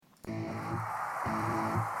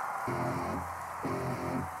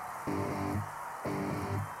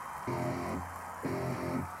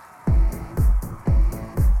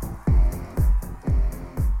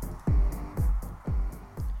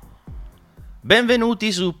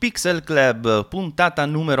Benvenuti su Pixel Club, puntata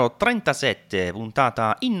numero 37,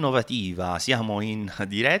 puntata innovativa. Siamo in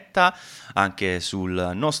diretta anche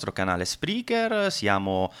sul nostro canale Spreaker,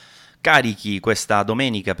 siamo carichi questa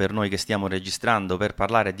domenica per noi che stiamo registrando per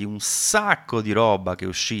parlare di un sacco di roba che è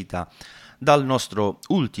uscita dal nostro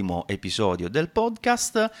ultimo episodio del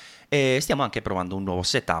podcast e stiamo anche provando un nuovo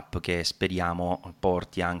setup che speriamo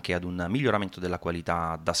porti anche ad un miglioramento della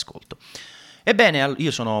qualità d'ascolto. Ebbene,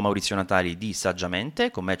 io sono Maurizio Natali di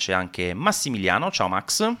Saggiamente, con me c'è anche Massimiliano, ciao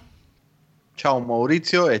Max. Ciao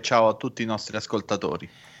Maurizio e ciao a tutti i nostri ascoltatori.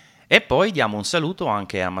 E poi diamo un saluto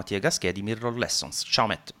anche a Mattia Gasché di Mirror Lessons, ciao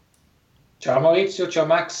Matt. Ciao Maurizio, ciao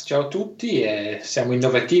Max, ciao a tutti. Siamo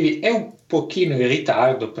innovativi e un pochino in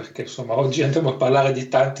ritardo perché insomma oggi andremo a parlare di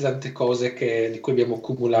tante cose di cui abbiamo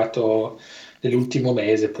accumulato nell'ultimo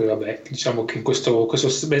mese. Poi vabbè, diciamo che in questo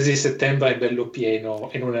mese di settembre è bello pieno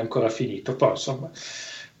e non è ancora finito. Poi insomma,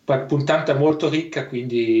 puntata molto ricca,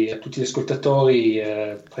 quindi a tutti gli ascoltatori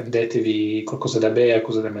prendetevi qualcosa da bere,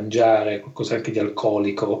 qualcosa da mangiare, qualcosa anche di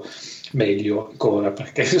alcolico, meglio ancora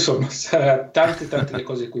perché insomma sarà tante le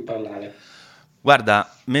cose di cui parlare.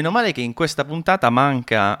 Guarda, meno male che in questa puntata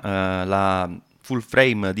manca la full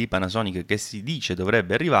frame di Panasonic che si dice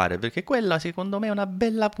dovrebbe arrivare, perché quella secondo me è una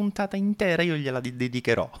bella puntata intera, io gliela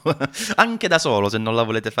dedicherò, anche da solo se non la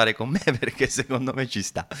volete fare con me, perché secondo me ci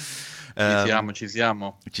sta. Ci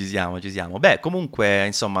siamo. Ci siamo. Beh, comunque,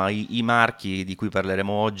 insomma, i marchi di cui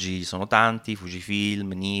parleremo oggi sono tanti,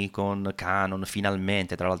 Fujifilm, Nikon, Canon,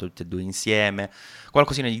 finalmente, tra l'altro tutti e due insieme,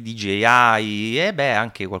 qualcosina di DJI e beh,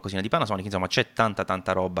 anche qualcosina di Panasonic, insomma, c'è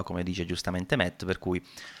tanta roba, come dice giustamente Matt, per cui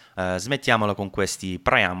smettiamola con questi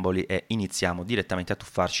preamboli e iniziamo direttamente a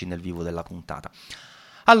tuffarci nel vivo della puntata.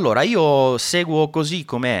 Allora, io seguo così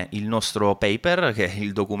com'è il nostro paper, che è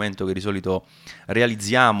il documento che di solito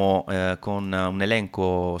realizziamo con un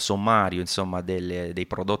elenco sommario, insomma, dei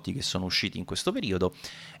prodotti che sono usciti in questo periodo,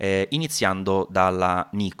 iniziando dalla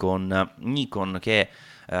Nikon. Nikon che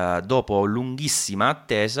dopo lunghissima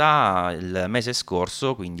attesa, il mese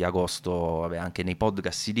scorso, quindi agosto, vabbè, anche nei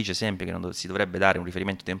podcast si dice sempre che non si dovrebbe dare un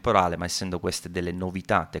riferimento temporale, ma essendo queste delle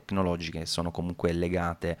novità tecnologiche sono comunque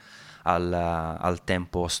legate al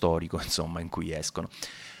tempo storico, insomma, in cui escono.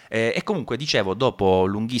 E comunque, dicevo, dopo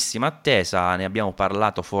lunghissima attesa, ne abbiamo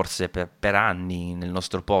parlato forse per anni nel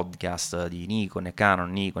nostro podcast di Nikon e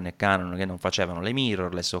Canon che non facevano le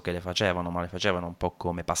mirrorless o che le facevano, ma le facevano un po'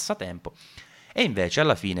 come passatempo. E invece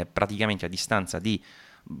alla fine, praticamente a distanza di,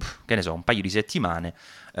 che ne so, un paio di settimane,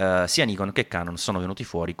 sia Nikon che Canon sono venuti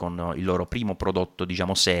fuori con il loro primo prodotto,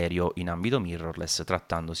 diciamo, serio in ambito mirrorless,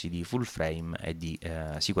 trattandosi di full frame e di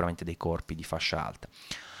sicuramente dei corpi di fascia alta.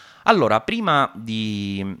 Allora, prima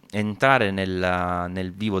di entrare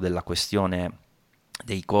nel vivo della questione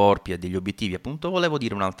dei corpi e degli obiettivi, appunto, volevo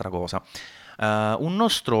dire un'altra cosa. Un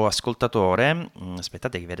nostro ascoltatore,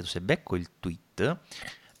 aspettate che vedo se becco il tweet,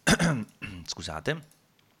 scusate,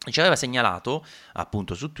 ci aveva segnalato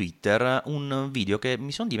appunto su Twitter un video che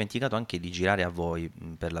mi sono dimenticato anche di girare a voi,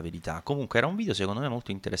 per la verità. Comunque era un video secondo me molto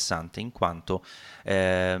interessante in quanto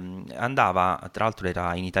andava, tra l'altro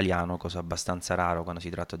era in italiano, cosa abbastanza raro quando si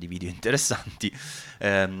tratta di video interessanti,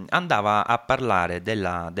 andava a parlare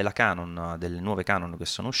della Canon, delle nuove Canon che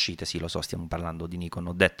sono uscite. Sì, lo so, stiamo parlando di Nikon,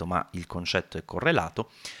 ho detto, ma il concetto è correlato,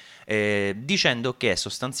 dicendo che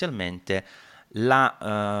sostanzialmente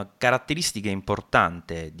la caratteristica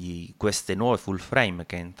importante di queste nuove full frame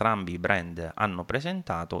che entrambi i brand hanno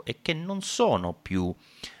presentato è che non sono più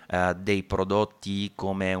dei prodotti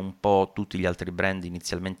come un po' tutti gli altri brand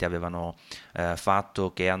inizialmente avevano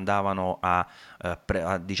fatto, che andavano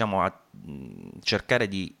diciamo a cercare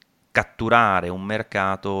di catturare un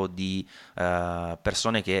mercato di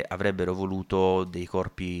persone che avrebbero voluto dei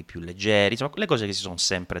corpi più leggeri, insomma, le cose che si sono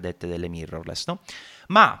sempre dette delle mirrorless, no?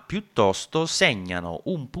 Ma piuttosto segnano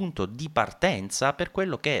un punto di partenza per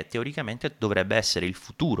quello che teoricamente dovrebbe essere il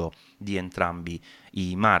futuro di entrambi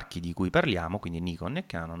i marchi di cui parliamo, quindi Nikon e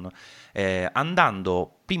Canon,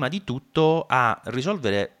 andando prima di tutto a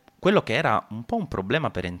risolvere quello che era un po' un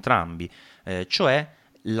problema per entrambi, cioè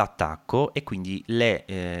l'attacco e quindi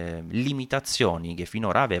le limitazioni che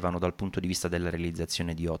finora avevano dal punto di vista della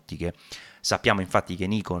realizzazione di ottiche. Sappiamo infatti che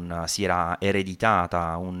Nikon si era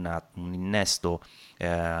ereditata un innesto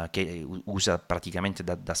che usa praticamente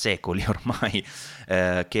da secoli ormai,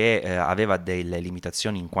 che aveva delle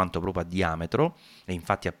limitazioni in quanto proprio a diametro, e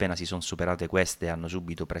infatti appena si sono superate queste hanno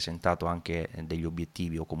subito presentato anche degli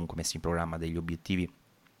obiettivi, o comunque messo in programma degli obiettivi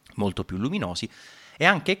molto più luminosi. E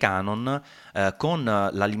anche Canon, con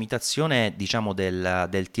la limitazione, diciamo,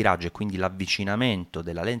 del tiraggio e quindi l'avvicinamento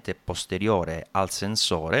della lente posteriore al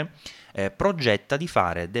sensore, progetta di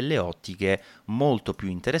fare delle ottiche molto più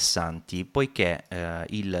interessanti, poiché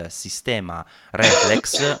il sistema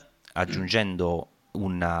reflex, aggiungendo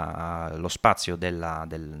lo spazio della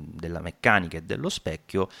meccanica e dello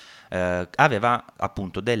specchio, aveva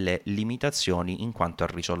appunto delle limitazioni in quanto a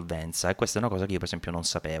risolvenza, e questa è una cosa che io per esempio non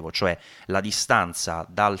sapevo, cioè la distanza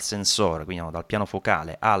dal sensore, quindi dal piano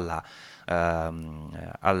focale alla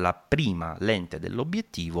prima lente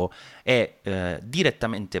dell'obiettivo è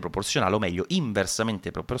direttamente proporzionale, o meglio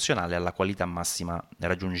inversamente proporzionale alla qualità massima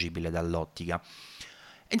raggiungibile dall'ottica.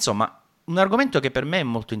 Insomma, un argomento che per me è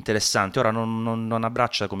molto interessante. Ora non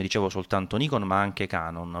abbraccia, come dicevo, soltanto Nikon ma anche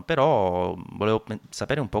Canon, però volevo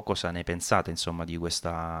sapere un po' cosa ne pensate, insomma, di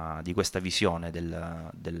questa visione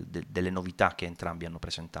delle novità che entrambi hanno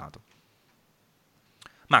presentato.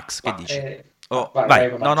 Max, che dici? Oh, vai.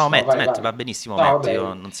 Vai, No, Max, no, Matt, vai, vai. va benissimo No, Matt, io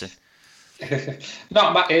vabbè. non so.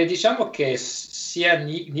 No, ma diciamo che sia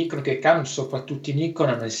Nikon che Canon, soprattutto Nikon,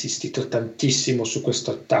 hanno insistito tantissimo su questo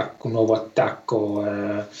attacco, nuovo attacco,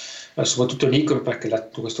 soprattutto Nikon perché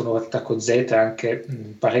questo nuovo attacco Z è anche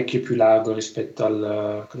parecchio più largo rispetto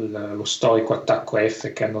allo storico attacco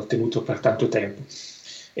F che hanno tenuto per tanto tempo.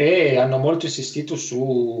 E hanno molto insistito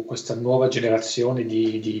su questa nuova generazione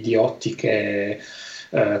di ottiche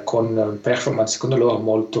con performance secondo loro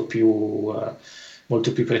molto più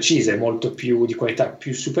precise, molto più di qualità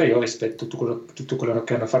più superiore rispetto a tutto quello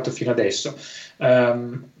che hanno fatto fino adesso.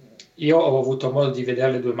 Io ho avuto modo di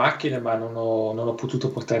vedere le due macchine, ma non ho potuto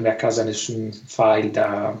portarmi a casa nessun file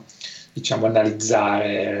da, diciamo,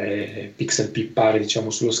 analizzare, pixel pippare, diciamo,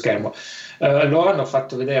 sullo schermo. Loro hanno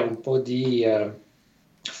fatto vedere un po' di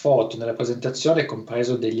foto nella presentazione,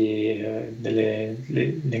 compreso degli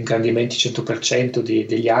ingrandimenti 100%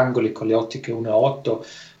 degli angoli con le ottiche 1.8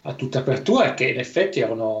 a tutta apertura, che in effetti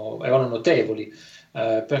erano notevoli.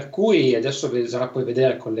 Per cui adesso bisogna poi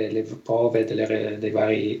vedere con le prove dei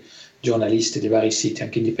vari giornalisti, dei vari siti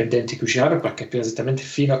anche indipendenti che usciranno, per capire esattamente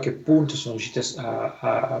fino a che punto sono riusciti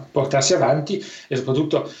a portarsi avanti, e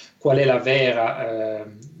soprattutto qual è la vera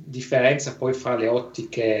differenza poi fra le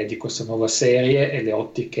ottiche di questa nuova serie e le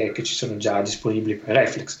ottiche che ci sono già disponibili per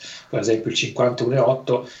reflex. Per esempio il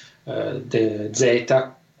 51.8 Z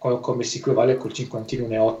come si equivale col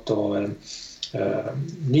 51.8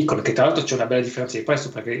 Nikon, che tra l'altro c'è una bella differenza di prezzo,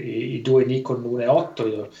 perché i due Nikon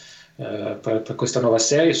 1.8 per questa nuova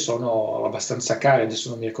serie sono abbastanza cari. Adesso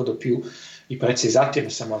non mi ricordo più i prezzi esatti, ma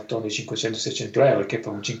siamo attorno ai 500-600 euro, che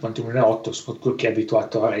per un 51.8, soprattutto chi è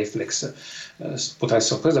abituato a reflex, potrà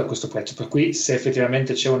essere sorpreso da questo prezzo. Per cui se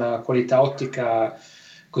effettivamente c'è una qualità ottica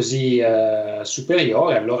così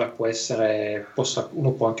superiore, allora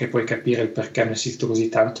uno può anche poi capire il perché hanno insistito così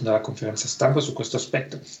tanto nella conferenza stampa su questo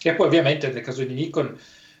aspetto. E poi ovviamente nel caso di Nikon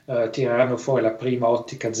tireranno fuori la prima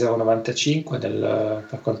ottica 0,95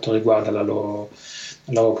 per quanto riguarda la loro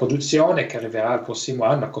produzione, che arriverà il prossimo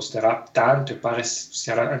anno, costerà tanto e pare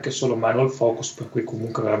sarà anche solo manual focus, per cui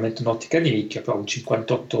comunque veramente un'ottica di nicchia, però un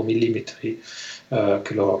 58 mm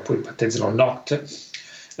che loro poi battezzano NOT.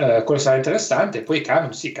 Quello sarà interessante. Poi Canon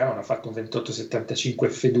ha fatto un 28-75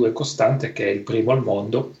 f2 costante, che è il primo al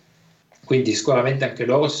mondo, quindi sicuramente anche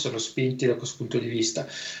loro si sono spinti da questo punto di vista.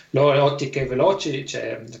 Loro le ottiche veloci,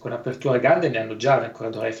 cioè con apertura grande, ne hanno già nel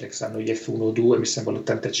corrado reflex, hanno gli f1.2, mi sembra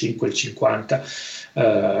l'85, il 50,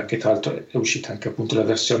 che tra l'altro è uscita anche appunto la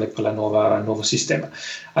versione per il nuovo sistema.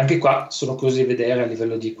 Anche qua sono curioso di vedere a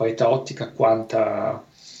livello di qualità ottica quanto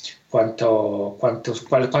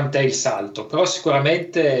è il salto, però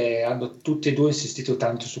sicuramente hanno tutti e due insistito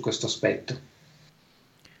tanto su questo aspetto.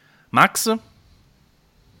 Max?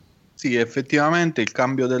 Sì, effettivamente il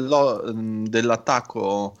cambio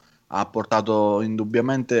dell'attacco ha portato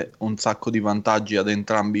indubbiamente un sacco di vantaggi ad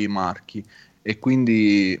entrambi i marchi, e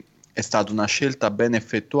quindi è stata una scelta ben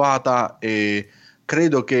effettuata, e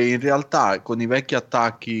credo che in realtà con i vecchi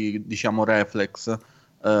attacchi, diciamo reflex,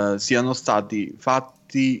 siano stati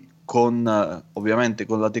fatti ovviamente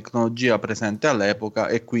con la tecnologia presente all'epoca,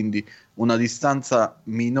 e quindi una distanza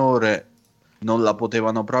minore non la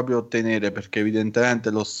potevano proprio ottenere, perché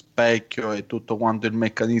evidentemente lo specchio e tutto quanto il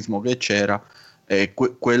meccanismo che c'era,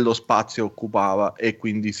 quello spazio occupava, e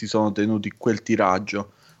quindi si sono tenuti quel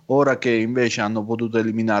tiraggio. Ora che invece hanno potuto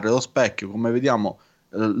eliminare lo specchio, come vediamo,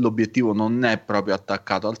 l'obiettivo non è proprio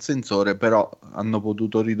attaccato al sensore, però hanno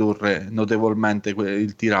potuto ridurre notevolmente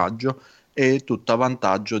il tiraggio, e tutto a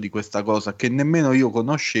vantaggio di questa cosa che nemmeno io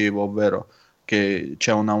conoscevo, ovvero che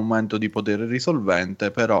c'è un aumento di potere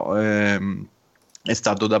risolvente. Però è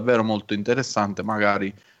stato davvero molto interessante.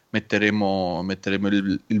 Magari metteremo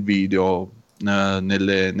il video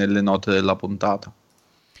nelle note della puntata.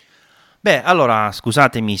 Beh, allora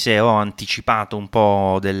scusatemi se ho anticipato un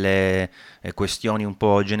po' delle questioni un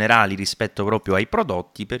po' generali rispetto proprio ai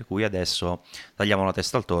prodotti, per cui adesso tagliamo la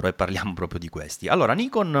testa al toro e parliamo proprio di questi. Allora,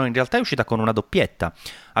 Nikon in realtà è uscita con una doppietta.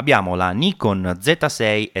 Abbiamo la Nikon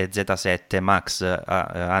Z6 e Z7 Max,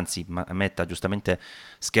 anzi, Metta ha giustamente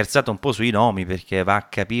scherzato un po' sui nomi perché va a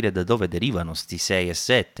capire da dove derivano sti 6 e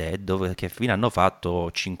 7 e dove, che fine hanno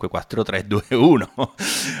fatto 5, 4, 3, 2, 1.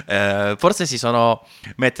 Forse si sono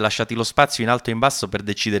lasciati lo spazio in alto e in basso per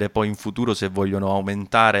decidere poi in futuro se vogliono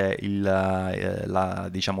aumentare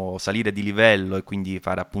diciamo, salire di livello e quindi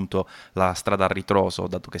fare appunto la strada a ritroso,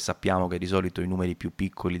 dato che sappiamo che di solito i numeri più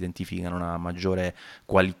piccoli identificano una maggiore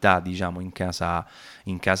qualità, diciamo, in casa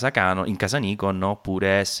Nikon,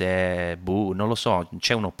 oppure se, non lo so,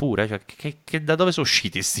 c'è un oppure, cioè, da dove sono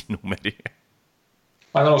usciti questi numeri?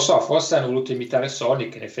 Ma non lo so, forse hanno voluto imitare Sony,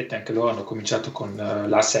 che in effetti anche loro hanno cominciato con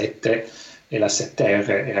la 7 e la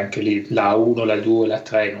 7R, e anche lì la 1, la 2, la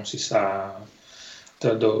 3, non si sa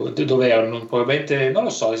dove erano. Probabilmente, non lo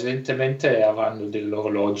so, evidentemente avranno delle loro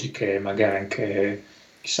logiche, magari anche,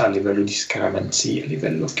 chissà, a livello di scaramanzia, a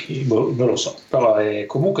livello non lo so. Però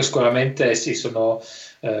comunque sicuramente sì, sono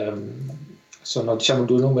diciamo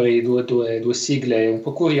due numeri, due sigle un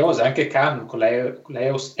po' curiose. Anche Canon con la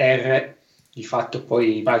EOS R, di fatto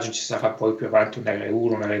poi immagino ci sarà poi più avanti un R1,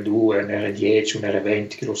 un R2, un R10, un R20,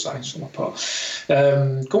 chi lo sa, insomma. Però.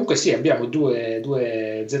 Comunque sì, abbiamo due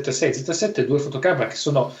Z6 e Z7, due fotocamere che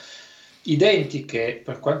sono identiche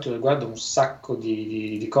per quanto riguarda un sacco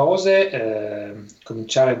di cose,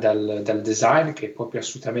 cominciare dal design, che è proprio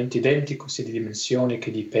assolutamente identico, sia di dimensioni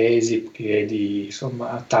che di pesi, che di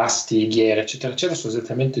insomma, tasti, ghiere, eccetera, eccetera. Sono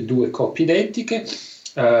esattamente due coppie identiche,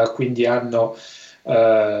 quindi hanno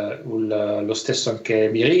lo stesso anche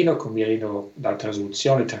mirino, con mirino d'alta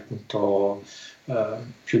risoluzione,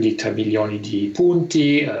 più di 3 milioni di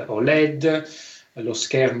punti, OLED, lo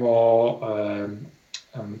schermo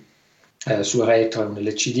sul retro è un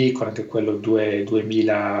LCD con anche quello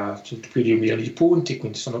 2000, più di 1 milione di punti,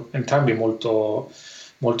 quindi sono entrambi molto,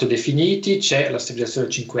 molto definiti. C'è la stabilizzazione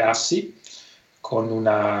a 5 assi con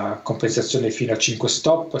una compensazione fino a 5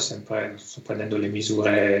 stop, sempre sto prendendo le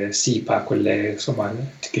misure SIPA, quelle insomma,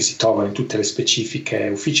 che si trovano in tutte le specifiche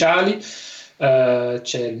ufficiali.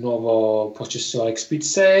 C'è il nuovo processore Xpeed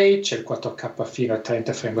 6, c'è il 4K fino a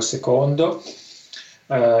 30 frame al secondo.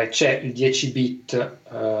 C'è il 10 bit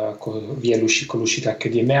con l'uscita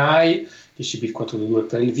HDMI, 10 bit 4.2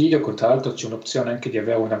 per il video, tra l'altro c'è un'opzione anche di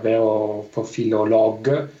avere un vero profilo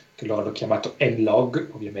log, che loro hanno chiamato N-Log,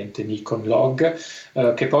 ovviamente Nikon Log,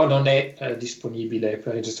 che però non è disponibile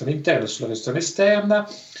per la gestione interna, sulla gestione esterna.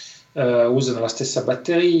 Usano la stessa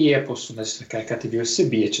batteria, possono essere caricati di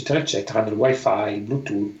USB, eccetera, eccetera. Hanno il wifi, il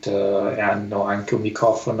Bluetooth e hanno anche un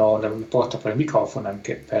microfono, una porta per il microfono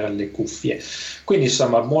anche per le cuffie. Quindi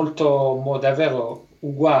insomma davvero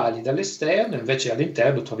uguali dall'esterno, invece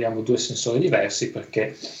all'interno troviamo due sensori diversi,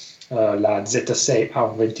 perché la Z6 ha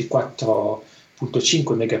un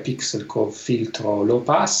 24.5 megapixel con filtro low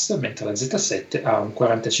pass, mentre la Z7 ha un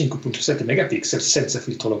 45.7 megapixel senza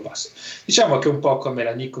filtro low pass. Diciamo che è un po' come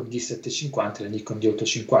la Nikon D750 e la Nikon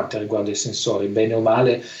D850 riguardo ai sensori, bene o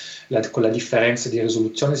male con la differenza di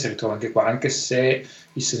risoluzione si ritrova anche qua, anche se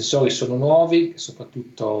i sensori sono nuovi,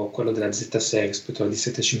 soprattutto quello della Z6 rispetto alla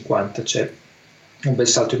D750 c'è un bel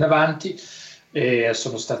salto in avanti, e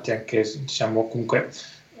sono stati anche, diciamo, comunque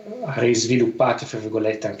risviluppati, fra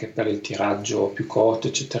virgolette, anche per il tiraggio più corto,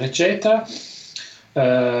 eccetera, eccetera.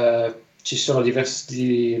 Ci sono diverse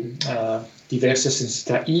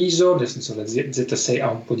sensibilità ISO, nel senso la Z6 ha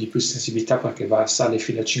un po' di più sensibilità perché sale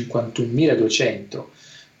fino a 51.200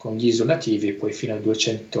 con gli ISO nativi e poi fino a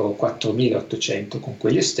 204.800 con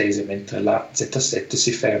quelli estesi, mentre la Z7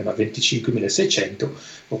 si ferma a 25.600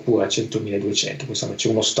 oppure a 100.200, insomma c'è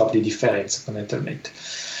uno stop di differenza fondamentalmente.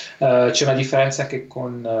 C'è una differenza anche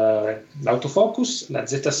con l'autofocus, la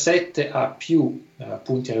Z7 ha più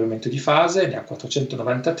punti a rilevamento di fase, ne ha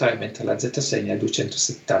 493, mentre la Z6 ne ha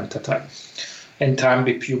 273.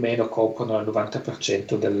 Entrambi più o meno coprono il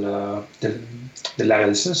 90% dell'area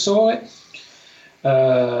del sensore.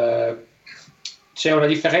 C'è una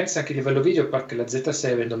differenza anche a livello video, perché la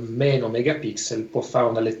Z6, avendo meno megapixel, può fare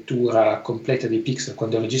una lettura completa dei pixel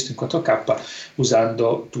quando registra in 4K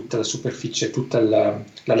usando tutta la superficie, tutta la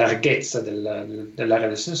larghezza dell'area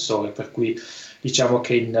del sensore, per cui diciamo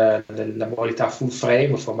che nella modalità full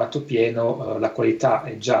frame, formato pieno, la qualità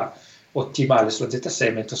è già ottimale sulla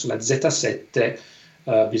Z6, mentre sulla Z7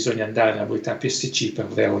 bisogna andare nella modalità PSC per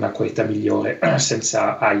avere una qualità migliore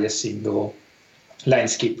senza aliasing o line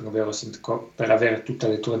skip, ovvero per avere tutta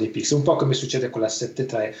la lettura dei pixel, un po' come succede con la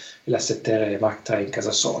 7.3 e la 7R Mark III in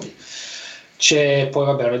casa Sony. C'è poi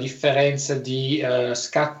vabbè, una differenza di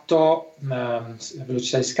scatto,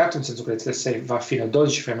 velocità di scatto, nel senso che la Z6 va fino a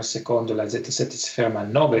 12 frame al secondo, la Z7 si ferma a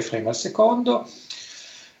 9 frame al secondo.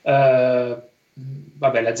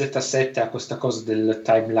 Vabbè, la Z7 ha questa cosa del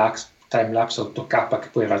time lapse 8K che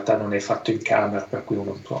poi in realtà non è fatto in camera, per cui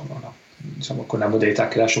uno no, diciamo con una modalità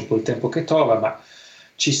che lascia un po' il tempo che trova, ma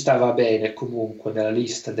ci stava bene comunque nella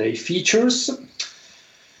lista dei features.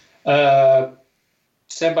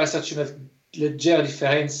 Sembra esserci una leggera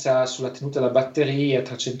differenza sulla tenuta della batteria,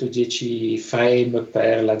 310 frame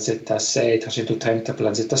per la Z6, 330 per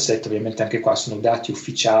la Z7, ovviamente anche qua sono dati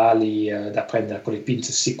ufficiali da prendere con le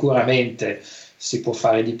pinze, sicuramente si può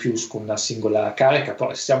fare di più con una singola carica,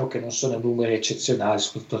 però sappiamo che non sono numeri eccezionali,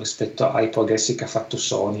 soprattutto rispetto ai progressi che ha fatto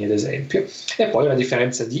Sony ad esempio. E poi una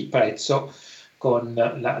differenza di prezzo con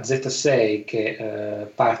la Z6 che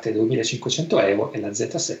parte da 2.500 euro e la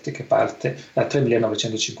Z7 che parte da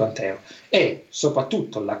 3.950 euro. E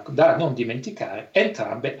soprattutto, da non dimenticare,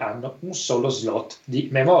 entrambe hanno un solo slot di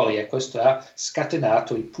memoria. Questo ha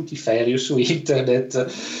scatenato il putiferio su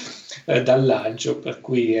internet dal lancio, per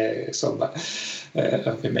cui insomma,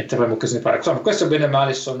 ovviamente avremo occasione di parlare. Insomma, questo bene o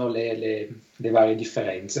male sono le varie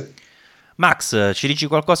differenze. Max, ci dici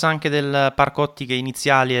qualcosa anche del parco ottiche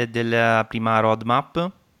iniziali e della prima roadmap?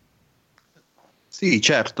 Sì,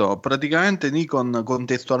 certo, praticamente Nikon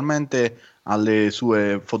contestualmente alle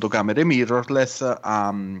sue fotocamere mirrorless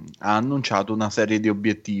ha annunciato una serie di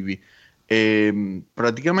obiettivi e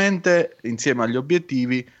praticamente insieme agli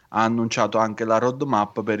obiettivi ha annunciato anche la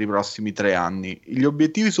roadmap per i prossimi 3 anni. Gli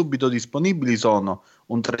obiettivi subito disponibili sono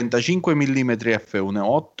un 35 mm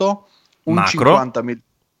f1.8, un Macro? 50 mm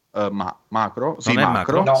macro, sì, Non è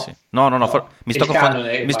macro? No, Sì. No, no. Mi Il Canon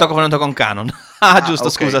è sto macro. confondendo con Canon. Ah, giusto,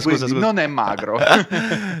 ok, scusa. quindi non è macro.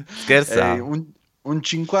 Scherzavo. Un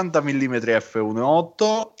 50 mm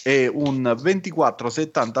f1.8 e un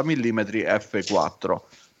 24-70 mm f4.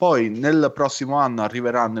 Poi nel prossimo anno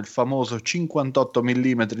arriveranno il famoso 58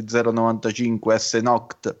 mm 095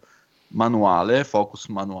 S-Noct manuale, focus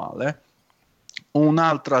manuale,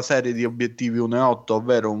 un'altra serie di obiettivi 1.8,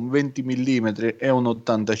 ovvero un 20 mm e un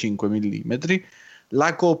 85 mm,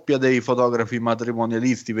 la coppia dei fotografi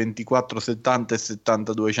matrimonialisti 24-70 e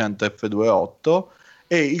 70-200 f2.8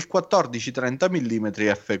 e il 14-30 mm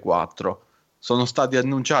f4. Sono stati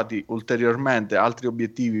annunciati ulteriormente altri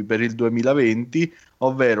obiettivi per il 2020,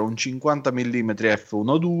 ovvero un 50 mm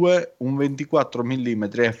f1.2, un 24 mm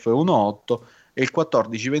f1.8 e il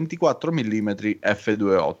 14-24 mm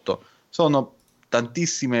f2.8. Sono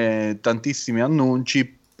tantissimi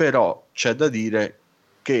annunci, però c'è da dire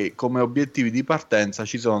che come obiettivi di partenza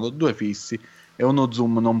ci sono due fissi e uno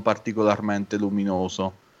zoom non particolarmente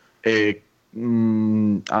luminoso. E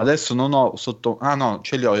adesso non ho sotto, no,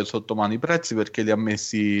 ce li ho sotto mano i prezzi perché li ha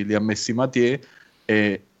messi Mathieu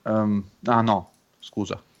e no,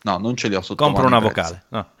 scusa. No, non ce li ho sotto Compro mano una i prezzi.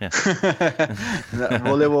 vocale. No, yeah.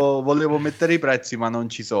 volevo mettere i prezzi, ma non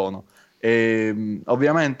ci sono.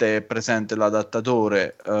 Ovviamente è presente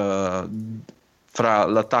l'adattatore fra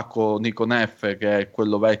l'attacco Nikon F, che è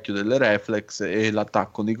quello vecchio delle reflex, e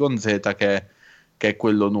l'attacco Nikon Z, che è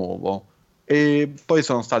quello nuovo. E poi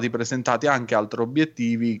sono stati presentati anche altri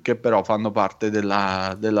obiettivi che però fanno parte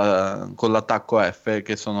con l'attacco F,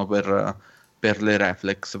 che sono per le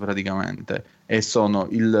reflex praticamente, e sono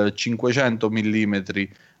il 500 mm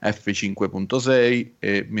f5.6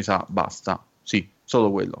 e mi sa basta, sì,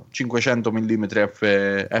 solo quello, 500 mm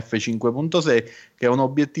f5.6, che è un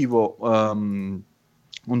obiettivo, un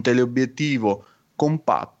teleobiettivo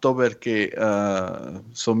compatto perché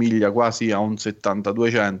somiglia quasi a un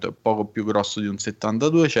 70-200, è poco più grosso di un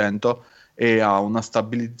 70-200 e ha una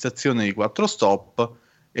stabilizzazione di 4 stop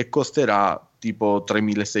e costerà tipo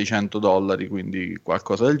 $3.600, quindi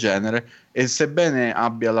qualcosa del genere, e sebbene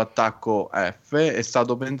abbia l'attacco F è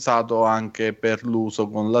stato pensato anche per l'uso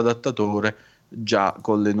con l'adattatore già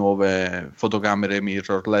con le nuove fotocamere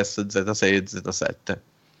mirrorless Z6 e Z7.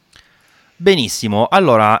 Benissimo,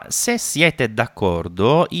 allora se siete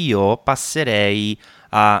d'accordo io passerei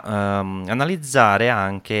a analizzare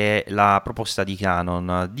anche la proposta di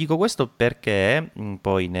Canon. Dico questo perché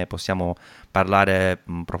poi ne possiamo parlare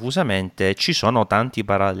profusamente. Ci sono tanti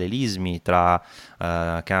parallelismi tra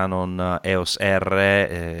Canon EOS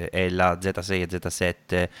R e la Z6 e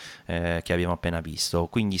Z7 che abbiamo appena visto,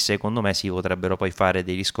 quindi secondo me si potrebbero poi fare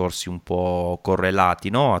dei discorsi un po' correlati,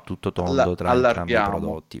 no? A tutto tondo tra entrambi i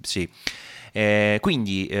prodotti. Sì.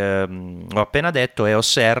 Quindi ho appena detto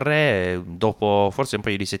EOS R, dopo forse un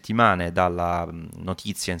paio di settimane dalla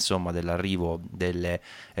notizia insomma dell'arrivo delle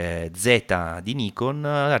Z di Nikon,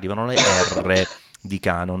 arrivano le R di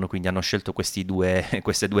Canon, quindi hanno scelto queste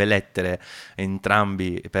due lettere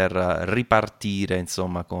entrambi per ripartire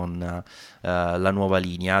insomma con la nuova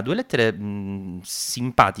linea. Due lettere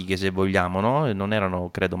simpatiche se vogliamo, no? Non erano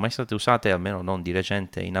credo mai state usate, almeno non di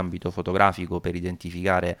recente, in ambito fotografico per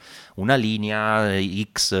identificare una linea.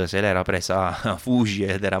 X se l'era presa a Fuji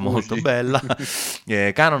ed era molto bella.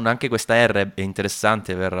 Canon anche questa R è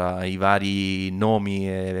interessante per i vari nomi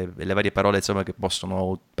e le varie parole insomma che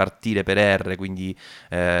possono partire per R, quindi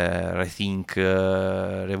Rethink,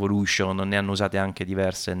 Revolution, ne hanno usate anche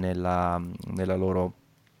diverse nella loro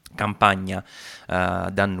campagna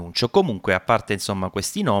d'annuncio. Comunque, a parte insomma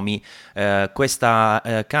questi nomi,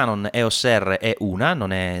 questa Canon EOS R è una,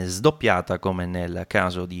 non è sdoppiata come nel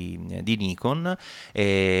caso di Nikon,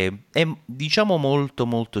 è diciamo molto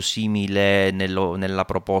molto simile nella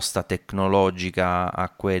proposta tecnologica a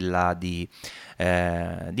quella di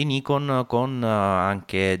Nikon, con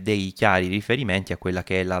anche dei chiari riferimenti a quella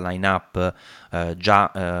che è la line-up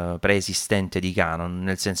già preesistente di Canon,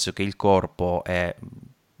 nel senso che il corpo è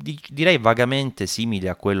direi vagamente simile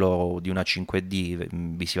a quello di una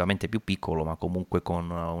 5D, visivamente più piccolo, ma comunque con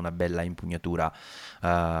una bella impugnatura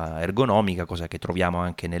ergonomica, cosa che troviamo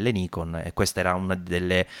anche nelle Nikon, e questo era uno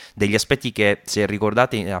degli aspetti che, se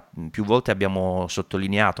ricordate, più volte abbiamo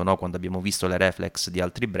sottolineato, no? Quando abbiamo visto le reflex di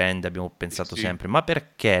altri brand abbiamo pensato sempre, ma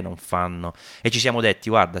perché non fanno? E ci siamo detti,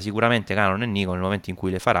 guarda, sicuramente Canon e Nikon nel momento in cui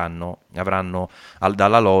le faranno avranno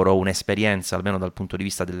dalla loro un'esperienza, almeno dal punto di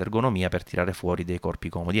vista dell'ergonomia, per tirare fuori dei corpi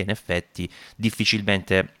comodi, e in effetti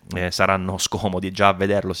difficilmente saranno scomodi. Già a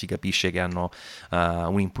vederlo si capisce che hanno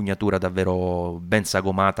un'impugnatura davvero ben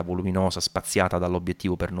sagomata, voluminosa, spaziata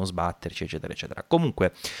dall'obiettivo per non sbatterci, eccetera eccetera.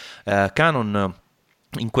 Comunque Canon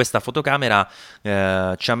in questa fotocamera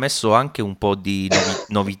ci ha messo anche un po' di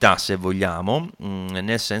novità, se vogliamo,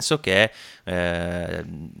 nel senso che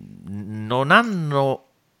non hanno,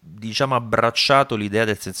 diciamo, abbracciato l'idea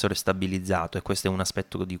del sensore stabilizzato, e questo è un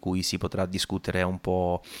aspetto di cui si potrà discutere un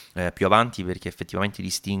po' più avanti, perché effettivamente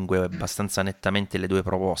distingue abbastanza nettamente le due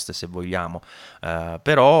proposte, se vogliamo,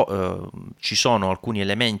 però ci sono alcuni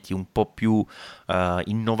elementi un po' più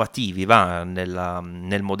innovativi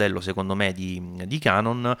nel modello, secondo me, di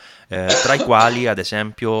Canon, tra i quali ad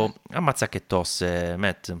esempio, ammazza che tosse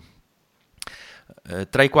Matt,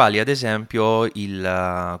 tra i quali ad esempio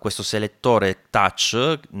questo selettore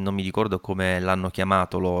touch, non mi ricordo come l'hanno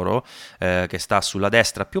chiamato loro, che sta sulla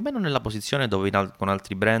destra, più o meno nella posizione dove con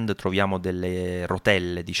altri brand troviamo delle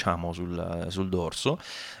rotelle, diciamo, sul dorso,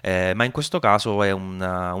 ma in questo caso è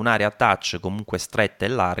un'area touch comunque stretta e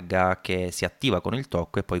larga che si attiva con il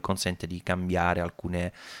tocco e poi consente di cambiare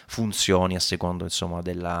alcune funzioni a secondo, insomma,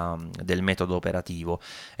 del metodo operativo,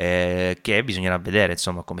 che bisognerà vedere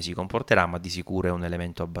insomma come si comporterà, ma di sicuro è un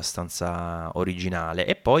elemento abbastanza originale.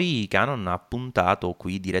 E poi Canon ha puntato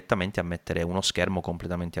qui direttamente a mettere uno schermo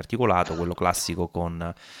completamente articolato, quello classico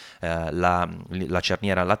con la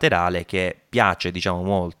cerniera laterale, che piace, diciamo,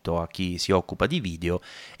 molto a chi si occupa di video,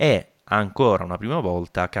 e ancora una prima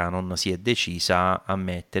volta Canon si è decisa a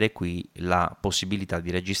mettere qui la possibilità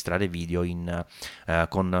di registrare video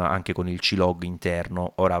anche con il C-Log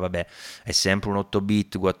interno. Ora vabbè, è sempre un 8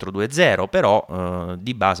 bit 420, però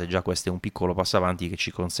di base già questo è un piccolo passo avanti che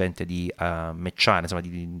ci consente di matchare, insomma,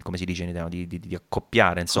 come si dice in italiano, di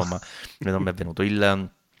accoppiare, insomma, non mi è venuto il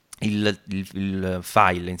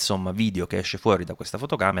file, insomma, video che esce fuori da questa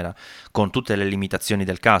fotocamera, con tutte le limitazioni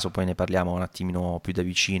del caso. Poi ne parliamo un attimino più da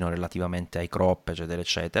vicino relativamente ai crop, eccetera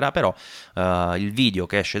eccetera, però il video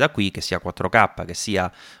che esce da qui, che sia 4K che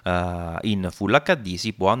sia in Full HD,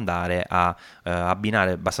 si può andare a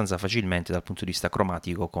abbinare abbastanza facilmente dal punto di vista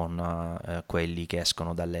cromatico con quelli che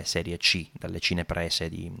escono dalle serie C, dalle cineprese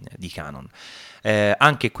di Canon.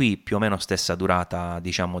 Anche qui più o meno stessa durata,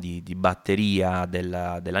 diciamo, di batteria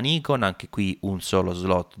della Nikon, anche qui un solo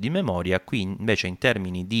slot di memoria. Qui invece in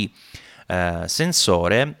termini di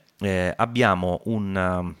sensore abbiamo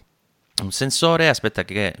un sensore, aspetta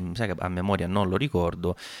che sai che a memoria non lo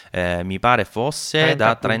ricordo, mi pare fosse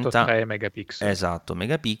da 30 megapixel. Esatto,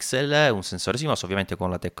 megapixel, un sensore CMOS, ovviamente con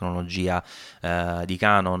la tecnologia di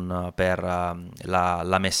Canon per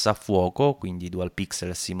la messa a fuoco, quindi dual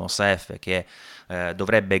pixel CMOS F, che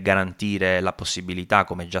dovrebbe garantire la possibilità,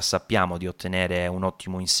 come già sappiamo, di ottenere un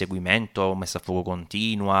ottimo inseguimento, messa a fuoco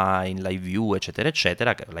continua, in live view, eccetera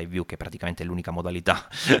eccetera. Live view che praticamente è l'unica modalità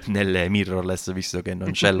nelle mirrorless, visto che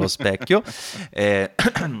non c'è lo specchio. occhio.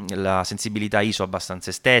 La sensibilità ISO abbastanza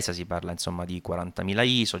estesa, si parla insomma di 40.000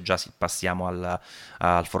 ISO, già passiamo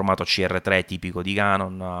al formato CR3 tipico di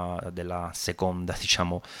Canon, della seconda,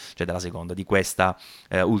 diciamo, cioè di questa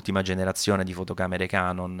ultima generazione di fotocamere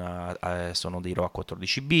Canon. Sono dei RAW a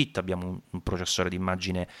 14 bit, abbiamo un processore di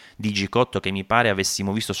immagine Digic8 che mi pare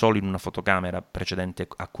avessimo visto solo in una fotocamera precedente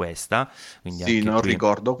a questa, quindi Sì, anche non qui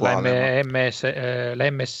ricordo La, quale,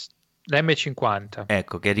 la M50.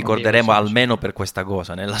 ecco, che Non mi ricorderemo ricordo. almeno per questa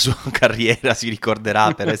cosa, nella sua carriera si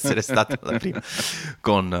ricorderà per essere stata la prima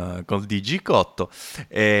col Digic8.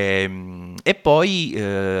 E poi,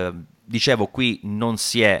 dicevo, qui non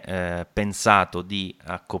si è pensato di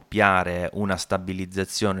accoppiare una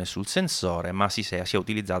stabilizzazione sul sensore, ma si è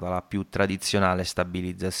utilizzata la più tradizionale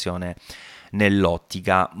stabilizzazione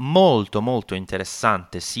nell'ottica. Molto molto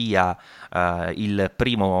interessante sia il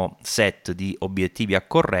primo set di obiettivi a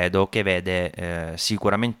corredo, che vede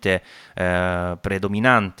sicuramente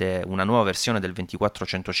predominante una nuova versione del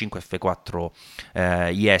 24-105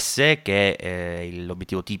 f4 IS, che è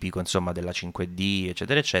l'obiettivo tipico insomma della 5D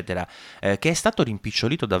eccetera eccetera, che è stato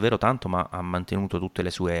rimpicciolito davvero tanto ma ha mantenuto tutte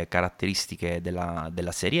le sue caratteristiche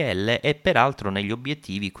della serie L. E peraltro negli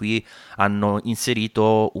obiettivi qui hanno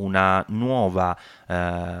inserito una nuova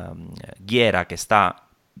ghiera che sta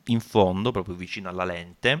in fondo, proprio vicino alla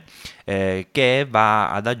lente, che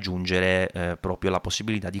va ad aggiungere proprio la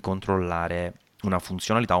possibilità di controllare una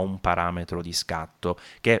funzionalità o un parametro di scatto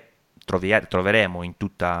che troveremo in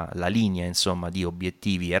tutta la linea insomma di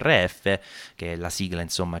obiettivi RF, che è la sigla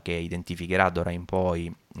insomma che identificherà d'ora in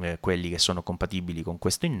poi quelli che sono compatibili con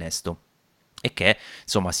questo innesto, e che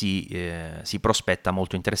insomma si prospetta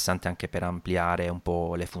molto interessante anche per ampliare un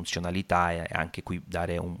po' le funzionalità e anche qui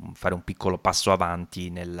fare un piccolo passo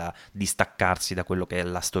avanti nel distaccarsi da quello che è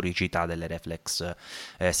la storicità delle reflex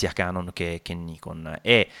sia Canon che Nikon.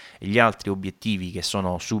 E gli altri obiettivi che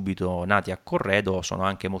sono subito nati a corredo sono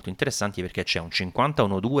anche molto interessanti, perché c'è un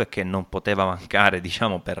 50-1.2 che non poteva mancare,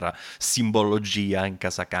 diciamo, per simbologia in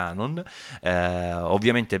casa Canon.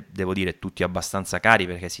 Ovviamente devo dire tutti abbastanza cari,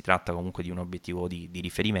 perché si tratta comunque di un obiettivo di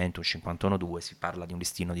riferimento, un 51.2, si parla di un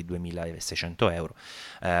listino di 2.600 euro.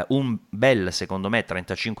 Un bel, secondo me,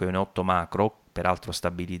 35-1.8 macro, peraltro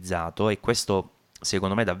stabilizzato, e questo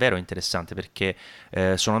secondo me è davvero interessante, perché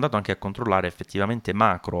sono andato anche a controllare effettivamente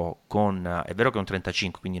macro è vero che è un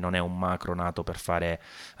 35, quindi non è un macro nato per fare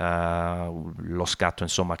lo scatto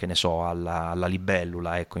insomma, che ne so, alla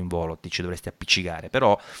libellula, ecco, in volo ti ci dovresti appiccicare,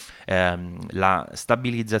 però la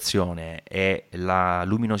stabilizzazione e la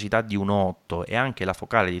luminosità di 1.8 e anche la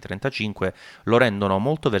focale di 35 lo rendono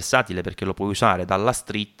molto versatile, perché lo puoi usare dalla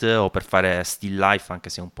street o per fare still life, anche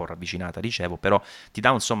se un po' ravvicinata, dicevo, però ti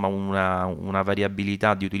dà insomma una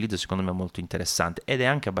variabilità di utilizzo secondo me molto interessante, ed è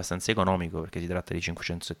anche abbastanza economico, perché si tratta di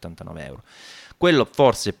 579 euro. Quello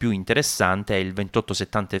forse più interessante è il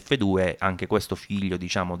 2870 f2, anche questo figlio,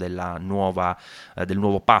 diciamo, del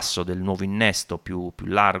nuovo passo, del nuovo innesto più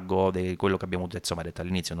largo di quello che abbiamo detto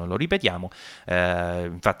all'inizio, non lo ripetiamo.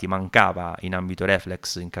 Infatti mancava in ambito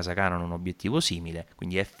reflex in casa Canon un obiettivo simile,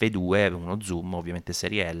 quindi f2, uno zoom, ovviamente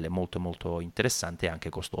serie L, molto molto interessante e anche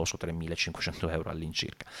costoso, 3.500 euro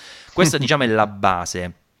all'incirca. Questa diciamo è la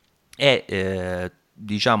base, e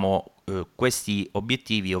diciamo questi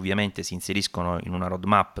obiettivi ovviamente si inseriscono in una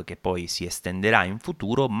roadmap che poi si estenderà in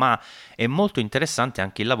futuro, ma è molto interessante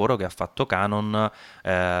anche il lavoro che ha fatto Canon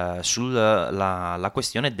sulla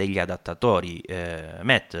questione degli adattatori,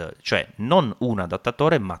 Matt, cioè non un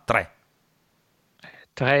adattatore ma tre.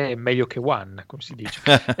 3 è meglio che one, come si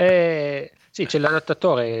dice. Sì, c'è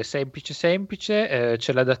l'adattatore semplice,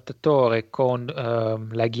 c'è l'adattatore con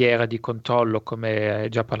la ghiera di controllo, come hai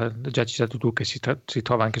già citato tu, che si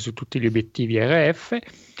trova anche su tutti gli obiettivi RF,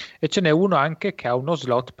 e ce n'è uno anche che ha uno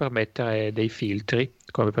slot per mettere dei filtri,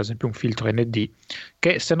 come per esempio un filtro ND,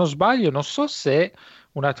 che se non sbaglio, non so se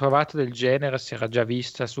una trovata del genere si era già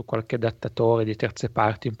vista su qualche adattatore di terze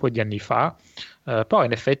parti un po' di anni fa, però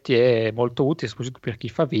in effetti è molto utile, soprattutto per chi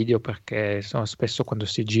fa video, perché insomma, spesso quando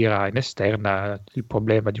si gira in esterna il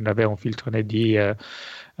problema di non avere un filtro ND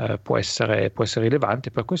può essere rilevante,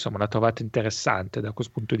 per cui insomma una trovata interessante da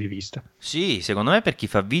questo punto di vista. Sì, secondo me per chi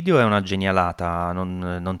fa video è una genialata,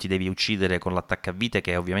 non ti devi uccidere con l'attaccavite,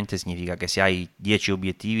 che ovviamente significa che se hai 10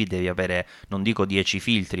 obiettivi devi avere, non dico 10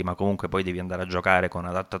 filtri, ma comunque poi devi andare a giocare con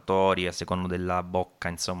adattatori a seconda della bocca,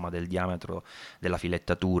 insomma del diametro della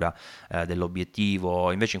filettatura dell'obiettivo,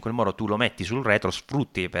 l'obiettivo, invece in quel modo tu lo metti sul retro,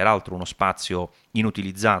 sfrutti peraltro uno spazio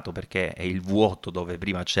inutilizzato perché è il vuoto dove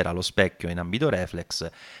prima c'era lo specchio in ambito reflex,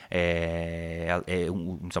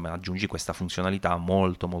 insomma aggiungi questa funzionalità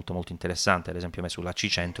molto molto molto interessante. Ad esempio a me sulla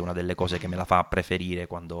C100 è una delle cose che me la fa preferire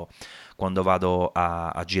quando vado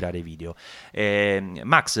a girare video.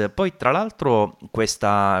 Max, poi tra l'altro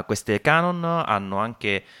queste Canon hanno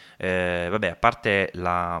anche vabbè, a parte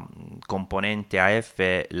la componente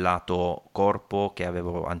AF lato corpo che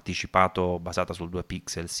avevo anticipato basata sul 2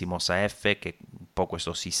 pixel CMOS AF, che è un po'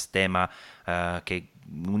 questo sistema che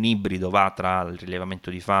un ibrido va tra il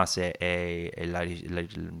rilevamento di fase e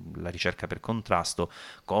la ricerca per contrasto,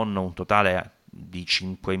 con un totale di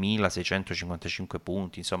 5.655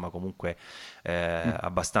 punti, insomma comunque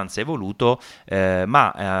abbastanza evoluto,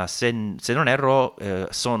 ma se non erro è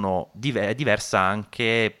diversa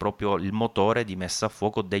anche proprio il motore di messa a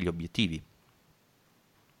fuoco degli obiettivi.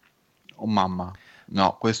 Oh mamma,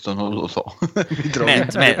 no, questo non lo so. Mi trovo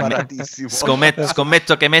impreparatissimo.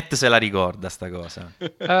 Scommetto che Matt se la ricorda sta cosa.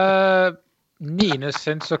 Nel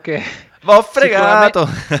senso che V'ho fregato!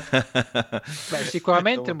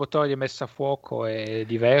 Sicuramente il motore di messa a fuoco è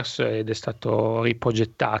diverso ed è stato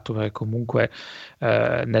riprogettato, perché comunque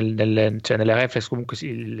nelle reflex comunque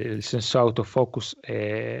il sensore autofocus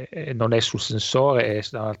non è sul sensore, è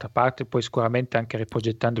da un'altra parte, poi sicuramente anche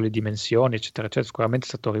riprogettando le dimensioni eccetera eccetera, sicuramente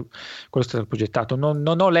quello è stato riprogettato.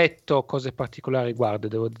 Non ho letto cose particolari riguardo,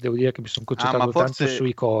 devo dire che mi sono concentrato tanto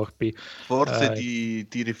sui corpi. Forse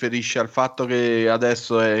ti riferisci al fatto che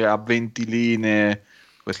adesso è a 20 linee,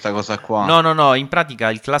 questa cosa qua. No, in pratica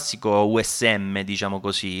il classico USM, diciamo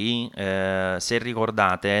così, se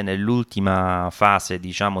ricordate nell'ultima fase,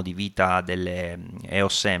 diciamo, di vita delle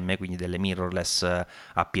EOS M, quindi delle mirrorless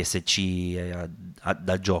APS-C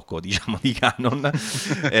da gioco, diciamo, di Canon,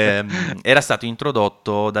 era stato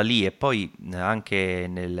introdotto da lì, e poi anche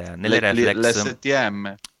nelle reflex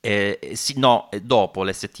l'STM. Sì, no, dopo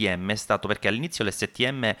l'STM è stato, perché all'inizio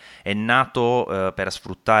l'STM è nato per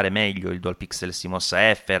sfruttare meglio il dual pixel CMOS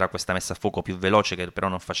AF, era questa messa a fuoco più veloce che però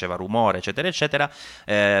non faceva rumore eccetera eccetera,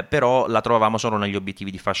 però la trovavamo solo negli obiettivi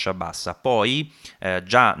di fascia bassa. Poi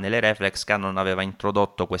già nelle reflex Canon aveva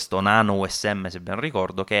introdotto questo nano USM, se ben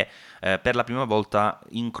ricordo, che per la prima volta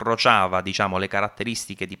incrociava, diciamo, le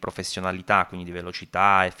caratteristiche di professionalità, quindi di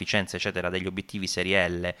velocità, efficienza eccetera degli obiettivi serie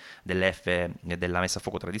L dell'F e della messa a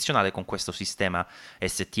fuoco tradizionale con questo sistema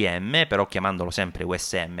STM, però chiamandolo sempre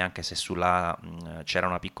USM, anche se c'era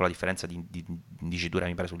una piccola differenza di dicitura,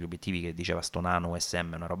 mi pare, sugli obiettivi, che diceva sto nano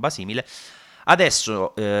USM, una roba simile.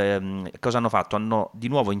 Adesso cosa hanno fatto? Hanno di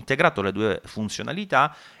nuovo integrato le due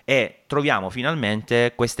funzionalità e troviamo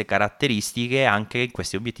finalmente queste caratteristiche anche in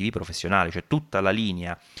questi obiettivi professionali, cioè tutta la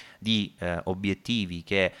linea di obiettivi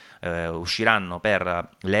che usciranno per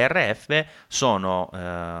le RF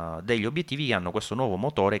sono degli obiettivi che hanno questo nuovo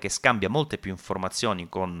motore che scambia molte più informazioni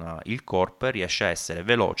con il corpo, riesce a essere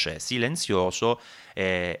veloce, silenzioso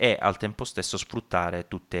e al tempo stesso sfruttare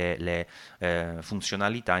tutte le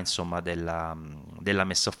funzionalità, insomma, della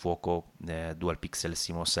messa a fuoco dual pixel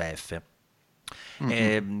CMOS AF.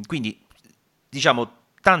 Quindi diciamo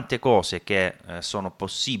tante cose che sono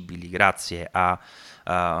possibili grazie a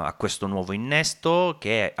questo nuovo innesto,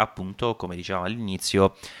 che appunto, come dicevamo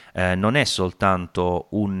all'inizio, non è soltanto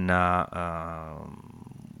una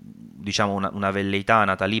velleità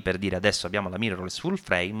nata lì per dire adesso abbiamo la mirrorless full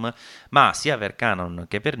frame, ma sia per Canon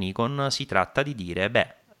che per Nikon si tratta di dire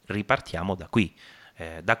ripartiamo da qui.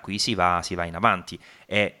 Da qui si va in avanti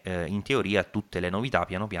e in teoria tutte le novità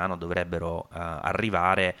piano piano dovrebbero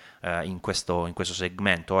arrivare in questo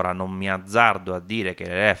segmento. Ora non mi azzardo a dire che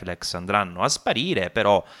le reflex andranno a sparire,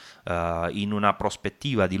 però in una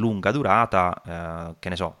prospettiva di lunga durata, che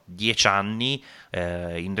ne so, 10 anni,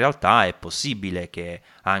 in realtà è possibile che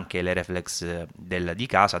anche le reflex di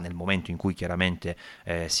casa, nel momento in cui chiaramente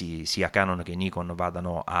sia Canon che Nikon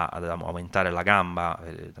vadano ad aumentare la gamba,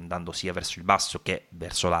 andando sia verso il basso che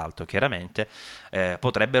verso l'alto, chiaramente,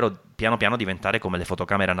 potrebbero piano piano diventare come le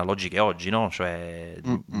fotocamere analogiche oggi, no? Cioè,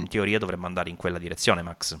 in teoria dovremmo andare in quella direzione,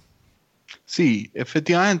 Max. Sì,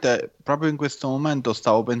 effettivamente proprio in questo momento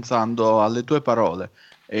stavo pensando alle tue parole.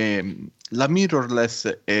 La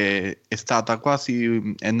mirrorless è nata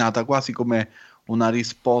quasi come una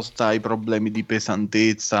risposta ai problemi di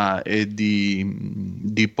pesantezza e di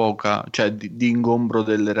ingombro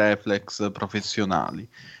delle reflex professionali.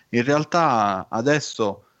 In realtà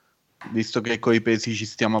adesso, visto che coi pesi ci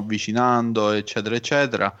stiamo avvicinando, eccetera,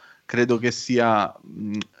 eccetera, credo che sia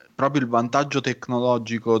proprio il vantaggio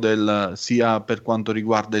tecnologico sia per quanto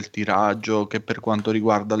riguarda il tiraggio che per quanto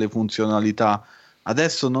riguarda le funzionalità.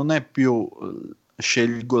 Adesso non è più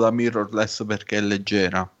scelgo la mirrorless perché è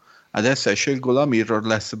leggera, adesso scelgo la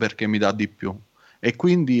mirrorless perché mi dà di più. E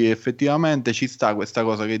quindi effettivamente ci sta questa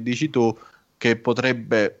cosa che dici tu, che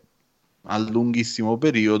potrebbe al lunghissimo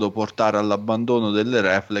periodo portare all'abbandono delle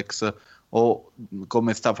reflex, o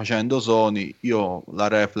come sta facendo Sony. Io la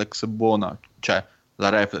reflex buona, cioè la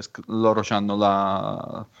reflex, loro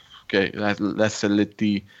hanno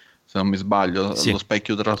l'SLT, se non mi sbaglio, Sì. lo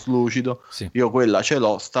specchio traslucido. Sì. Io quella ce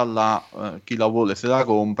l'ho, sta là, chi la vuole se la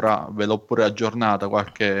compra, ve l'ho pure aggiornata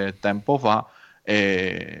qualche tempo fa,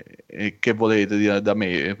 e che volete dire da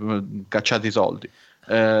me? Cacciate i soldi.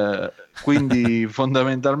 Quindi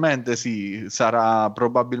fondamentalmente sì, sarà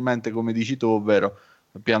probabilmente come dici tu, ovvero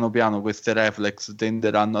piano piano queste reflex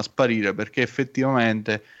tenderanno a sparire, perché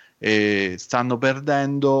effettivamente stanno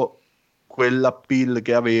perdendo quell'appeal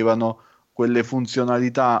che avevano, quelle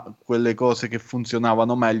funzionalità, quelle cose che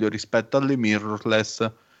funzionavano meglio rispetto alle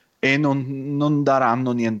mirrorless, e non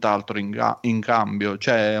daranno nient'altro in cambio.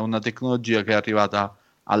 Cioè è una tecnologia che è arrivata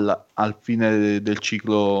al fine del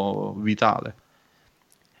ciclo vitale.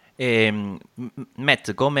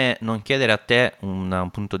 Matt, come non chiedere a te un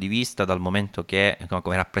punto di vista, dal momento che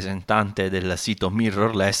come rappresentante del sito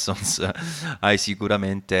Mirror Lessons hai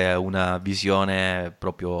sicuramente una visione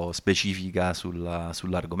proprio specifica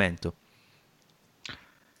sull'argomento.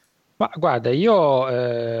 Ma guarda,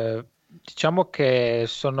 io diciamo che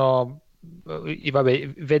vabbè,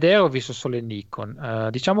 vedere ho visto solo il Nikon.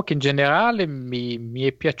 Diciamo che in generale mi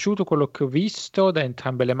è piaciuto quello che ho visto da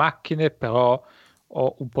entrambe le macchine, però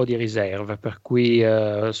ho un po' di riserve, per cui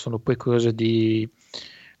sono poi curioso di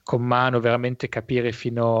con mano veramente capire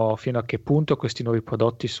fino a che punto questi nuovi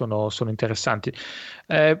prodotti sono interessanti.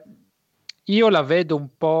 Eh, io la vedo un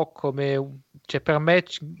po' cioè per me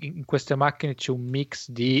in queste macchine c'è un mix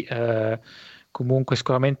di comunque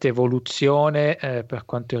sicuramente evoluzione per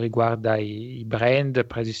quanto riguarda i brand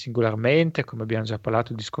presi singolarmente, come abbiamo già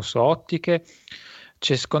parlato, il discorso ottiche.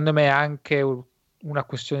 C'è secondo me anche una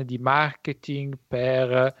questione di marketing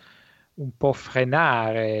per un po'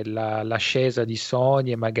 frenare l'ascesa di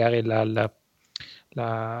Sony, e magari la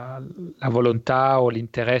volontà o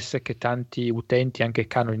l'interesse che tanti utenti, anche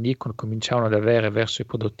Canon e Nikon, cominciavano ad avere verso i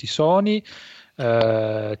prodotti Sony.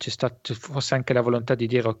 C'è forse anche la volontà di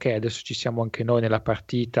dire ok, adesso ci siamo anche noi nella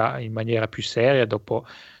partita in maniera più seria. Dopo,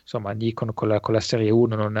 insomma, Nikon con la serie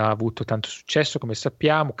 1 non ha avuto tanto successo, come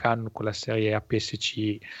sappiamo. Canon con la serie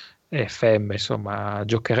APS-C e FM, insomma, ha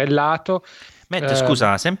giocherellato. Matt,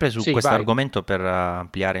 scusa, sempre su Sì, questo vai. argomento, per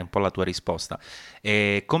ampliare un po' la tua risposta,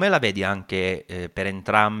 come la vedi anche per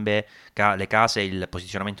entrambe le case il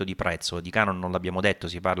posizionamento di prezzo? Di Canon non l'abbiamo detto,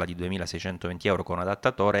 si parla di 2620 euro con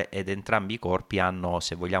adattatore, ed entrambi i corpi hanno,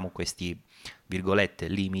 se vogliamo, questi virgolette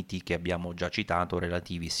limiti che abbiamo già citato,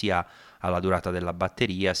 relativi sia alla durata della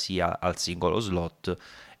batteria sia al singolo slot.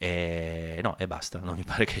 No, e basta, non mi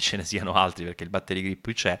pare che ce ne siano altri, perché il battery grip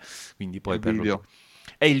c'è, quindi poi Il per video.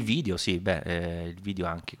 e il video, sì, beh, il video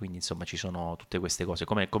anche, quindi insomma ci sono tutte queste cose.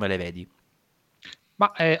 Come le vedi?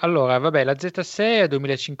 Ma allora, vabbè, la Z6 a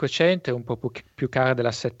 2500 è un po' più cara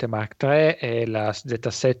della 7 Mark III, e la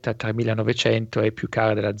Z7 a 3900 è più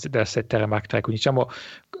cara della 7R Mark III, quindi diciamo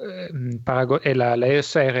e la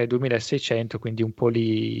EOS R è 2600, quindi un po'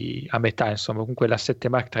 lì a metà, insomma. Comunque la 7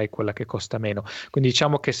 Mark III è quella che costa meno, quindi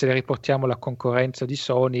diciamo che se le riportiamo alla concorrenza di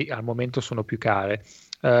Sony, al momento sono più care.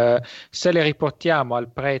 Se le riportiamo al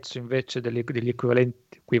prezzo invece degli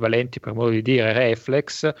equivalenti, per modo di dire,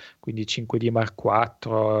 reflex, quindi 5D Mark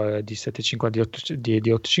IV, di 750,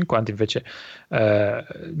 di 850, invece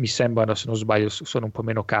mi sembrano, se non sbaglio, sono un po'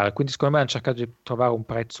 meno care. Quindi secondo me hanno cercato di trovare un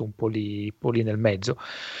prezzo un po' lì nel mezzo.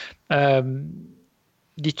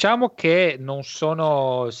 Diciamo che non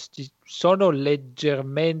sono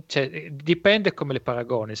leggermente, cioè, dipende come le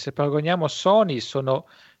paragoni. Se paragoniamo Sony, sono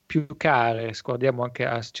più care, scordiamo anche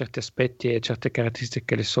a certi aspetti e certe caratteristiche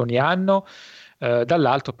che le Sony hanno.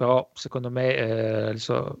 Dall'altro però, secondo me,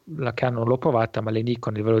 la Canon non l'ho provata, ma le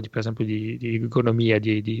Nikon a livello per esempio di ergonomia,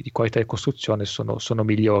 di qualità di costruzione sono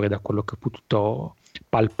migliori da quello che ho potuto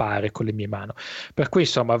palpare con le mie mani. Per cui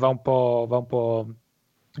insomma va un po'.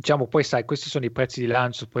 Diciamo, poi sai, questi sono i prezzi di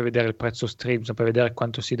lancio, puoi vedere il prezzo stream, puoi vedere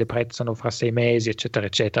quanto si deprezzano fra 6 mesi, eccetera,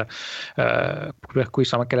 eccetera. Per cui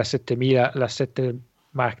insomma anche la 7000, la 7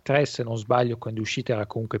 Mark III, se non sbaglio, quando è uscita era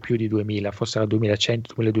comunque più di 2000, forse era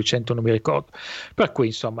 2100, 2200, non mi ricordo. Per cui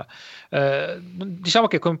insomma, diciamo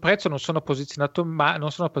che con prezzo non sono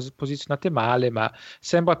posizionate male, ma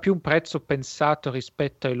sembra più un prezzo pensato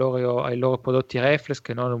rispetto ai loro prodotti reflex,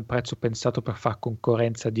 che non un prezzo pensato per far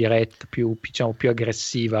concorrenza diretta, diciamo, più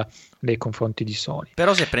aggressiva nei confronti di Sony.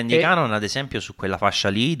 Però se prendi Canon, ad esempio, su quella fascia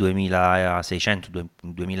lì, 2600,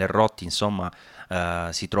 2000 rotti, insomma,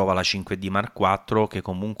 si trova la 5D Mark IV che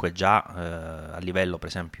comunque già a livello per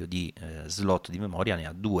esempio di slot di memoria ne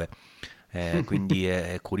ha due. Quindi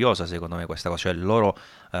è curiosa secondo me questa cosa, cioè loro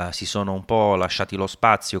si sono un po' lasciati lo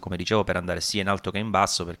spazio, come dicevo, per andare sia in alto che in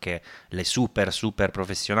basso, perché le super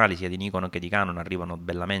professionali sia di Nikon che di Canon arrivano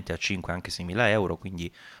bellamente a 5 anche 6.000 euro, quindi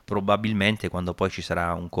probabilmente quando poi ci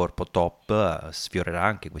sarà un corpo top sfiorerà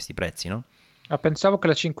anche questi prezzi, no? Pensavo che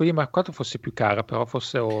la 5D Mark IV fosse più cara, però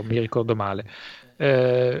forse mi ricordo male.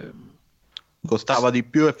 Eh, Costava di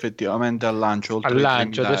più effettivamente al lancio, oltre Al i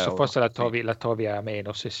lancio, 3.000 adesso euro. forse Sì. la trovi a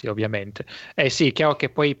meno, sì, ovviamente. Sì, chiaro che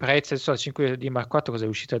poi i prezzi, adesso la 5 di Mark IV cosa è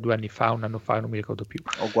uscita 2 anni fa, un anno fa, non mi ricordo più.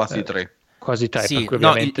 O quasi Eh, 3. Quasi 3, per Sì, cui no, il,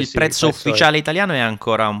 ovviamente il sì, il prezzo prezzo è... ufficiale italiano è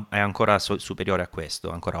ancora superiore a questo,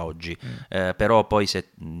 ancora oggi. Mm. Però poi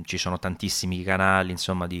se ci sono tantissimi canali,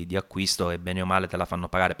 insomma, di acquisto e bene o male te la fanno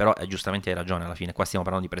pagare, però giustamente hai ragione, alla fine qua stiamo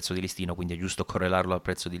parlando di prezzo di listino, quindi è giusto correlarlo al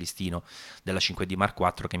prezzo di listino della 5D Mark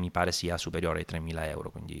IV che mi pare sia superiore ai 3.000 euro,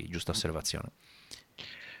 quindi giusta osservazione.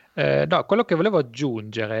 No, quello che volevo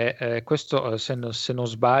aggiungere, questo se non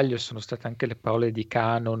sbaglio sono state anche le parole di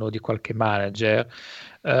Canon o di qualche manager,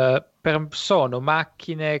 sono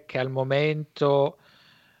macchine che al momento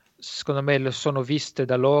secondo me sono viste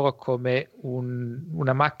da loro come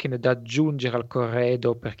una macchina da aggiungere al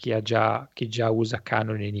corredo per chi già usa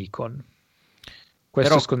Canon e Nikon. Questo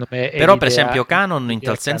Però, secondo me è però, per esempio, Canon in l'idea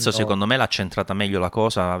tal che senso, hanno. secondo me, l'ha centrata meglio la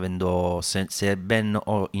cosa, se ben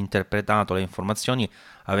ho interpretato le informazioni,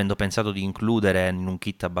 avendo pensato di includere in un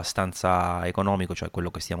kit abbastanza economico, cioè quello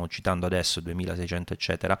che stiamo citando adesso, 2600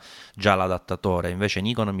 eccetera, già l'adattatore. Invece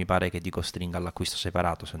Nikon mi pare che ti costringa all'acquisto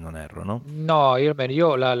separato, se non erro, no? No, io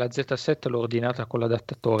la Z7 l'ho ordinata con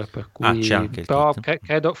l'adattatore, per Ah, c'è cui anche il però kit.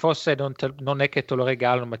 credo forse non è che te lo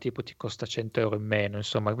regalano, ma tipo ti costa 100 euro in meno,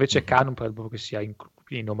 insomma, invece Mhm. Canon credo proprio che sia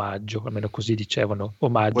in omaggio, almeno così dicevano,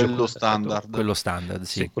 omaggio con Quello l'adattatore. standard. Quello standard,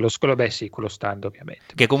 Sì, sì. beh, sì, quello standard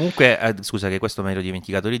ovviamente. Che comunque, scusa che questo mi ero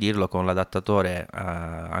dimenticato di dirlo, con l'adattatore,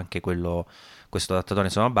 anche questo adattatore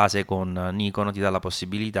insomma base con Nikon ti dà la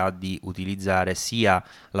possibilità di utilizzare sia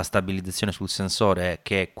la stabilizzazione sul sensore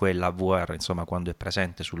che quella VR, insomma quando è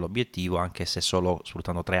presente sull'obiettivo, anche se solo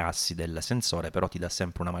sfruttando 3 assi del sensore, però ti dà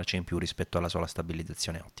sempre una marcia in più rispetto alla sola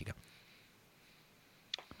stabilizzazione ottica.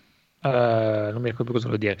 Non mi ricordo più cosa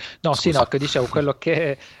volevo dire. No, sì, no, Scusa. che dicevo quello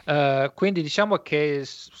che quindi diciamo che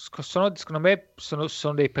secondo me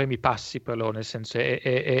sono dei primi passi per loro, nel senso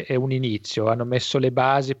è un inizio. Hanno messo le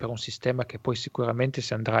basi per un sistema che poi sicuramente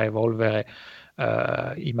si andrà a evolvere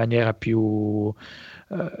in maniera più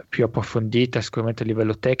approfondita, sicuramente a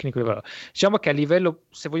livello tecnico. Diciamo che a livello,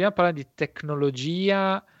 se vogliamo parlare di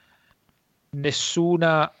tecnologia,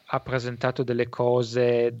 nessuna ha presentato delle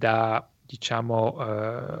cose da,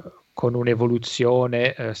 diciamo, con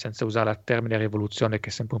un'evoluzione, senza usare il termine rivoluzione che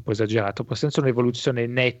è sempre un po' esagerato, ma senza un'evoluzione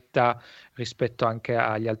netta rispetto anche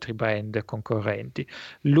agli altri brand concorrenti.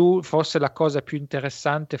 Forse la cosa più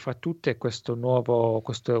interessante fra tutte è questo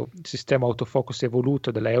sistema autofocus evoluto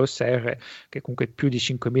della EOS R, che comunque più di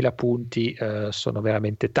 5.000 punti sono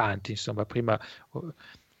veramente tanti. Insomma, prima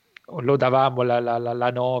lo davamo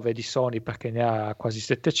la 9 di Sony perché ne ha quasi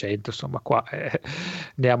 700, insomma qua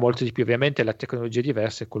ne ha molto di più. Ovviamente la tecnologia è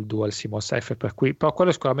diversa col Dual CMOS F, per cui, però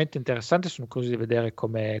quello è sicuramente interessante, sono curioso di vedere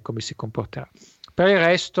come si comporterà. Per il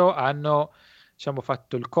resto hanno, diciamo,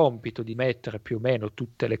 fatto il compito di mettere più o meno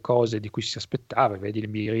tutte le cose di cui si aspettava, vedi il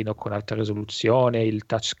mirino con alta risoluzione, il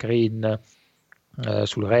touchscreen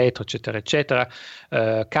sul retro, eccetera, eccetera.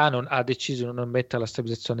 Canon ha deciso di non mettere la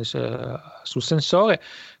stabilizzazione sul sensore,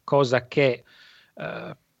 cosa che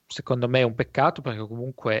secondo me è un peccato perché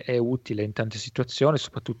comunque è utile in tante situazioni,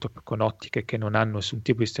 soprattutto con ottiche che non hanno nessun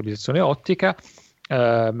tipo di stabilizzazione ottica.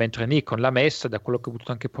 Mentre Nikon l'ha messa, da quello che ho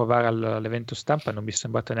potuto anche provare all'evento stampa non mi è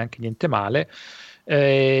sembrato neanche niente male.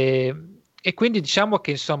 E quindi diciamo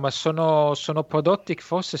che insomma sono prodotti che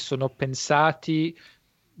forse sono pensati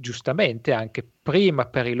giustamente anche prima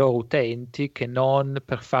per i loro utenti che non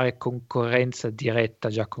per fare concorrenza diretta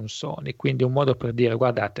già con Sony. Quindi un modo per dire: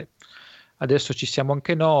 guardate, adesso ci siamo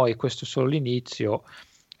anche noi, questo è solo l'inizio,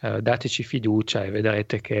 dateci fiducia e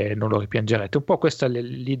vedrete che non lo ripiangerete. Un po' questa è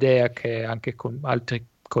l'idea che anche con altri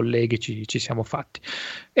colleghi ci siamo fatti,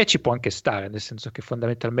 e ci può anche stare, nel senso che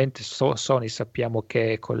fondamentalmente Sony sappiamo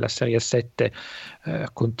che con la serie 7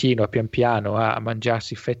 continua pian piano a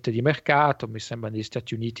mangiarsi fette di mercato. Mi sembra negli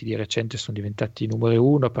Stati Uniti di recente sono diventati numero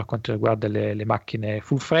uno per quanto riguarda le macchine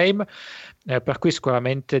full frame, per cui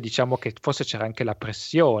sicuramente diciamo che forse c'era anche la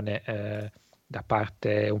pressione da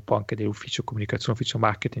parte un po' anche dell'ufficio comunicazione, ufficio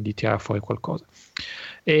marketing, di tirare fuori qualcosa.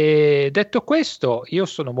 E detto questo, io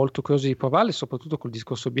sono molto curioso di provarle, soprattutto col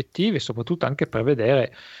discorso obiettivi e soprattutto anche per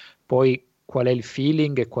vedere poi qual è il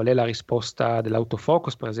feeling e qual è la risposta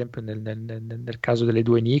dell'autofocus, per esempio nel caso delle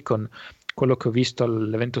due Nikon. Quello che ho visto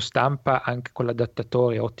all'evento stampa, anche con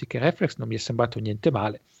l'adattatore ottiche reflex, non mi è sembrato niente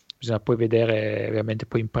male. Bisogna poi vedere ovviamente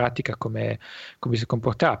poi in pratica come si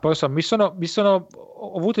comporterà. Però insomma,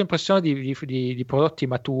 ho avuto l'impressione di prodotti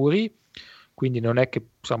maturi, quindi non è che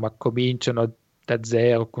insomma cominciano da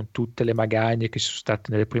zero con tutte le magagne che sono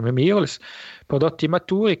state nelle prime mirrorless, prodotti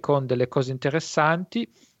maturi con delle cose interessanti.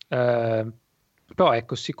 Però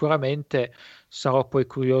ecco, sicuramente sarò poi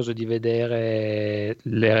curioso di vedere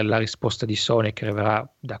la risposta di Sony, che arriverà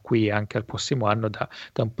da qui anche al prossimo anno da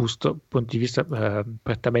un punto di vista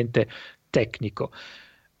prettamente tecnico.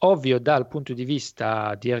 Ovvio, dal punto di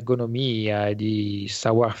vista di ergonomia e di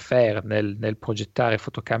savoir-faire nel progettare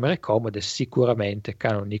fotocamere comode, sicuramente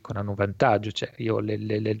Canon e Nikon hanno un vantaggio. Cioè, io le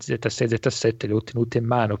Z6 Z7 le ho tenute in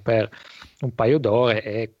mano per un paio d'ore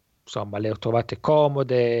e insomma le ho trovate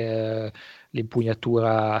comode,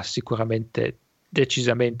 l'impugnatura sicuramente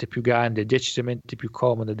decisamente più grande, decisamente più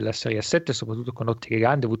comoda della serie 7, soprattutto con ottiche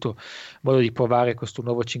grandi. Ho avuto modo di provare questo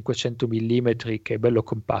nuovo 500 mm che è bello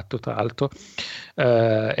compatto tra l'altro,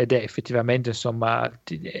 ed è effettivamente insomma,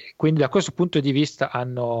 quindi da questo punto di vista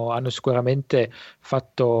hanno sicuramente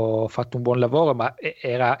fatto un buon lavoro, ma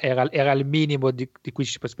era il minimo di cui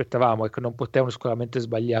ci aspettavamo, e che non potevano sicuramente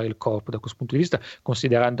sbagliare il corpo da questo punto di vista,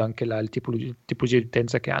 considerando anche il tipologia di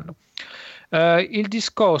utenza che hanno. Il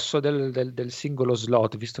discorso del singolo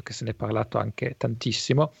slot, visto che se ne è parlato anche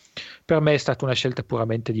tantissimo, per me è stata una scelta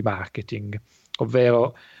puramente di marketing,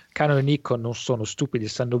 ovvero Canon e Nikon non sono stupidi,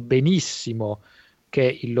 sanno benissimo che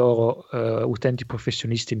i loro utenti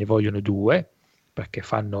professionisti ne vogliono due, perché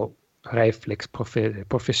fanno reflex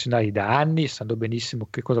professionali da anni, sanno benissimo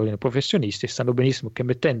che cosa vogliono i professionisti, e sanno benissimo che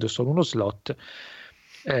mettendo solo uno slot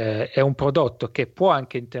è un prodotto che può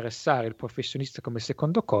anche interessare il professionista come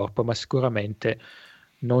secondo corpo, ma sicuramente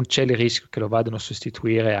non c'è il rischio che lo vadano a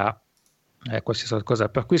sostituire a qualsiasi altra cosa.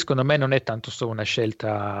 Per cui secondo me non è tanto solo una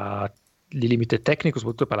scelta di limite tecnico,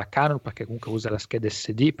 soprattutto per la Canon, perché comunque usa la scheda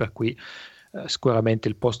SD, per cui sicuramente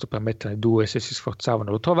il posto per metterne due, se si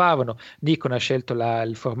sforzavano, lo trovavano. Nikon ha scelto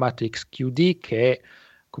il formato XQD, che è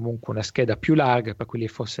comunque una scheda più larga, per cui lì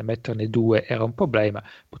forse metterne due era un problema.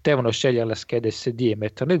 Potevano scegliere la scheda SD e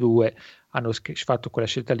metterne due, hanno fatto quella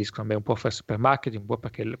scelta lì, secondo me un po' forse per marketing, un po'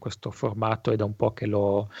 perché questo formato è da un po' che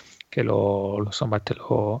insomma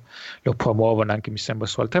lo promuovono anche mi sembra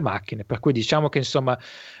su altre macchine, per cui diciamo che insomma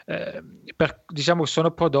diciamo che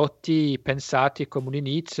sono prodotti pensati come un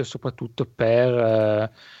inizio soprattutto per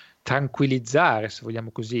tranquillizzare, se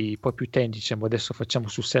vogliamo così, i propri utenti. Diciamo adesso facciamo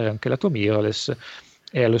sul serio anche la tua mirrorless,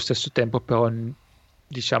 e allo stesso tempo però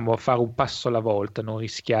diciamo fare un passo alla volta, non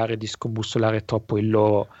rischiare di scombussolare troppo il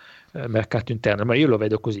loro mercato interno, ma io lo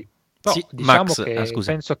vedo così. Però Sì, diciamo Max, che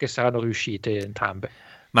penso che saranno riuscite entrambe.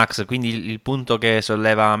 Max, quindi il punto che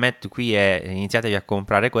solleva Matt qui è: iniziatevi a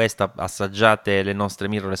comprare questa, assaggiate le nostre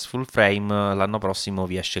mirrorless full frame, l'anno prossimo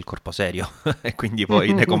vi esce il corpo serio e quindi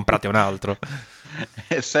poi ne comprate un altro.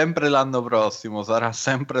 È sempre l'anno prossimo, sarà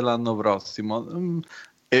sempre l'anno prossimo.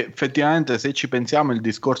 Effettivamente, se ci pensiamo, il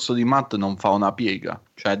discorso di Matt non fa una piega,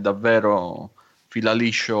 cioè è davvero fila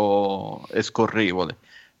liscio e scorrevole.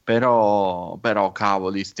 Però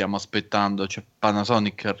cavoli, stiamo aspettando. Cioè,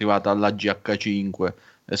 Panasonic è arrivata alla GH5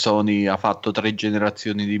 e Sony ha fatto 3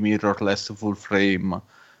 generazioni di mirrorless full frame.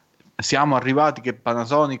 Siamo arrivati che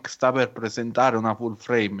Panasonic sta per presentare una full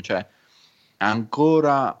frame, cioè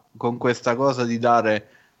ancora con questa cosa di dare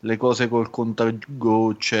le cose col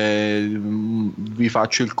contagocce, vi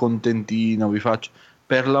faccio il contentino, vi faccio,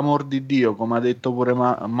 per l'amor di Dio, come ha detto pure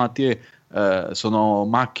Mathieu, sono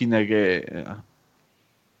macchine che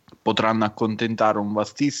potranno accontentare un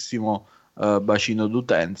vastissimo bacino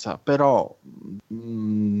d'utenza, però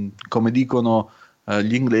come dicono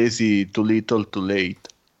gli inglesi, too little too late.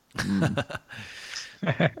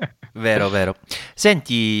 Vero, vero.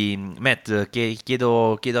 Senti, Matt,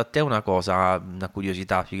 chiedo a te una cosa, una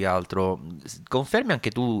curiosità più che altro. Confermi anche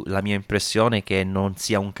tu la mia impressione che non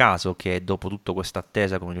sia un caso che dopo tutta questa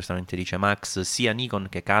attesa, come giustamente dice Max, sia Nikon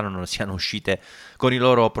che Canon siano uscite con i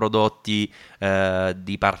loro prodotti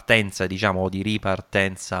di partenza, diciamo, o di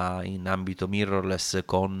ripartenza in ambito mirrorless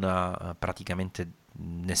con praticamente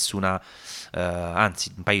nessuna,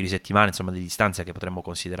 anzi un paio di settimane insomma di distanza, che potremmo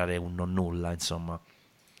considerare un non nulla, insomma.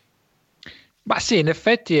 Ma sì, in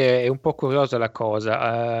effetti è un po' curiosa la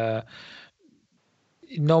cosa.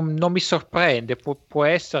 Non mi sorprende, può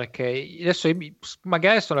essere che adesso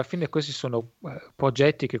magari alla fine questi sono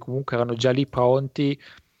progetti che comunque erano già lì pronti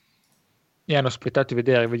e hanno aspettato di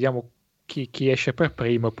vedere, vediamo chi esce per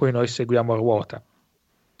primo e poi noi seguiamo a ruota.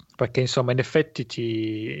 Perché insomma in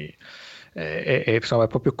effetti insomma, è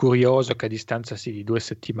proprio curioso che a distanza di 2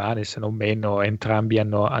 settimane, se non meno, entrambi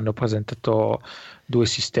hanno presentato due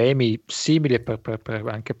sistemi simili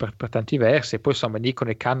anche per tanti versi. E poi insomma Nikon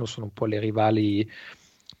e Canon sono un po' le rivali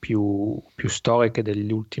più storiche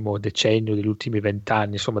dell'ultimo decennio, degli ultimi 20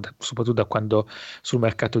 anni, insomma, soprattutto da quando sul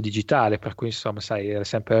mercato digitale, per cui insomma, sai, era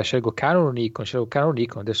sempre scelgo Canon o Nikon,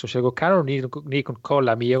 adesso scelgo Canon o Nikon con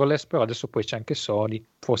la mirrorless, però adesso poi c'è anche Sony,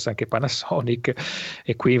 forse anche Panasonic,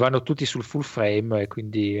 e qui vanno tutti sul full frame, e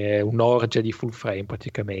quindi è un'orgia di full frame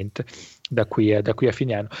praticamente da qui a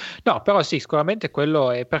fine anno. No, però sì, sicuramente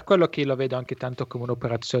quello è per quello che lo vedo anche tanto come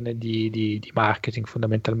un'operazione di marketing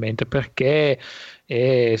fondamentalmente, perché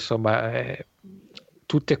insomma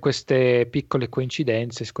tutte queste piccole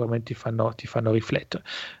coincidenze sicuramente ti fanno riflettere.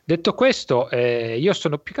 Detto questo, io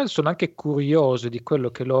sono più che altro sono anche curioso di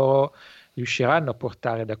quello che loro riusciranno a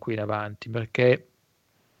portare da qui in avanti, perché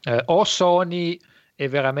o Sony è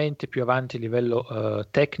veramente più avanti a livello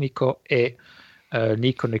tecnico e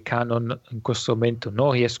Nikon e Canon in questo momento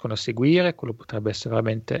non riescono a seguire, quello potrebbe essere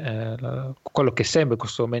veramente quello che sembra in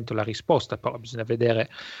questo momento la risposta, però bisogna vedere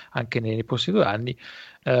anche nei prossimi 2 anni,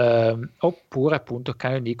 oppure appunto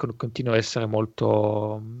Canon e Nikon continuano ad essere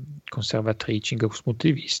molto conservatrici in questo punto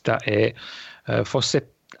di vista e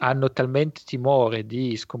forse hanno talmente timore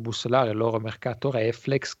di scombussolare il loro mercato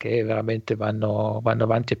reflex che veramente vanno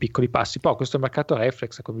avanti a piccoli passi. Poi questo mercato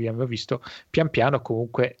reflex, come abbiamo visto, pian piano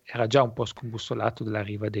comunque era già un po' scombussolato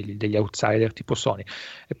dall'arrivo degli outsider tipo Sony.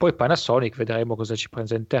 E poi Panasonic, vedremo cosa ci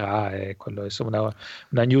presenterà, e quello è insomma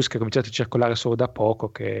una news che è cominciata a circolare solo da poco,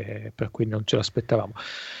 per cui non ce l'aspettavamo.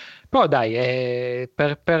 Però dai,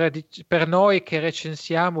 per noi che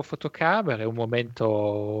recensiamo fotocamere è un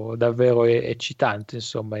momento davvero eccitante,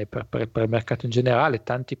 insomma, e per il mercato in generale,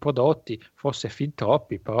 tanti prodotti, forse fin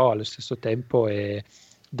troppi, però allo stesso tempo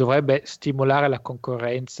dovrebbe stimolare la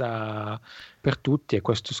concorrenza per tutti, e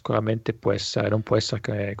questo sicuramente non può essere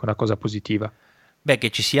che una cosa positiva. Beh,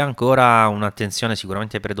 che ci sia ancora un'attenzione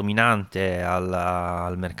sicuramente predominante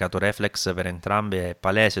al mercato reflex per entrambe è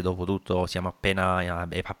palese, dopotutto è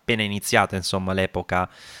appena iniziata insomma l'epoca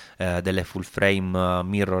delle full frame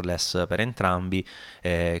mirrorless per entrambi,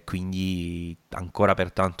 quindi ancora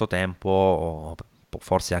per tanto tempo,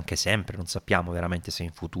 forse anche sempre, non sappiamo veramente se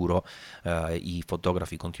in futuro i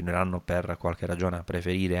fotografi continueranno per qualche ragione a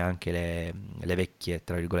preferire anche le vecchie,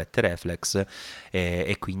 tra virgolette, reflex,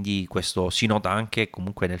 e quindi questo si nota anche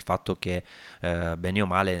comunque nel fatto che bene o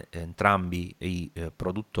male entrambi i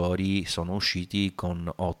produttori sono usciti con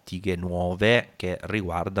ottiche nuove che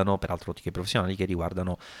riguardano, peraltro ottiche professionali, che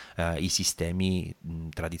riguardano i sistemi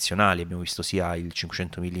tradizionali. Abbiamo visto sia il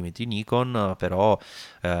 500 mm Nikon, però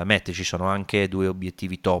ci sono anche due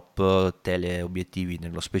obiettivi top, teleobiettivi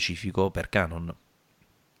nello specifico per Canon.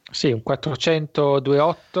 Sì, un 400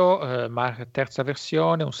 2.8 terza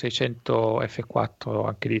versione, un 600 f4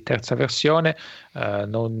 anche di terza versione,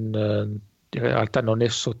 in realtà non ne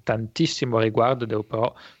so tantissimo a riguardo,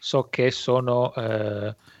 però so che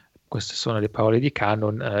queste sono le parole di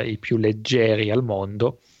Canon, i più leggeri al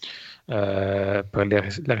mondo. Per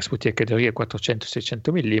la rispettiva categoria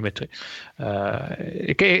 400-600 mm,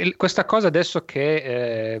 questa cosa adesso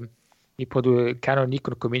che Canon e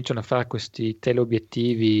Nikon cominciano a fare questi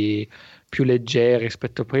teleobiettivi più leggeri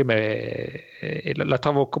rispetto a prima, e la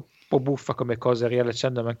trovo un po' buffa come cosa,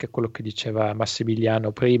 riallacciandomi anche a quello che diceva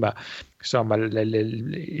Massimiliano prima. Insomma,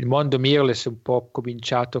 il mondo mirrorless è un po'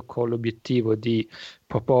 cominciato con l'obiettivo di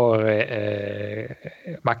proporre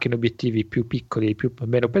macchine obiettivi più piccoli,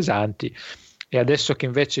 meno pesanti, e adesso che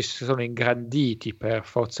invece si sono ingranditi per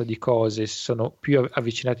forza di cose, si sono più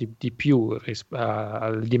avvicinati di più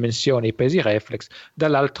alle dimensioni e ai pesi reflex,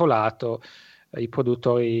 dall'altro lato i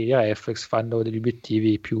produttori reflex fanno degli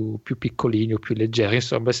obiettivi più piccolini o più leggeri.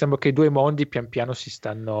 Insomma, sembra che i due mondi pian piano si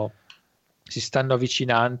stanno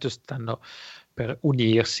avvicinando, stanno per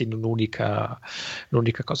unirsi in un'unica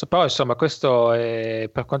cosa. Però insomma, questo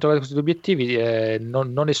per quanto riguarda questi due obiettivi,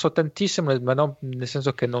 non ne so tantissimo, ma nel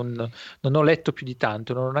senso che non ho letto più di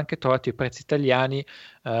tanto, non ho neanche trovato i prezzi italiani,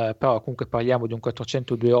 però comunque parliamo di un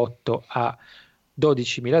 400 2.8 a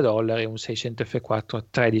 $12.000 e un 600 f4 a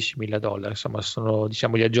 $13.000. Insomma, sono,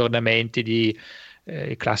 diciamo, gli aggiornamenti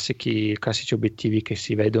i classici obiettivi che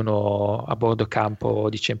si vedono a bordo campo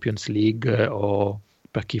di Champions League, o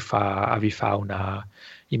per chi fa avifauna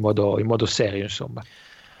in modo serio, insomma.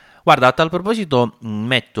 Guarda, a tal proposito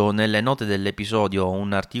metto nelle note dell'episodio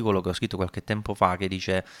un articolo che ho scritto qualche tempo fa che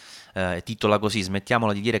dice, titola così: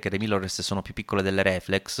 smettiamola di dire che le mirrorless sono più piccole delle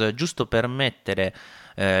reflex, giusto per mettere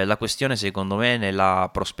la questione, secondo me, nella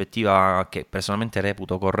prospettiva che personalmente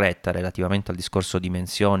reputo corretta relativamente al discorso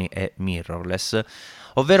dimensioni e mirrorless,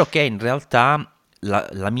 ovvero che in realtà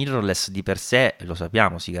la mirrorless di per sé, lo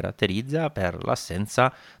sappiamo, si caratterizza per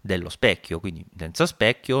l'assenza dello specchio, quindi senza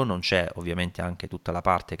specchio non c'è ovviamente anche tutta la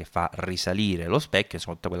parte che fa risalire lo specchio,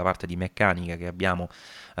 insomma tutta quella parte di meccanica che abbiamo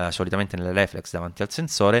solitamente nelle reflex davanti al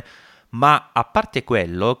sensore. Ma a parte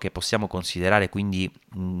quello, che possiamo considerare quindi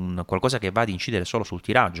qualcosa che va ad incidere solo sul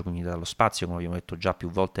tiraggio, quindi dallo spazio, come abbiamo detto già più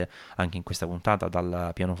volte anche in questa puntata,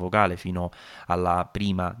 dal piano focale fino alla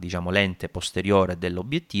prima, diciamo, lente posteriore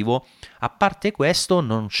dell'obiettivo, a parte questo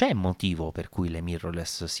non c'è motivo per cui le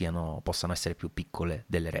mirrorless possano essere più piccole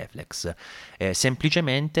delle reflex.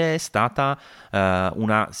 Semplicemente è stata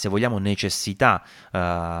una, se vogliamo, necessità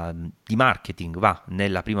di marketing,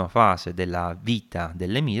 nella prima fase della vita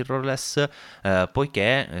delle mirrorless,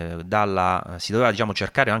 poiché si doveva, diciamo,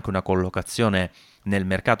 cercare anche una collocazione nel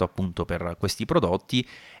mercato appunto per questi prodotti,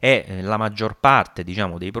 e la maggior parte,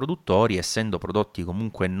 diciamo, dei produttori, essendo prodotti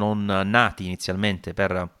comunque non nati inizialmente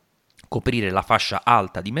per coprire la fascia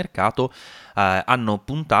alta di mercato, hanno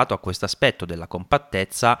puntato a questo aspetto della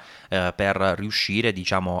compattezza per riuscire,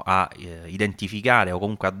 diciamo, a identificare o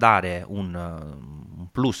comunque a dare un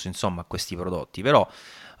plus, insomma, a questi prodotti. Però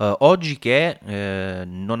oggi che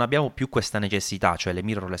non abbiamo più questa necessità, cioè le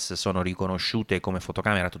mirrorless sono riconosciute come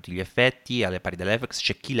fotocamera a tutti gli effetti, alle pari delle reflex,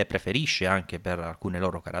 c'è chi le preferisce anche per alcune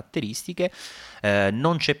loro caratteristiche,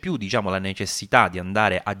 non c'è più, diciamo, la necessità di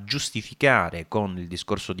andare a giustificare con il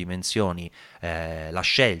discorso dimensioni la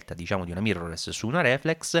scelta, diciamo, di una mirrorless su una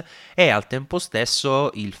reflex, e al tempo stesso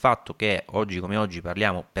il fatto che oggi come oggi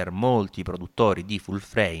parliamo per molti produttori di full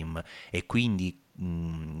frame, e quindi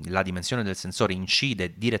la dimensione del sensore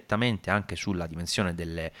incide direttamente anche sulla dimensione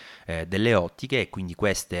delle ottiche, e quindi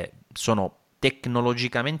queste sono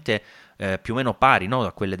tecnologicamente più o meno pari, no,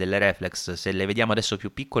 a quelle delle reflex. Se le vediamo adesso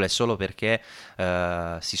più piccole è solo perché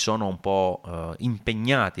si sono un po'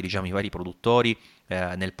 impegnati, diciamo, i vari produttori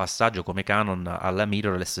nel passaggio come Canon alla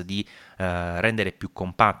mirrorless di rendere più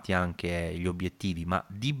compatti anche gli obiettivi, ma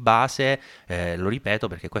di base, lo ripeto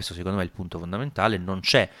perché questo secondo me è il punto fondamentale, non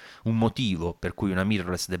c'è un motivo per cui una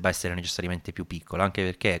mirrorless debba essere necessariamente più piccola, anche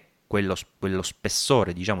perché quello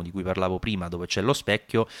spessore, diciamo, di cui parlavo prima, dove c'è lo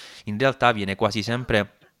specchio, in realtà viene quasi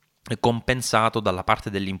sempre compensato dalla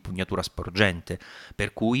parte dell'impugnatura sporgente,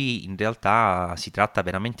 per cui in realtà si tratta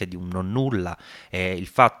veramente di un non nulla. Il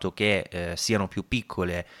fatto che siano più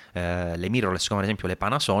piccole le mirrorless, come ad esempio le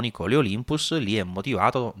Panasonic o le Olympus, lì è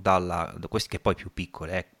motivato da queste, che poi più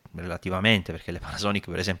piccole relativamente, perché le Panasonic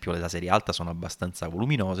per esempio della serie alta sono abbastanza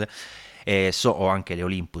voluminose, o anche le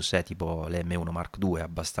Olympus, tipo le M1 Mark II,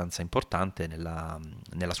 abbastanza importante nella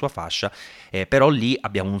sua fascia, però lì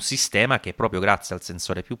abbiamo un sistema che proprio grazie al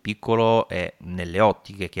sensore più piccolo e nelle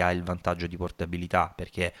ottiche che ha il vantaggio di portabilità,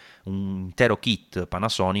 perché un intero kit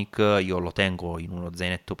Panasonic io lo tengo in uno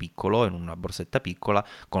zainetto piccolo, in una borsetta piccola,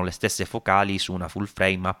 con le stesse focali su una full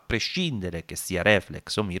frame, a prescindere che sia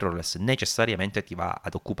reflex o mirrorless, necessariamente ti va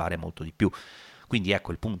ad occupare molto di più. Quindi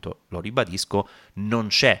ecco il punto, lo ribadisco, non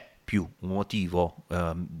c'è più un motivo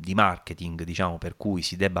di marketing, diciamo, per cui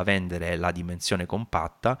si debba vendere la dimensione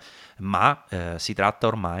compatta, ma si tratta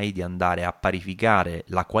ormai di andare a parificare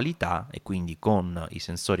la qualità, e quindi con i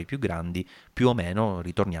sensori più grandi più o meno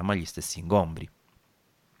ritorniamo agli stessi ingombri.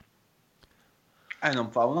 Non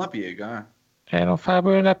fa una piega, Non fa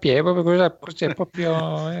proprio una piega, proprio così, è proprio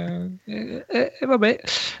vabbè.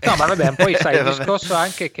 No, ma vabbè, poi sai, il discorso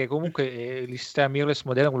anche che comunque il sistema mirrorless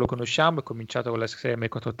moderno lo conosciamo, è cominciato con la serie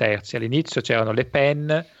 4 terzi. All'inizio c'erano le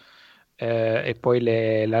pen e poi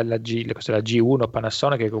la G1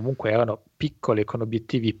 Panasonic, che comunque erano piccole, con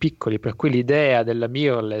obiettivi piccoli, per cui l'idea della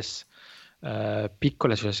mirrorless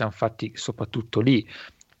piccola ce la siamo fatti soprattutto lì.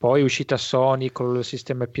 Poi è uscita Sony con il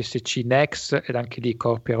sistema PSC Next, ed anche lì i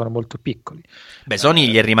corpi erano molto piccoli. Beh, Sony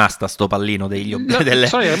gli è rimasta sto pallino dei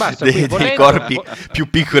volendo, corpi più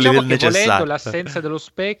piccoli, diciamo, del necessario. Volendo, l'assenza dello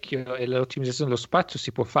specchio e l'ottimizzazione dello spazio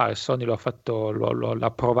si può fare. Sony lo ha fatto, l'ha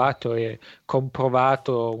provato e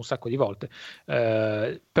comprovato un sacco di volte.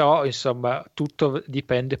 Però insomma tutto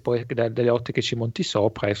dipende poi dalle ottiche che ci monti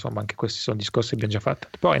sopra. Insomma, anche questi sono discorsi che abbiamo già fatto.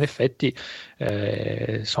 Però in effetti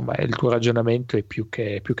insomma il tuo ragionamento è più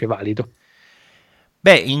che valido.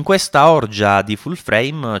 Beh, in questa orgia di full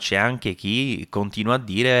frame c'è anche chi continua a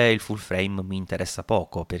dire il full frame mi interessa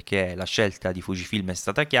poco, perché la scelta di Fujifilm è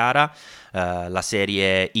stata chiara, la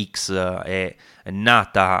serie X è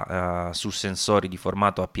nata su sensori di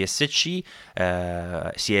formato APS-C,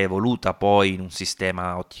 si è evoluta poi in un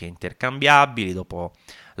sistema ottiche intercambiabili, dopo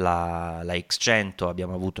la X100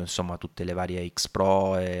 abbiamo avuto insomma tutte le varie X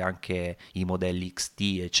Pro e anche i modelli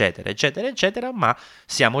XT eccetera eccetera eccetera, ma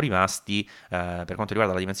siamo rimasti per quanto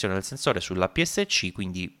riguarda la dimensione del sensore sulla PSC,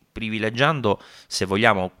 quindi privilegiando, se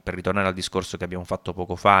vogliamo, per ritornare al discorso che abbiamo fatto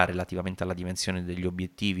poco fa relativamente alla dimensione degli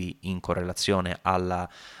obiettivi in correlazione al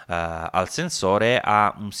sensore,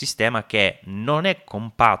 a un sistema che non è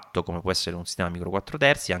compatto come può essere un sistema micro 4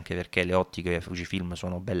 terzi, anche perché le ottiche Fujifilm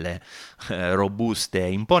sono belle robuste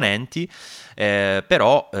e imponenti,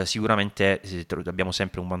 però sicuramente abbiamo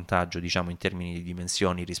sempre un vantaggio, diciamo, in termini di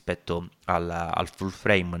dimensioni rispetto al full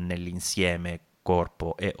frame nell'insieme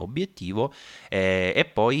corpo e obiettivo, e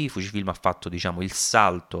poi Fujifilm ha fatto, diciamo, il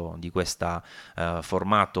salto di questo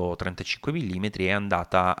formato 35 mm e è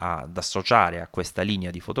andata ad associare a questa linea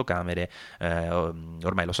di fotocamere,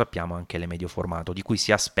 ormai lo sappiamo, anche le medio formato, di cui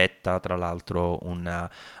si aspetta tra l'altro un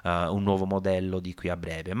nuovo modello di qui a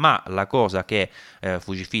breve. Ma la cosa che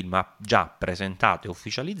Fujifilm ha già presentato e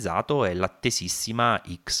ufficializzato è l'attesissima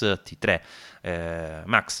X-T3.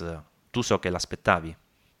 Max, tu so che l'aspettavi.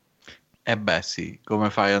 Eh beh sì,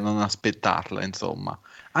 come fai a non aspettarla, insomma.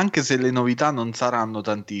 Anche se le novità non saranno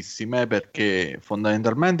tantissime, perché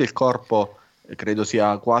fondamentalmente il corpo credo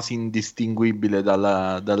sia quasi indistinguibile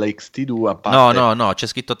dalla XT2, a parte... No, c'è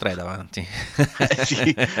scritto 3 davanti.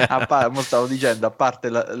 Sì, mo stavo dicendo, a parte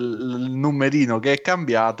il numerino che è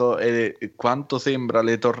cambiato e quanto sembra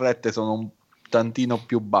le torrette sono un tantino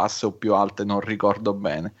più basse o più alte, non ricordo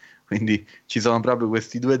bene. Quindi ci sono proprio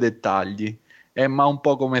questi due dettagli. Ma un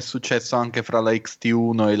po' come è successo anche fra la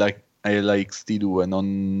XT1 e la XT2,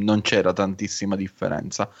 non c'era tantissima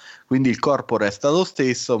differenza. Quindi il corpo resta lo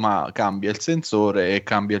stesso, ma cambia il sensore e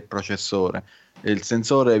cambia il processore. E il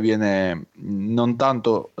sensore viene non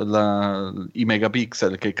tanto i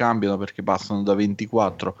megapixel che cambiano perché passano da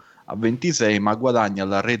 24 a 26, ma guadagna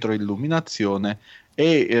la retroilluminazione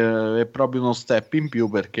e è proprio uno step in più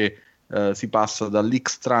perché si passa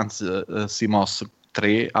dall'X-Trans CMOS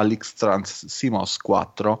 3 all'X-Trans CMOS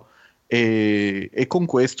 4 e con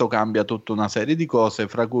questo cambia tutta una serie di cose,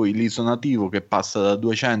 fra cui l'ISO nativo che passa da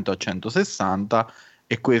 200 a 160,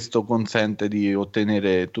 e questo consente di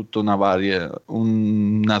ottenere tutta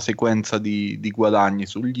una sequenza di guadagni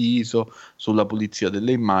sugli ISO, sulla pulizia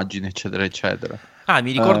delle immagini, eccetera eccetera.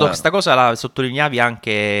 Mi ricordo questa cosa la sottolineavi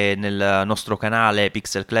anche nel nostro canale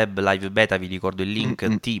Pixel Club Live Beta, vi ricordo il link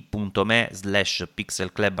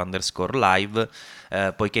t.me/pixelclub_live,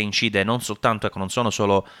 poiché incide non soltanto, ecco, non sono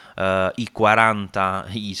solo i 40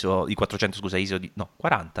 ISO, i 400 scusa ISO di, no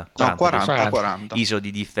 40 ISO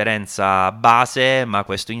di differenza base, ma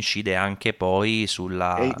questo incide anche poi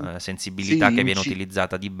sulla sensibilità che viene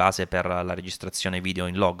utilizzata di base per la registrazione video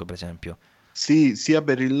in log, per esempio. Sì, sia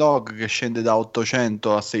per il log che scende da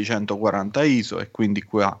 800 a 640 ISO e quindi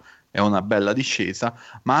qua è una bella discesa,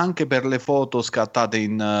 ma anche per le foto scattate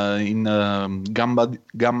in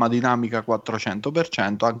gamma dinamica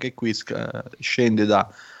 400%, anche qui scende da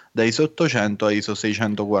ISO 800 a ISO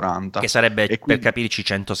 640. Che sarebbe, per capirci,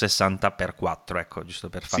 160x4, ecco, giusto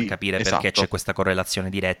per far capire perché c'è questa correlazione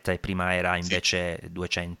diretta e prima era invece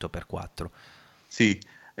 200x4. Sì.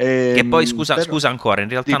 Che poi scusa ancora, in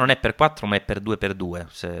realtà non è per 4 ma è per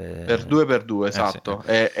 2x2 per 2x2, esatto, sì.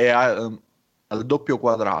 È al doppio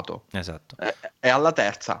quadrato, esatto, è alla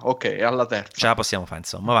terza, ok, è alla terza, ce la possiamo fare,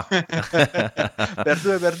 insomma, va. Per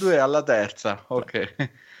 2x2 è alla terza, ok.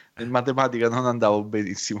 In matematica non andavo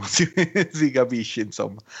benissimo, si capisce,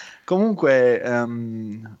 insomma. Comunque, a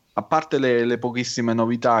parte le pochissime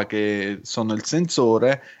novità che sono il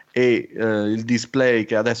sensore e il display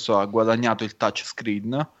che adesso ha guadagnato il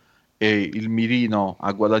touchscreen e il mirino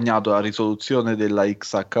ha guadagnato la risoluzione della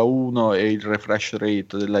XH1 e il refresh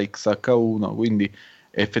rate della XH1, quindi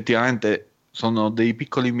effettivamente sono dei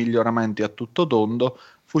piccoli miglioramenti a tutto tondo.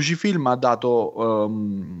 Fujifilm ha dato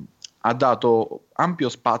ampio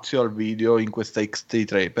spazio al video in questa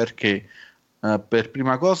X-T3 perché per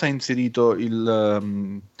prima cosa ha inserito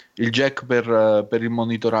il jack per il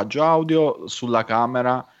monitoraggio audio sulla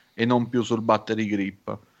camera e non più sul battery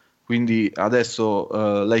grip, quindi adesso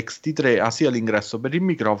la X-T3 ha sia l'ingresso per il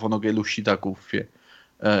microfono che l'uscita cuffie.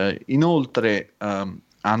 Inoltre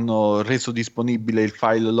hanno reso disponibile il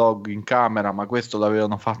file log in camera, ma questo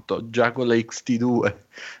l'avevano fatto già con la X-T2,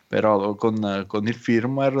 però con il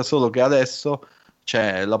firmware, solo che adesso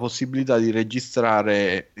c'è la possibilità di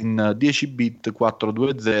registrare in 10 bit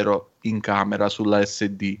 420 in camera sulla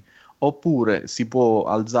SD, oppure si può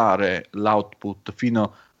alzare l'output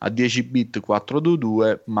fino a 10 bit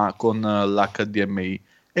 422 ma con l'HDMI,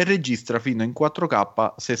 e registra fino in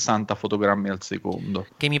 4K 60 fotogrammi al secondo.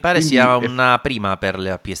 Che mi pare sia una prima per le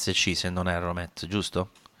APS-C, se non erro, Matt, giusto?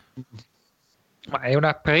 Ma è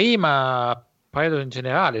una prima, credo in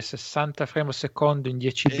generale, 60 frame al secondo in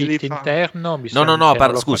 10 bit interno.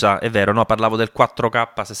 Scusa, è vero, no, parlavo del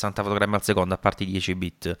 4K 60 fotogrammi al secondo a parte i 10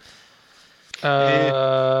 bit.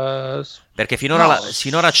 Perché finora, No.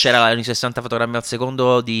 finora c'era i 60 fotogrammi al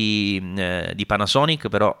secondo di Panasonic,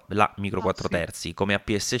 però la micro 4 Sì. terzi, come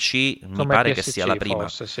APS-C mi Come pare che sia la PSC, prima.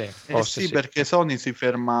 forse sì. Sì, perché Sony si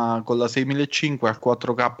ferma con la 6500 al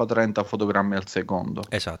 4K 30 fotogrammi al secondo.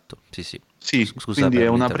 Esatto, sì sì. Sì, Scusa quindi è per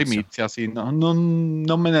una l'interruzione. primizia, sì,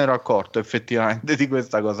 non me ne ero accorto effettivamente di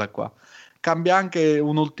questa cosa qua. Cambia anche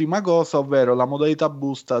un'ultima cosa, ovvero la modalità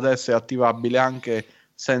boost adesso è attivabile anche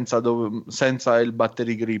senza il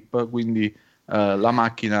battery grip, quindi la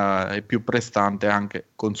macchina è più prestante,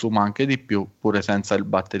 consuma anche di più, pure senza il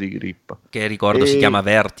battery grip. Che ricordo si chiama E,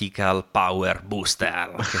 Vertical Power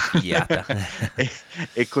Booster. Che figata. e,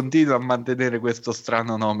 e continua a mantenere questo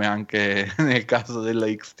strano nome anche nel caso della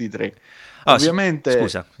XT3. Oh, Ovviamente,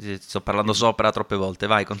 scusa, sto parlando sopra troppe volte,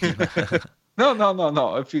 vai, continua.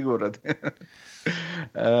 no, figurati.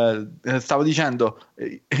 Stavo dicendo,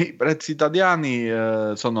 i prezzi italiani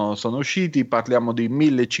sono usciti, parliamo di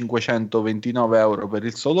 1529 euro per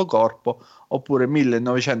il solo corpo oppure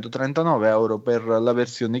 1939 euro per la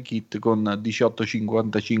versione kit con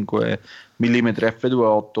 1855 mm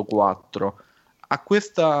f2.8.4. A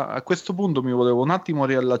questo punto mi volevo un attimo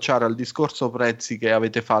riallacciare al discorso prezzi che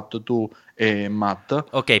avete fatto tu e Matt.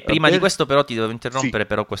 Ok, prima di questo però ti devo Sì, interrompere,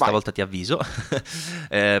 però questa vai. volta ti avviso,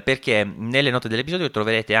 perché nelle note dell'episodio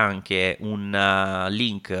troverete anche un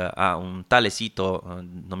link a un tale sito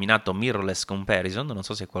nominato Mirrorless Comparison, non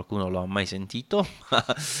so se qualcuno lo ha mai sentito, ma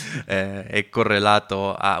è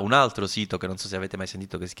correlato a un altro sito che non so se avete mai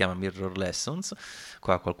sentito che si chiama Mirror Lessons,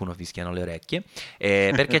 qua qualcuno fischiano le orecchie,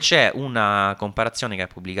 perché c'è una comparazione che ha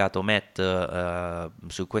pubblicato Matt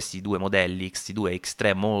su questi due modelli XT2 e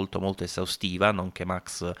X3 molto molto esaustiva, non che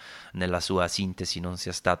Max nella sua sintesi non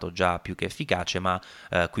sia stato già più che efficace, ma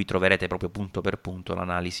qui troverete proprio punto per punto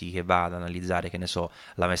l'analisi che va ad analizzare, che ne so,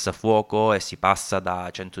 la messa a fuoco e si passa da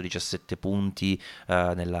 117 punti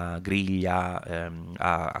nella griglia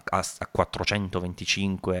a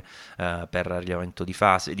 425 per rilevamento di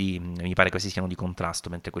fase, mi pare questi siano di contrasto,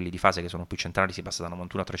 mentre quelli di fase che sono più centrali si passa da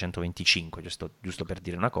 91 a 325, giusto per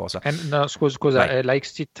dire una cosa. No, scusa, Vai. la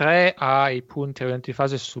XT3 ha i punti di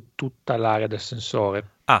fase su tutta l'area del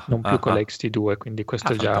sensore, non più con la XT2, quindi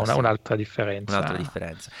questa è già Fantastico. un'altra differenza. Un'altra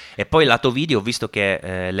differenza. E poi lato video ho visto che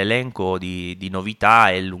l'elenco di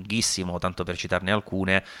novità è lunghissimo, tanto per citarne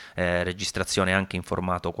alcune, registrazione anche in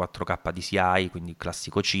formato 4K DCI, quindi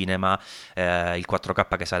classico cinema, il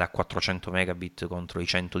 4K che sale a 400 megabit contro i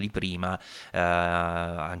 100 di prima,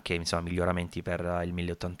 anche insomma, miglioramenti per il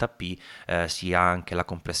 1080p, sia anche la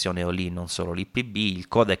compressione all-in, non solo l'IPB, il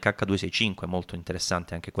codec H265 molto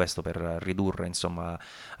interessante anche questo per ridurre, insomma,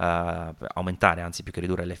 aumentare, anzi più che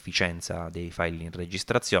ridurre l'efficienza dei file in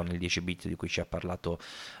registrazione, il 10 bit di cui ci ha parlato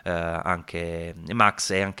anche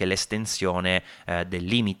Max, e anche l'estensione del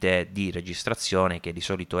limite di registrazione che di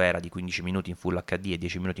solito era di 15 minuti in Full HD e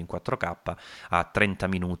 10 minuti in 4K a 30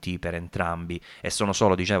 minuti per entrambi, e sono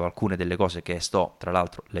solo, dicevo, alcune delle cose che sto tra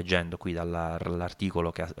l'altro leggendo qui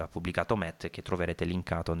dall'articolo che ha pubblicato Matt, che troverete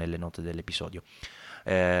linkato nelle note dell'episodio.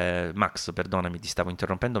 Max, perdonami, ti stavo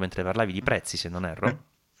interrompendo mentre parlavi di prezzi, se non erro.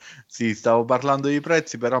 Sì, stavo parlando di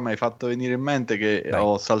prezzi, però mi hai fatto venire in mente che Vai.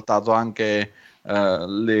 ho saltato anche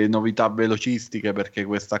le novità velocistiche, perché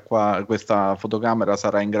questa fotocamera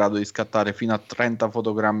sarà in grado di scattare fino a 30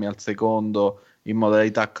 fotogrammi al secondo in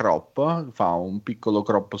modalità crop, fa un piccolo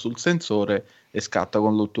crop sul sensore e scatta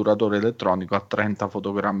con l'otturatore elettronico a 30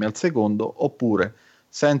 fotogrammi al secondo, oppure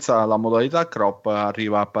senza la modalità crop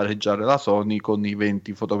arriva a pareggiare la Sony con i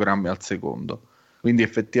 20 fotogrammi al secondo. Quindi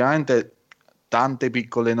effettivamente tante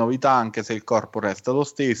piccole novità, anche se il corpo resta lo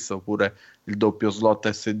stesso, oppure il doppio slot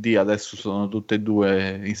SD adesso sono tutte e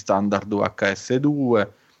due in standard UHS-2,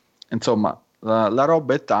 insomma la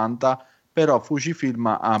roba è tanta, però Fujifilm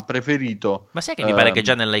ha preferito Ma sai che mi pare che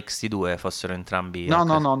già nella XT2 fossero entrambi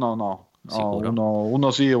no, Sicuro?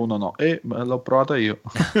 uno sì e uno no, e l'ho provata io.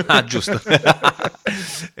 Ah, giusto.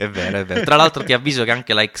 È vero, è vero. Tra l'altro ti avviso che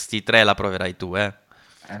anche la XT3 la proverai tu, eh?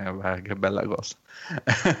 Beh, che bella cosa.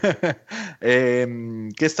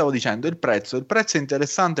 Che stavo dicendo? Il prezzo è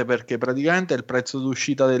interessante perché praticamente è il prezzo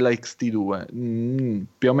d'uscita della XT2.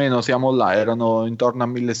 Più o meno siamo là, erano intorno a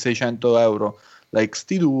 1600 euro la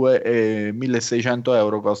XT2 e 1600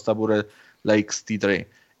 euro costa pure la XT3.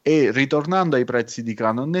 E ritornando ai prezzi di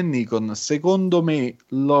Canon e Nikon, secondo me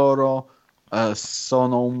loro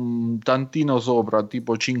sono un tantino sopra,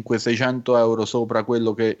 tipo 500-600 euro sopra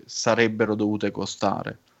quello che sarebbero dovute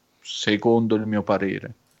costare, secondo il mio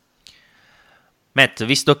parere. Matt,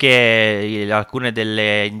 visto che alcune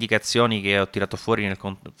delle indicazioni che ho tirato fuori nel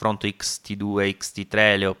confronto XT2 e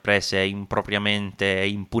XT3 le ho prese impropriamente e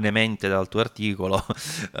impunemente dal tuo articolo,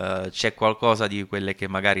 c'è qualcosa di quelle che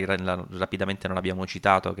magari rapidamente non abbiamo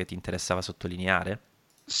citato che ti interessava sottolineare?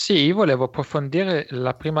 Sì, volevo approfondire,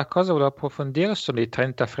 la prima cosa volevo approfondire sono i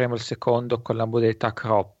 30 frame al secondo con la modalità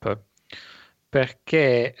crop,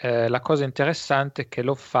 perché la cosa interessante è che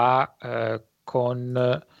lo fa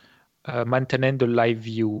con mantenendo il live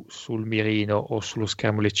view sul mirino o sullo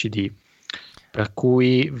schermo LCD, per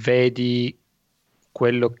cui vedi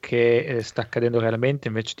quello che sta accadendo realmente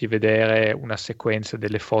invece di vedere una sequenza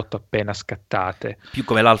delle foto appena scattate. Più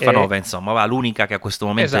come l'Alfa E 9, insomma, va l'unica che a questo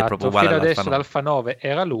momento è proprio esatto, uguale fino all'Alfa adesso 9. l'Alfa 9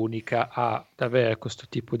 era l'unica ad avere questo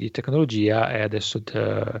tipo di tecnologia e adesso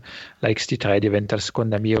la XT3 diventa la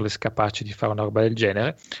seconda mirrorless capace di fare una roba del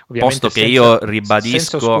genere, ovviamente Posto che io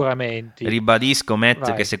senza oscuramenti. ribadisco, Matt,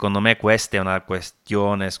 che Vai. secondo me questa è una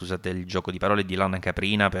questione, scusate il gioco di parole, di lana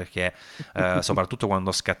caprina, perché soprattutto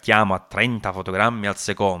quando scattiamo a 30 fotogrammi al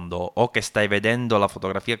secondo, o che stai vedendo la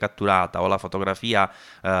fotografia catturata, o la fotografia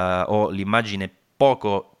o l'immagine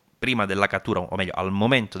poco prima della cattura, o meglio, al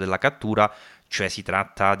momento della cattura, cioè si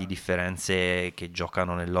tratta di differenze che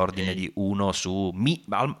giocano nell'ordine di 1 su,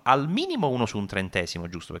 al minimo 1 su un trentesimo,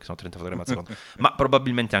 giusto, perché sono 30 fotogrammi al secondo, ma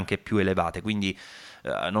probabilmente anche più elevate, quindi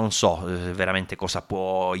non so veramente cosa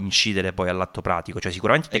può incidere poi all'atto pratico, cioè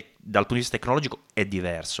sicuramente dal punto di vista tecnologico è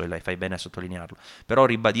diverso, e fai bene a sottolinearlo, però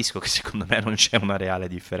ribadisco che secondo me non c'è una reale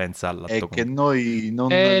differenza all'atto È che concreto. noi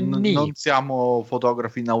non siamo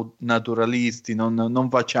fotografi naturalisti, non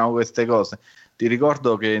facciamo queste cose. Ti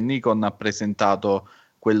ricordo che Nikon ha presentato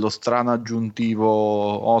quello strano aggiuntivo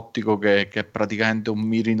ottico che è praticamente un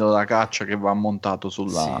mirino da caccia che va montato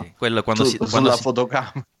Sì, quello sulla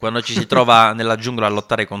fotocamera. quando ci si trova nella giungla a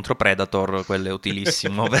lottare contro Predator, quello è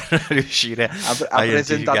utilissimo per riuscire Ha a presentato il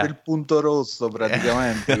identificare. punto rosso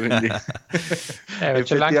praticamente, quindi C'è anche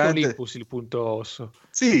effettivamente Olympus il punto rosso dal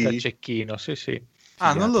sì. cecchino, sì sì,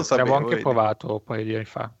 Ah, non lo Figata. l'avevo sapevo, anche vedi. provato un paio di anni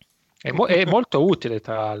fa. È molto utile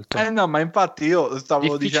tra l'altro, No, ma infatti io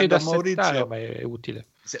stavo difficile dicendo da a settare Maurizio, ma è utile.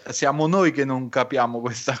 siamo noi che non capiamo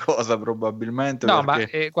questa cosa probabilmente No, ma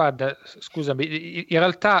perché guarda, scusami, in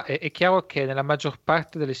realtà è chiaro che nella maggior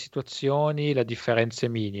parte delle situazioni la differenza è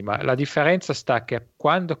minima. La differenza sta che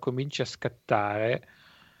quando cominci a scattare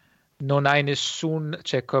non hai nessun,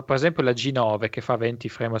 cioè per esempio la G9 che fa 20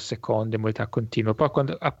 frame al secondo in modalità continua, poi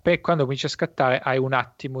quando cominci a scattare hai un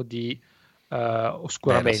attimo di Vero, sì.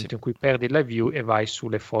 oscuramento in cui perdi la view e vai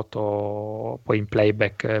sulle foto poi in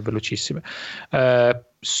playback velocissime.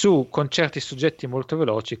 Con certi soggetti molto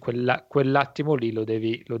veloci quell'attimo lì lo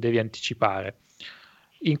devi anticipare.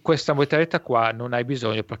 In questa modalità qua non hai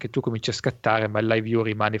bisogno perché tu cominci a scattare, ma il live view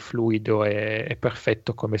rimane fluido e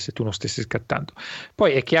perfetto come se tu non stessi scattando.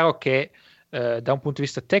 Poi è chiaro che da un punto di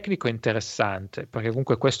vista tecnico è interessante perché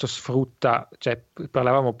comunque questo sfrutta, cioè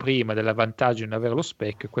parlavamo prima del vantaggio di non avere lo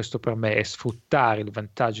specchio, questo per me è sfruttare il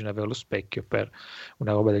vantaggio di non avere lo specchio per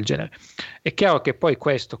una roba del genere. È chiaro che poi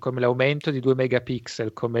questo, come l'aumento di 2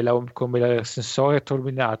 megapixel, come il sensore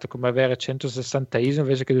terminato, come avere 160 ISO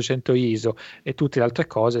invece che 200 ISO e tutte le altre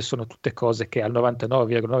cose, sono tutte cose che al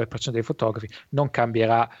 99,9% dei fotografi non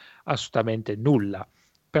cambierà assolutamente nulla.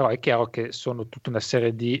 Però è chiaro che sono tutta una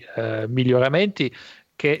serie di miglioramenti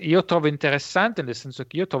che io trovo interessante, nel senso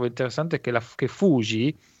che io trovo interessante che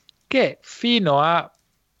Fuji, che fino a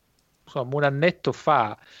insomma, un annetto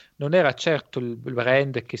fa non era certo il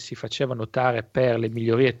brand che si faceva notare per le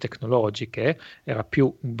migliorie tecnologiche, era più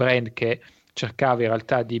un brand che cercava in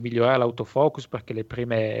realtà di migliorare l'autofocus perché le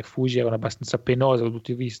prime Fuji erano abbastanza penose dal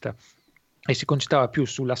punto di vista e si concentrava più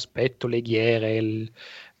sull'aspetto leghiere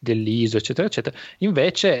dell'ISO, eccetera, eccetera.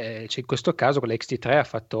 Invece, in questo caso, con la XT3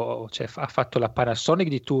 ha fatto la Panasonic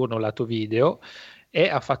di turno lato video e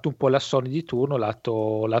ha fatto un po' la Sony di turno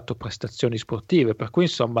lato prestazioni sportive, per cui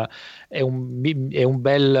insomma è un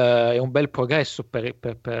bel progresso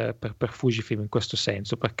per Fujifilm in questo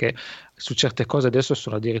senso, perché su certe cose adesso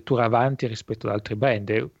sono addirittura avanti rispetto ad altri brand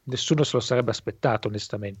e nessuno se lo sarebbe aspettato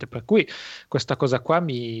onestamente, per cui questa cosa qua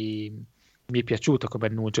mi è piaciuta come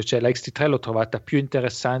annuncio, cioè la XT3 l'ho trovata più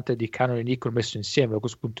interessante di Canon e Nikon messo insieme da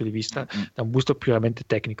questo punto di vista, da un gusto puramente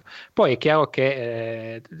tecnico. Poi è chiaro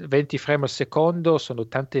che 20 frame al secondo sono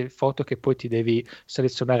tante foto che poi ti devi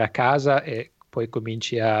selezionare a casa e poi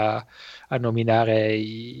cominci a nominare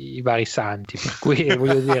i vari santi, per cui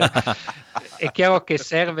voglio dire, è chiaro che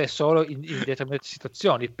serve solo in determinate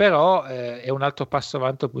situazioni, però è un altro passo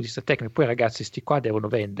avanti dal punto di vista tecnico. Poi ragazzi, sti qua devono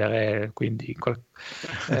vendere, quindi in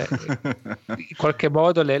qualche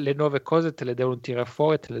modo le nuove cose te le devono tirare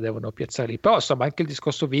fuori, te le devono piazzare lì. Però insomma anche il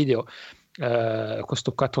discorso video,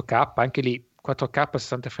 questo 4K, anche lì 4K a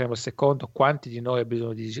 60 frame al secondo, quanti di noi ha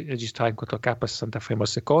bisogno di registrare in 4K a 60 frame al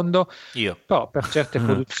secondo? Io. Però per certe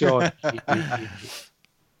produzioni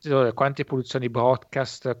quante produzioni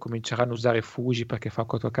broadcast cominceranno a usare Fuji perché fa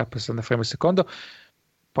 4K a 60 frame al secondo?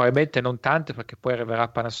 Probabilmente non tante, perché poi arriverà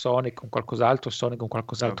Panasonic con qualcos'altro, Sony con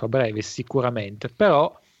qualcos'altro a breve, sicuramente,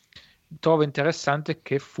 però trovo interessante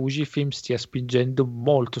che Fujifilm stia spingendo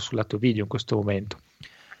molto sul lato video in questo momento.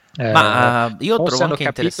 Ma io forse trovo hanno anche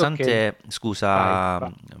capito interessante, scusa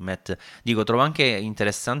vai. Matt, dico, trovo anche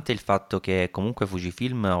interessante il fatto che comunque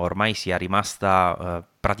Fujifilm ormai sia rimasta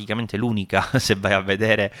praticamente l'unica, se vai a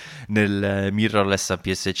vedere, nel mirrorless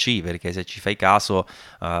APS-C, perché se ci fai caso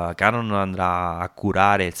Canon andrà a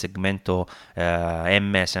curare il segmento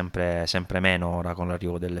M sempre meno ora con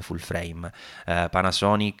l'arrivo delle full frame.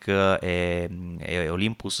 Panasonic e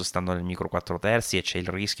Olympus stanno nel micro 4 terzi e c'è il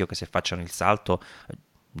rischio che se facciano il salto,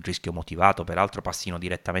 un rischio motivato peraltro, passino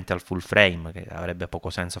direttamente al full frame, che avrebbe poco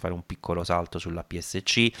senso fare un piccolo salto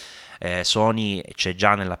sull'APS-C. Sony c'è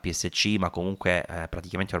già nell'APS-C, ma comunque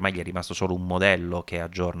praticamente ormai gli è rimasto solo un modello che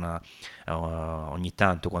aggiorna ogni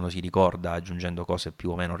tanto quando si ricorda, aggiungendo cose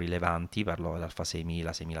più o meno rilevanti. Parlo dell'Alpha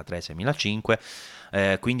 6000, 6003, 6005.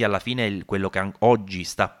 Quindi alla fine quello che oggi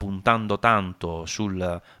sta puntando tanto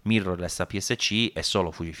sul mirrorless APS-C è solo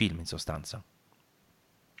Fujifilm in sostanza.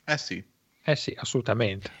 Sì. Sì,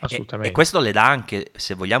 assolutamente. E questo le dà anche,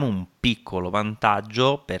 se vogliamo, un piccolo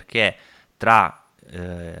vantaggio, perché tra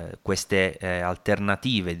queste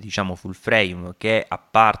alternative, diciamo full frame, che a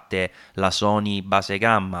parte la Sony base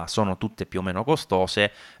gamma sono tutte più o meno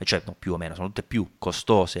costose, cioè no, più o meno, sono tutte più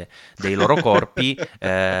costose dei loro corpi,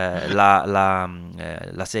 la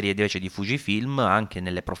serie invece di Fujifilm anche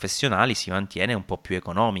nelle professionali si mantiene un po' più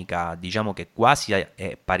economica, diciamo che quasi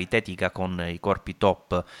è paritetica con i corpi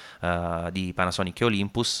top di Panasonic e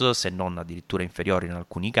Olympus, se non addirittura inferiori in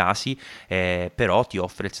alcuni casi, però ti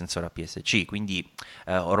offre il sensore APS-C, quindi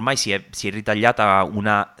ormai si è ritagliata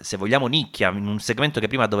una, se vogliamo, nicchia in un segmento che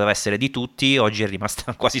prima doveva essere di tutti, oggi è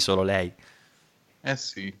rimasta quasi solo lei.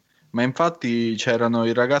 Sì, ma infatti c'erano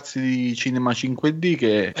i ragazzi di Cinema 5D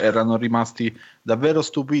che erano rimasti davvero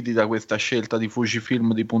stupiti da questa scelta di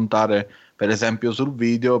Fujifilm di puntare per esempio sul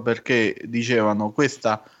video, perché dicevano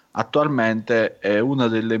questa attualmente è una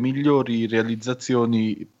delle migliori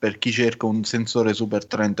realizzazioni per chi cerca un sensore super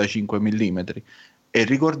 35 mm. E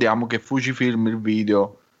ricordiamo che Fujifilm il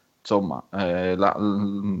video, insomma,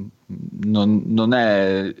 non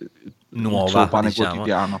è nuova, il suo pane diciamo.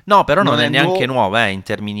 quotidiano. No, però non è neanche nuova in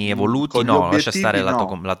termini evoluti, no, lascia stare il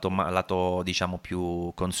no. lato diciamo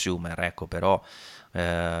più consumer, ecco, però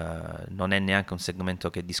non è neanche un segmento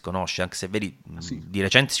che disconosce, anche se vedi, Sì. di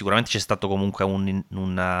recente sicuramente c'è stato comunque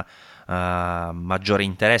un maggiore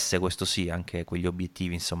interesse, questo sì, anche quegli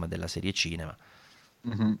obiettivi insomma della serie cinema.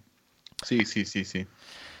 Mm-hmm. Sì.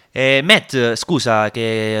 Matt, scusa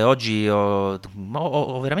che oggi ho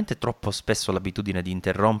veramente troppo spesso l'abitudine di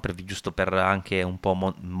interrompervi, giusto per anche un po'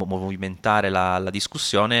 movimentare la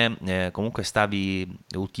discussione. Comunque stavi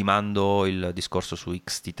ultimando il discorso su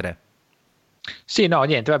XT3. Sì, no,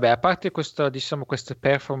 niente, vabbè, a parte questo, diciamo, queste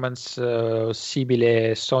performance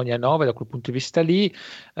simile Sony A9 da quel punto di vista lì,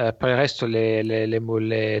 per il resto tutte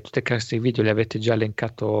le caratteristiche video le avete già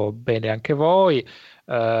elencato bene anche voi.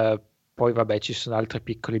 Poi vabbè, ci sono altre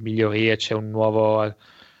piccole migliorie, c'è un nuovo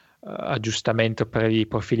aggiustamento per i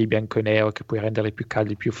profili bianco e nero che puoi renderli più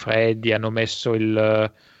caldi, più freddi. Hanno messo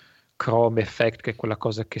il Chrome Effect, che è quella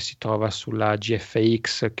cosa che si trova sulla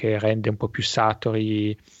GFX, che rende un po' più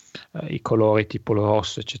saturi i colori tipo il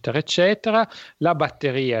rosso, eccetera, eccetera. La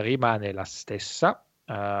batteria rimane la stessa.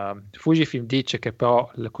 Fujifilm dice che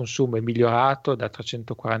però il consumo è migliorato, da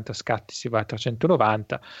 340 scatti si va a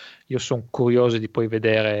 390. Io sono curioso di poi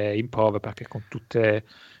vedere in prova, perché con tutte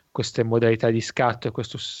queste modalità di scatto e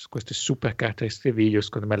queste super caratteristiche video,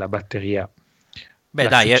 secondo me la batteria Beh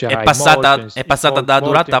dai, è passata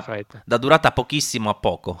da durata pochissimo a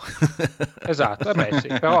poco. Esatto, sì,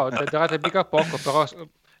 però da durata mica a poco, però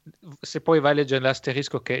se poi vai a leggere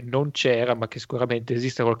l'asterisco che non c'era, ma che sicuramente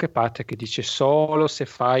esiste da qualche parte, che dice solo se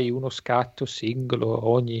fai uno scatto singolo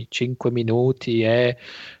ogni 5 minuti e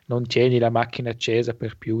non tieni la macchina accesa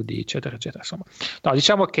per più di eccetera eccetera. Insomma, no,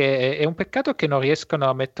 diciamo che è un peccato che non riescano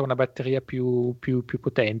a mettere una batteria più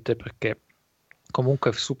potente, perché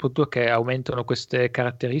comunque soprattutto che aumentano queste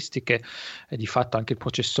caratteristiche, e di fatto anche il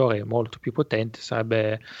processore è molto più potente,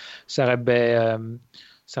 sarebbe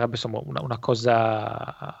insomma una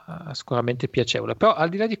cosa sicuramente piacevole. Però al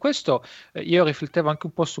di là di questo, io riflettevo anche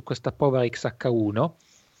un po' su questa povera XH1,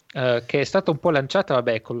 che è stata un po' lanciata,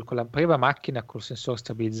 vabbè, con la prima macchina col sensore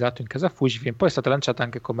stabilizzato in casa Fujifilm, poi è stata lanciata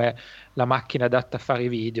anche come la macchina adatta a fare i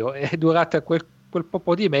video, è durata quel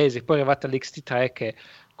po' di mesi, poi è arrivata l'XT3 che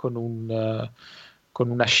con con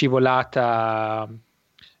una scivolata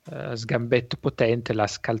sgambetto potente l'ha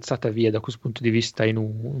scalzata via da questo punto di vista in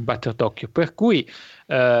un batter d'occhio, per cui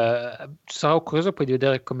sarò curioso poi di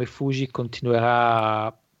vedere come Fuji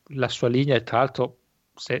continuerà la sua linea, e tra l'altro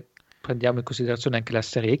se prendiamo in considerazione anche la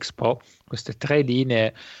serie X Pro, queste 3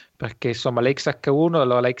 linee, perché insomma la XH1,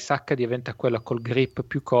 allora la XH diventa quella col grip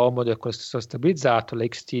più comodo e col sensore stabilizzato, la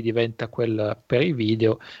XT diventa quella per i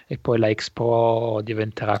video e poi la X Pro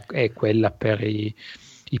è quella per i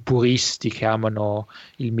puristi che amano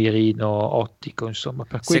il mirino ottico, insomma,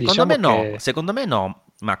 per cui secondo me no,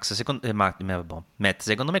 Max, Matt,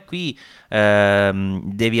 secondo me qui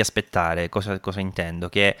devi aspettare. Cosa intendo?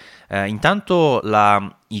 Che intanto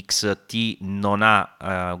la XT non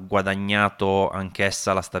ha guadagnato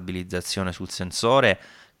anch'essa la stabilizzazione sul sensore,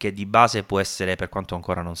 che di base può essere, per quanto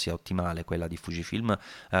ancora non sia ottimale quella di Fujifilm,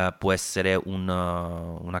 può essere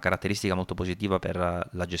una caratteristica molto positiva per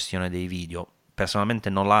la gestione dei video. Personalmente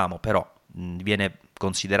non la amo, però viene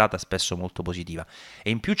considerata spesso molto positiva. E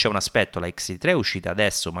in più c'è un aspetto, la X3 è uscita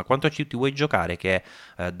adesso, ma quanto ci ti vuoi giocare che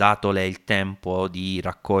datole il tempo di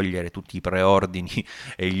raccogliere tutti i preordini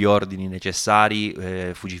e gli ordini necessari,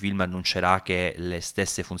 Fujifilm annuncerà che le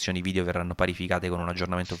stesse funzioni video verranno parificate con un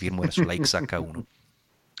aggiornamento firmware sulla XH1?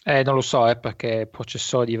 Non lo so, perché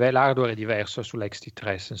l'hardware è diverso sulla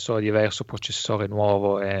XT3, sensore diverso, processore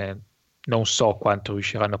nuovo, e non so quanto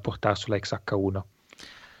riusciranno a portare sulla XH1.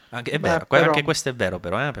 Anche questo è vero,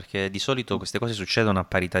 però, perché di solito queste cose succedono a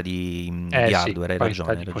parità di hardware, hai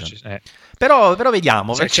ragione. Però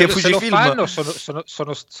vediamo, perché se lo fanno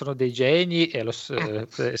sono dei geni, e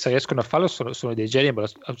se riescono a farlo sono dei geni, ma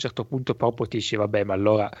a un certo punto proprio ti dici, vabbè, ma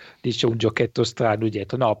allora dice un giochetto strano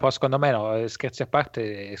dietro. No, però secondo me no, scherzi a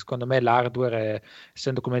parte, secondo me l'hardware,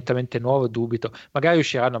 essendo completamente nuovo, dubito. Magari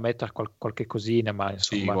riusciranno a mettere qualche cosina, ma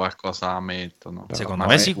insomma... Sì, qualcosa mettono. Secondo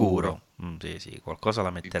me sicuro. Sì, qualcosa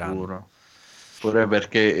la metteranno. Sicuro. Pure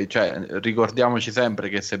perché, cioè, ricordiamoci sempre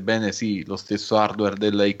che sebbene sì, lo stesso hardware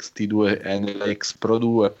della XT2 è nella X Pro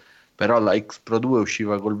 2, però la X Pro 2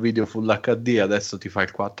 usciva col video Full HD, adesso ti fa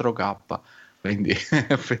il 4K, quindi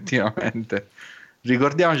effettivamente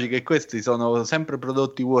ricordiamoci che questi sono sempre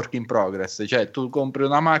prodotti work in progress, cioè tu compri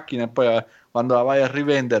una macchina e poi quando la vai a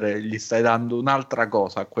rivendere gli stai dando un'altra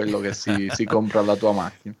cosa a quello che si compra la tua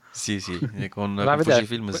macchina. Sì, con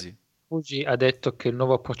Fujifilm sì. Fuji ha detto che il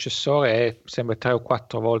nuovo processore è sembra 3 o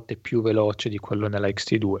 4 volte più veloce di quello nella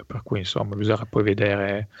XT2, per cui insomma bisogna poi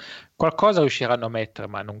vedere. Qualcosa riusciranno a mettere,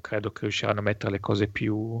 ma non credo che riusciranno a mettere le cose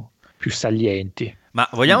più salienti. Ma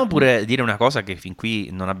vogliamo pure dire una cosa che fin qui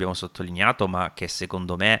non abbiamo sottolineato, ma che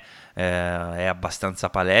secondo me è abbastanza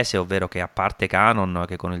palese, ovvero che a parte Canon,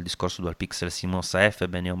 che con il discorso Dual Pixel si mostra F,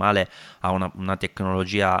 bene o male ha una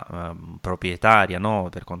tecnologia proprietaria, no?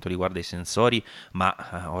 Per quanto riguarda i sensori, ma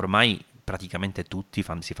ormai praticamente tutti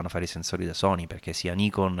si fanno fare i sensori da Sony, perché sia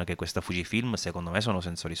Nikon che questa Fujifilm secondo me sono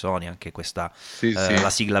sensori Sony, anche questa la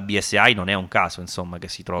sigla BSI non è un caso, insomma, che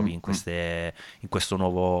si trovi in questo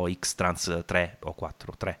nuovo X-Trans 3 o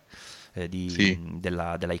 4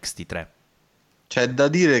 della XT3. C'è da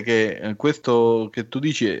dire che questo che tu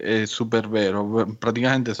dici è super vero,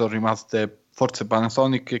 praticamente sono rimaste forse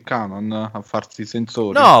Panasonic e Canon a farsi i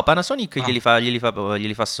sensori. No, Panasonic glieli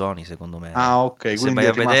fa Sony, secondo me. Ok. Se vai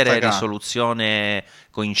a vedere, risoluzione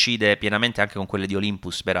coincide pienamente anche con quelle di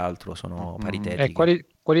Olympus, peraltro, sono paritetiche.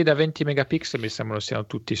 Quelli da 20 megapixel mi sembrano siano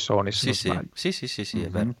tutti Sony, se non sbaglio. Sì, è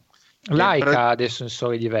vero. Leica ha dei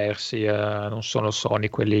sensori diversi, non sono Sony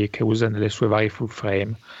quelli che usa nelle sue varie full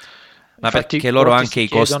frame. Ma infatti, perché loro anche i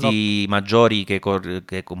costi maggiori che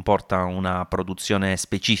comporta una produzione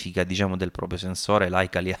specifica, diciamo, del proprio sensore,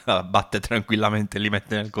 Leica li abbatte tranquillamente e li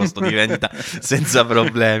mette nel costo di vendita senza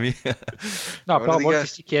problemi. No, però molti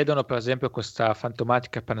si chiedono, per esempio, questa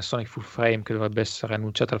fantomatica Panasonic full frame che dovrebbe essere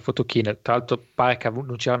annunciata al Photokeynote. Tra l'altro pare che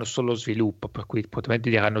annunceranno solo lo sviluppo, per cui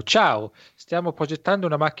probabilmente diranno: ciao, stiamo progettando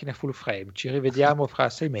una macchina full frame, ci rivediamo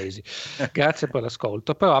fra 6 mesi. Grazie per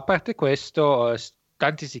l'ascolto. Però a parte questo,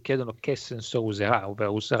 tanti si chiedono che sensore userà,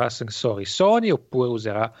 ovvero userà sensori Sony oppure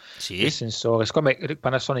userà il sensore. Siccome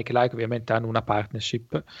Panasonic e Leica ovviamente hanno una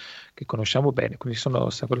partnership che conosciamo bene, quindi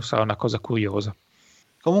sarà una cosa curiosa.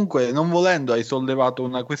 Comunque, non volendo, hai sollevato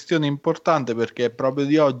una questione importante, perché è proprio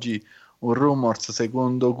di oggi un rumors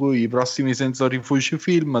secondo cui i prossimi sensori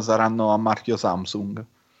Fujifilm saranno a marchio Samsung.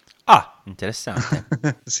 Ah, interessante.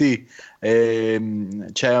 Sì,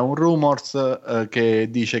 c'è un rumors che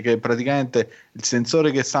dice che praticamente il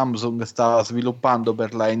sensore che Samsung sta sviluppando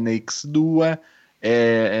per la NX2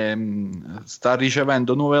 sta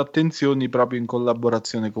ricevendo nuove attenzioni proprio in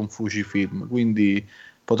collaborazione con Fujifilm, quindi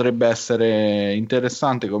potrebbe essere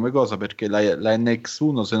interessante come cosa, perché la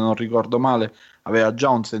NX1, se non ricordo male, aveva già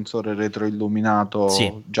un sensore Sì, retroilluminato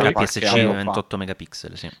già qualche APS-C anno fa. 28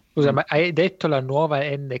 megapixel, sì. Scusa, ma hai detto la nuova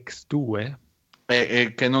NX2?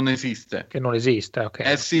 E che non esiste. Che non esiste,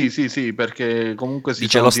 ok. Sì, sì, sì, perché comunque si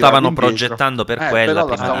Dice sono lo tirati stavano indietro. progettando per quella Però la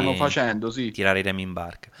prima stavano di facendo, sì. tirare i remi in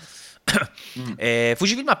barca. Mm.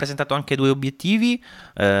 Fujifilm ha presentato anche due obiettivi,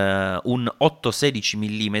 un 8-16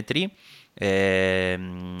 mm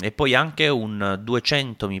e poi anche un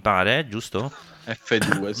 200, mi pare, giusto?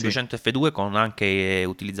 F2, sì. 200 f2 con anche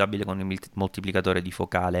utilizzabile con il moltiplicatore di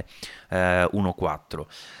focale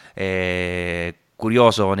 1.4.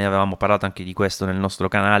 Curioso, ne avevamo parlato anche di questo nel nostro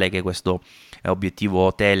canale, che questo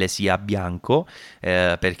obiettivo tele sia bianco,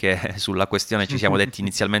 perché sulla questione ci siamo detti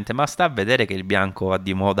inizialmente ma sta a vedere che il bianco va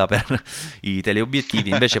di moda per i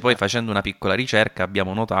teleobiettivi, invece poi facendo una piccola ricerca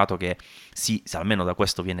abbiamo notato che sì, almeno da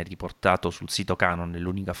questo viene riportato sul sito Canon, è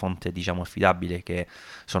l'unica fonte diciamo affidabile che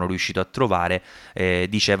sono riuscito a trovare,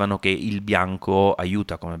 dicevano che il bianco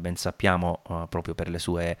aiuta, come ben sappiamo, proprio per le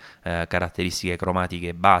sue caratteristiche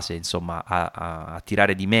cromatiche base, insomma, a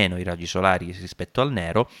tirare di meno i raggi solari rispetto al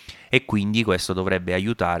nero, e quindi questo dovrebbe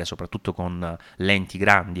aiutare, soprattutto con lenti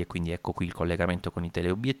grandi, e quindi ecco qui il collegamento con i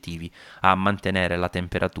teleobiettivi, a mantenere la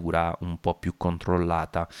temperatura un po' più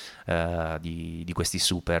controllata di questi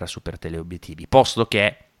super teleobiettivi, posto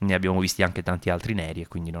che ne abbiamo visti anche tanti altri neri, e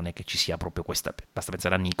quindi non è che ci sia proprio questa, basta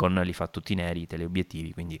pensare a Nikon, li fa tutti neri i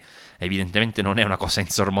teleobiettivi, quindi evidentemente non è una cosa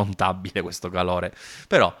insormontabile questo calore,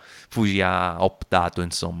 però Fuji ha optato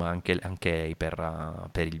insomma anche lei per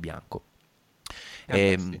il bianco.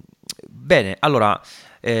 Sì. Bene, allora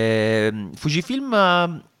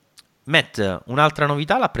Fujifilm Matt, un'altra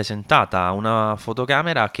novità l'ha presentata, una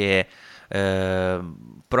fotocamera che eh,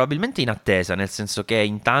 probabilmente in attesa, nel senso che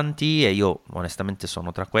in tanti, e io onestamente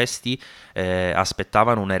sono tra questi,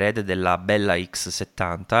 aspettavano un erede della bella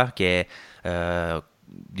X70 che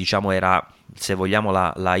diciamo era, se vogliamo,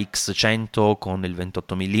 la X100 con il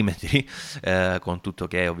 28 mm, con tutto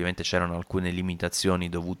che ovviamente c'erano alcune limitazioni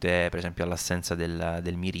dovute per esempio all'assenza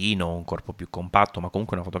del mirino, un corpo più compatto, ma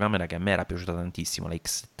comunque una fotocamera che a me era piaciuta tantissimo, la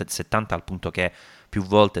X70, al punto che più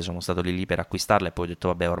volte sono stato lì per acquistarla e poi ho detto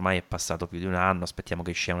vabbè, ormai è passato più di un anno, aspettiamo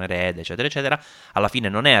che esca un erede, eccetera eccetera. Alla fine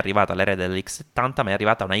non è arrivata l'erede dell'X70, ma è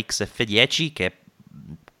arrivata una XF10 che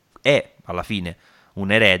è alla fine un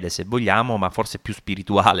erede, se vogliamo, ma forse più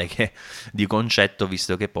spirituale che di concetto,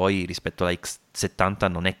 visto che poi rispetto alla X70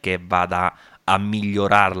 non è che vada a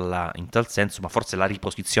migliorarla in tal senso, ma forse la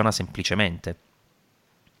riposiziona semplicemente.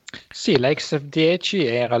 Sì, la XF10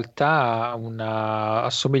 è in realtà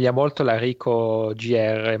assomiglia molto alla Ricoh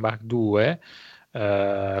GR Mark II,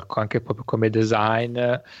 anche proprio come design,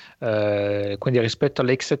 quindi rispetto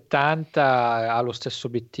alla X70 ha lo stesso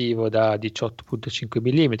obiettivo da 18.5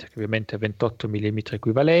 mm, che ovviamente è 28 mm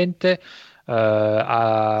equivalente,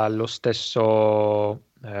 ha lo stesso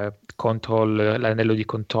l'anello di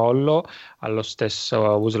controllo,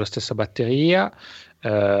 usa la stessa batteria,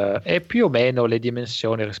 e più o meno le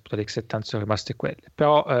dimensioni rispetto all'X70 sono rimaste quelle,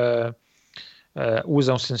 però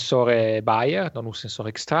usa un sensore Bayer, non un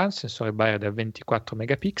sensore X-Trans, sensore Bayer da 24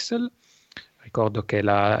 megapixel. Ricordo che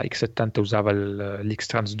la X70 usava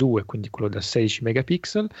l'X-Trans 2, quindi quello da 16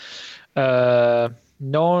 megapixel.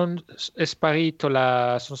 Non è sparito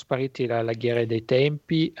sono spariti la laghiera dei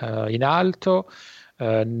tempi in alto.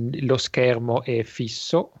 Lo schermo è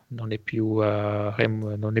fisso, non è più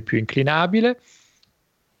inclinabile,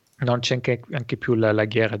 non c'è anche più la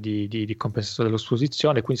laghiera di compensazione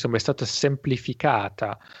dell'esposizione, quindi insomma è stata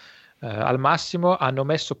semplificata al massimo. Hanno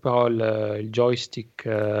messo però il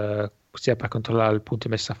joystick sia per controllare il punto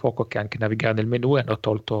di messa a fuoco che anche navigare nel menu, e hanno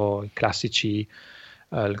tolto i classici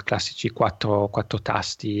quattro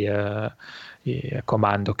tasti a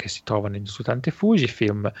comando che si trovano su tante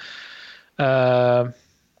Fujifilm.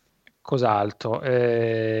 Cos'altro?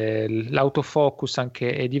 L'autofocus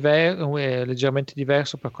anche è leggermente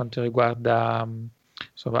diverso per quanto riguarda,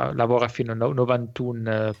 insomma, lavora fino a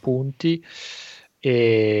 91 punti,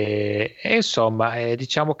 e insomma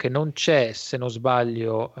diciamo che non c'è, se non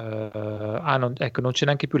sbaglio, ecco, non c'è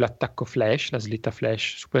neanche più l'attacco flash, la slitta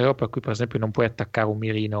flash superiore, per cui per esempio non puoi attaccare un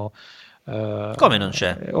mirino Come non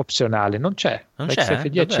c'è? Opzionale, non c'è. Non La c'è, XF10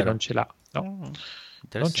 davvero? non ce l'ha, no.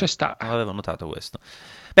 Non c'è sta. Non avevo notato questo.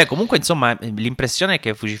 Beh, comunque, insomma, l'impressione è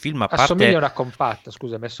che Fujifilm, a Assomiglia a parte... una compatta,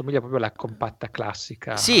 scusami, assomiglia proprio alla compatta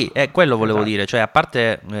classica. Sì, è quello volevo Esatto. dire, cioè a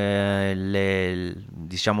parte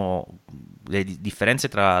diciamo, le differenze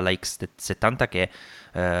tra la X70 che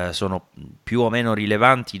sono più o meno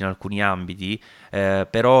rilevanti in alcuni ambiti,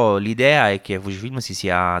 però l'idea è che Fujifilm si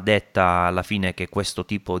sia detta alla fine che questo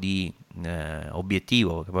tipo di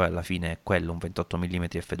obiettivo, che poi alla fine è quello, un 28 mm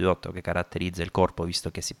f2.8 che caratterizza il corpo,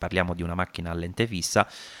 visto che parliamo di una macchina a lente fissa,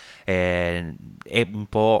 è un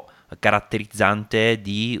po' caratterizzante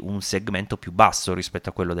di un segmento più basso rispetto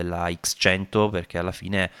a quello della X100, perché alla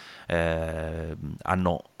fine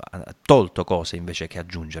hanno tolto cose invece che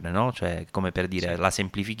aggiungere, no? Cioè, come per dire, la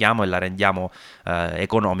semplifichiamo e la rendiamo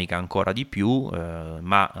economica ancora di più,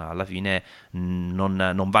 ma alla fine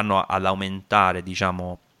non vanno ad aumentare,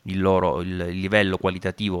 diciamo, il livello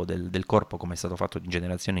qualitativo del corpo, come è stato fatto di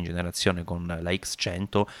generazione in generazione con la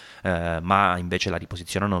X100, ma invece la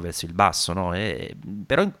riposizionano verso il basso, no?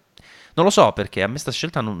 Però non lo so, perché a me sta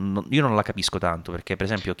scelta io non la capisco tanto, perché per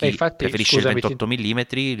esempio chi Infatti, preferisce il scusami, 28 mm,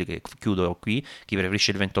 chiudo qui, chi preferisce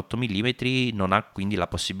il 28 mm non ha quindi la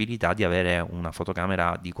possibilità di avere una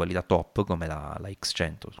fotocamera di qualità top come la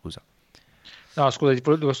X100, scusa. No, scusa, ti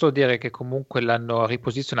volevo solo dire che comunque l'hanno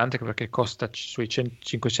riposizionata anche perché costa sui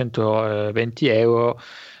 520 euro,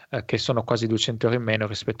 che sono quasi 200 euro in meno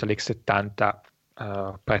rispetto all'X70,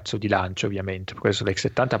 prezzo di lancio ovviamente. Per questo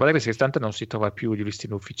l'X70, a parte che l'X70 non si trova più di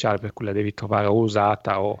listino ufficiale, per cui la devi trovare o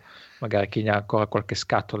usata o magari chi ne ha ancora qualche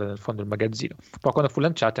scatola nel fondo del magazzino. Però quando fu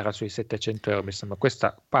lanciata era sui 700 euro, mi sembra.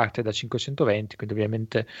 Questa parte da 520, quindi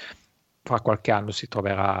ovviamente fra qualche anno si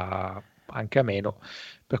troverà anche a meno.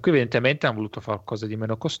 Per cui evidentemente hanno voluto fare qualcosa di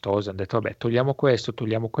meno costoso, hanno detto vabbè, togliamo questo,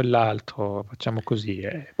 togliamo quell'altro, facciamo così.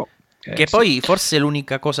 Che Sì. poi forse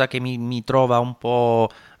l'unica cosa che mi trova un po'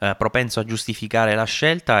 propenso a giustificare la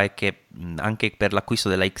scelta è che anche per l'acquisto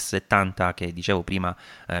della X70, che dicevo prima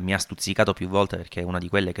mi ha stuzzicato più volte perché è una di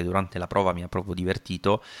quelle che durante la prova mi ha proprio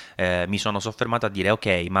divertito, mi sono soffermato a dire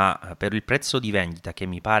ok, ma per il prezzo di vendita, che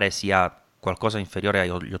mi pare sia qualcosa inferiore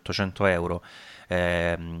agli 800 euro,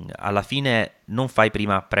 alla fine non fai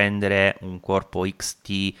prima a prendere un corpo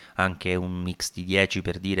XT, anche un XT10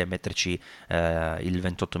 per dire, metterci il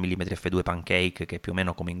 28 mm f2 pancake, che più o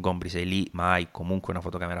meno come ingombri sei lì, ma hai comunque una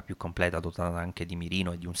fotocamera più completa, dotata anche di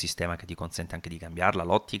mirino e di un sistema che ti consente anche di cambiarla,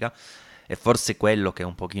 l'ottica. E forse quello che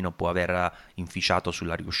un pochino può aver inficiato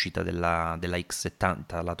sulla riuscita della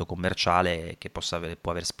X70 lato commerciale, che può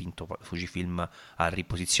aver spinto Fujifilm a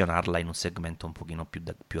riposizionarla in un segmento un pochino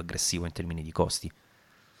più aggressivo in termini di costi.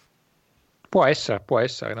 Può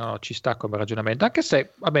essere, no, ci sta come ragionamento, anche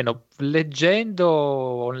se, almeno leggendo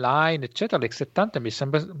online, eccetera, l'X70 mi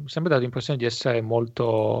sembra dare l'impressione di essere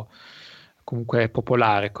molto comunque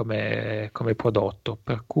popolare come prodotto,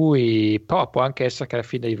 per cui però può anche essere che alla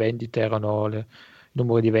fine i vendite il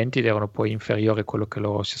numero di vendite erano poi inferiore a quello che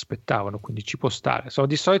loro si aspettavano, quindi ci può stare.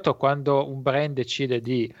 Di solito quando un brand decide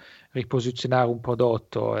di riposizionare un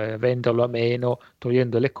prodotto e venderlo a meno,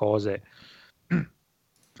 togliendo le cose,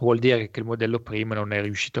 vuol dire che il modello prima non è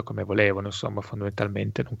riuscito come volevano, insomma,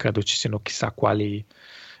 fondamentalmente non credo ci siano chissà quali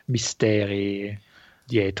misteri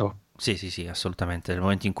dietro. Sì, assolutamente. Nel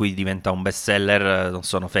momento in cui diventa un best seller, non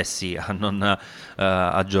sono fessi a non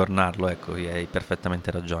aggiornarlo, ecco, hai perfettamente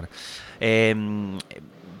ragione. Ehm,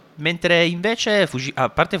 Mentre invece, a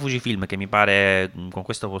parte Fujifilm, che mi pare, con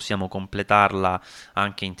questo possiamo completarla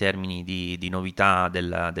anche in termini di novità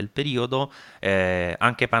del periodo,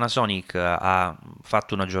 anche Panasonic ha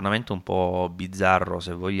fatto un aggiornamento un po' bizzarro,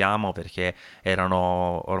 se vogliamo, perché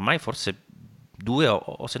erano ormai forse 2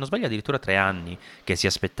 o se non sbaglio addirittura 3 anni che si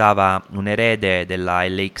aspettava un erede della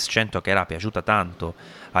LX100 che era piaciuta tanto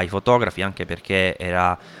ai fotografi, anche perché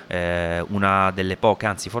era una delle poche,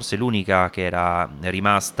 anzi forse l'unica che era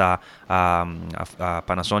rimasta a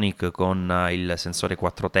Panasonic con il sensore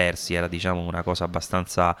 4 terzi. Era, diciamo, una cosa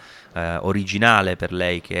abbastanza originale per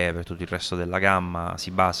lei, che per tutto il resto della gamma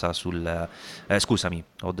si basa scusami,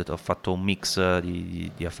 ho fatto un mix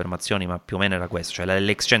di affermazioni, ma più o meno era questo, cioè la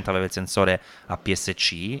LX100 aveva il sensore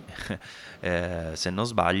APS-C se non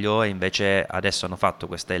sbaglio, e invece adesso hanno fatto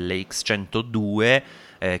questa LX102,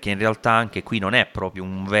 che in realtà anche qui non è proprio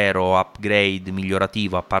un vero upgrade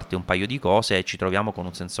migliorativo, a parte un paio di cose, e ci troviamo con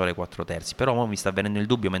un sensore 4 terzi. Però mo mi sta venendo il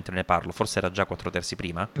dubbio mentre ne parlo, forse era già 4 terzi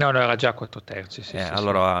prima? No, era già 4 terzi, sì,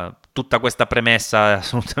 allora, tutta questa premessa è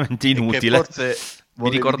assolutamente inutile.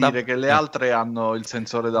 Volevi dire che le altre hanno il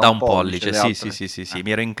sensore da un pollice, sì,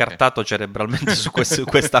 mi ero incartato cerebralmente su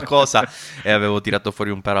questa cosa e avevo tirato fuori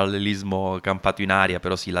un parallelismo campato in aria,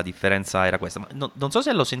 però sì, la differenza era questa. Non so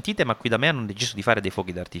se lo sentite, ma qui da me hanno deciso di fare dei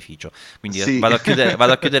fuochi d'artificio, quindi Sì. vado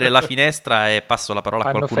a chiudere la finestra e passo la parola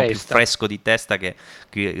a qualcuno più fresco di testa, che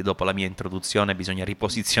dopo la mia introduzione bisogna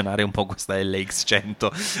riposizionare un po' questa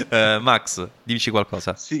LX100. Max, dici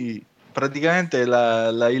qualcosa? Sì. Praticamente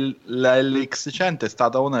la LX100 è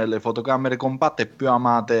stata una delle fotocamere compatte più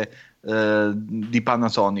amate di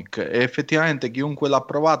Panasonic, e effettivamente chiunque l'ha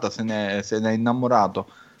provata se ne è innamorato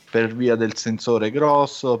per via del sensore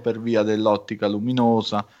grosso, per via dell'ottica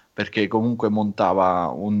luminosa, perché comunque montava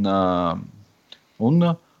un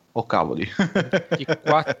oh cavoli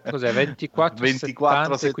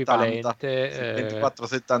 2470 equivalente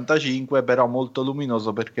 2475, però molto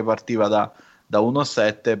luminoso perché partiva da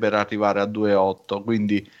 1.7 per arrivare a 2.8,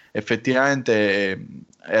 quindi effettivamente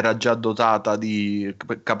era già dotata di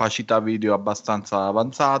capacità video abbastanza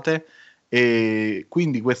avanzate, e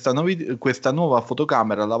quindi questa nuova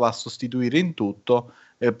fotocamera la va a sostituire in tutto,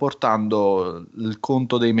 portando il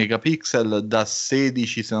conto dei megapixel da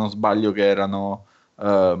 16, se non sbaglio,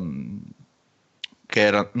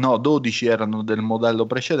 no, 12 erano del modello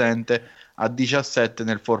precedente, a 17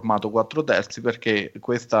 nel formato 4 terzi, perché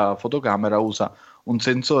questa fotocamera usa un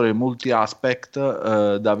sensore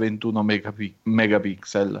multi-aspect da 21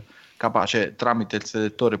 megapixel, capace tramite il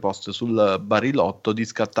selettore posto sul barilotto di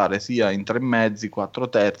scattare sia in 3 mezzi, 4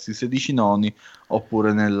 terzi, 16 noni,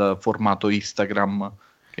 oppure nel formato Instagram,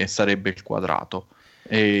 che sarebbe il quadrato.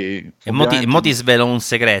 E mo ti svelo un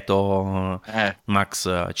segreto,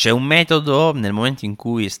 Max. C'è un metodo nel momento in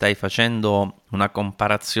cui stai facendo una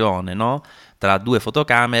comparazione, no, tra due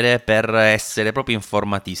fotocamere, per essere proprio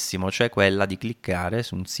informatissimo, cioè quella di cliccare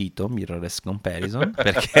su un sito Mirrorless Comparison,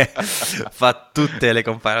 perché fa tutte le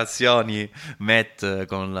comparazioni Matt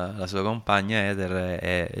con la sua compagna Heather,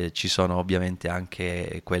 e ci sono ovviamente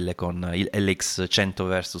anche quelle con il LX100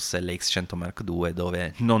 versus LX100 Mark II,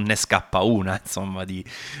 dove non ne scappa una, insomma, di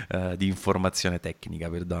informazione tecnica,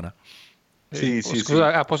 perdona.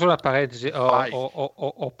 Scusa, posso una parentesi?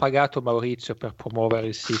 Ho pagato Maurizio per promuovere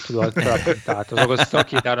il sito durante la puntata. Sto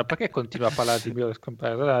chiedendo perché continua a parlare di Mirrorless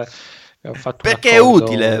Comparison. Perché è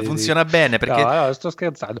utile, funziona bene. Perché... No, sto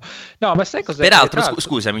scherzando. No, ma sai cosa? Peraltro,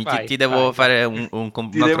 scusami, ti devo fare un altro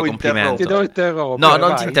complimento. Ti devo interrompere. No,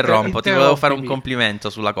 non ti interrompo, ti volevo fare un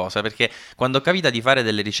complimento sulla cosa, perché quando capita di fare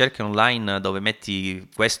delle ricerche online dove metti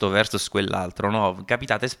questo versus quell'altro, no,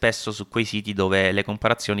 capitate spesso su quei siti dove le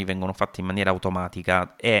comparazioni vengono fatte in maniera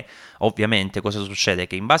automatica, e ovviamente cosa succede?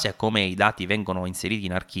 Che in base a come i dati vengono inseriti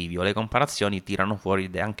in archivio, le comparazioni tirano fuori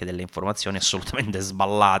anche delle informazioni assolutamente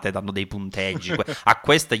sballate, danno dei punteggi, a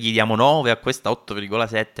questa gli diamo 9, a questa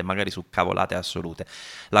 8,7, magari su cavolate assolute.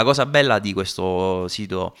 La cosa bella di questo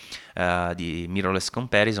sito di Mirrorless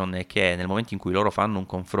Comparison è che nel momento in cui loro fanno un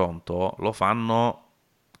confronto, lo fanno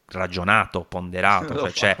ragionato,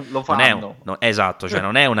 ponderato, esatto, cioè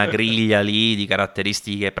non è una griglia lì di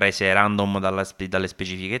caratteristiche prese random dalle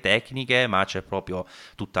specifiche tecniche, ma c'è proprio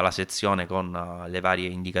tutta la sezione con le varie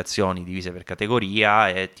indicazioni divise per categoria,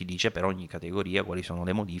 e ti dice per ogni categoria quali sono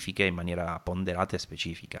le modifiche in maniera ponderata e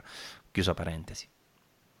specifica. Chiusa parentesi.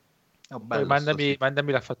 Poi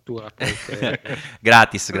mandami la fattura poi,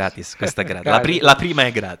 gratis, questa è gratis. La prima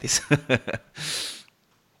è gratis.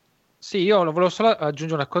 Sì, io volevo solo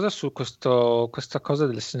aggiungere una cosa su questa cosa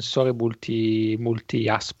del sensore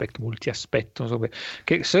multi-aspetto, insomma,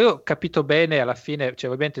 che se io ho capito bene, alla fine, cioè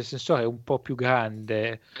ovviamente il sensore è un po' più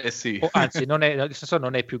grande, sì. Anzi il sensore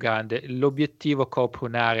non è più grande, l'obiettivo copre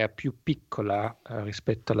un'area più piccola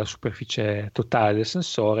rispetto alla superficie totale del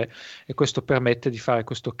sensore, e questo permette di fare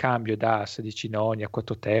questo cambio da 16 noni a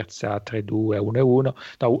 4 terzi a 3,2 a 1,1,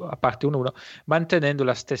 no, a parte 1,1, mantenendo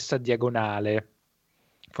la stessa diagonale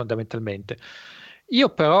fondamentalmente. Io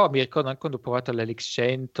però mi ricordo anche quando ho provato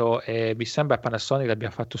l'LX100, e mi sembra Panasonic l'abbia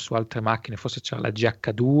fatto su altre macchine, forse c'era la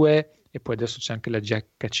GH2 e poi adesso c'è anche la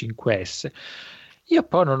GH5S. Io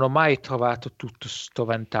però non ho mai trovato tutto sto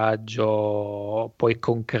vantaggio poi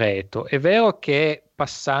concreto. È vero che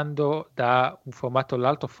passando da un formato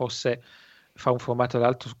all'altro, forse fa un formato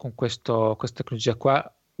all'altro con questa tecnologia qua,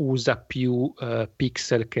 usa più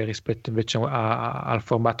pixel che rispetto invece al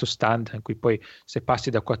formato standard, in cui poi se passi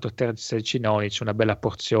da 4 terzi a 16 noni c'è una bella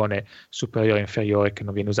porzione superiore e inferiore che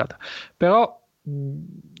non viene usata. Però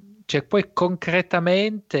cioè, poi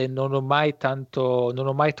concretamente non ho mai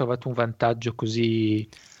trovato un vantaggio così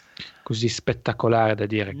spettacolare da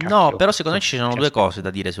dire. No, però secondo me ci sono due cose da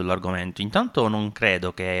dire sull'argomento. Intanto non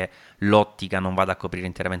credo che l'ottica non vada a coprire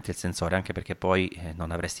interamente il sensore, anche perché poi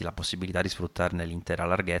non avresti la possibilità di sfruttarne l'intera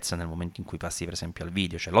larghezza nel momento in cui passi per esempio al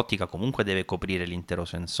video, cioè l'ottica comunque deve coprire l'intero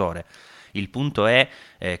sensore. Il punto è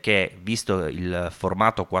che, visto il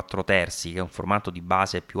formato 4 terzi, che è un formato di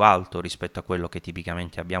base più alto rispetto a quello che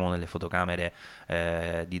tipicamente abbiamo nelle fotocamere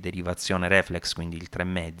di derivazione reflex, quindi il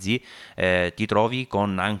 3,5, ti trovi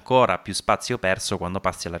con ancora più spazio perso quando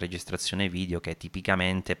passi alla registrazione video, che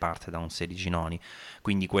tipicamente parte da un 16 noni.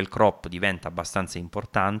 Quindi quel crop diventa abbastanza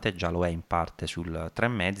importante, già lo è in parte sul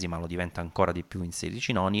 3,5, ma lo diventa ancora di più in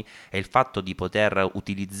 16 noni, e il fatto di poter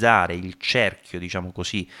utilizzare il cerchio, diciamo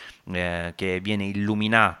così, che viene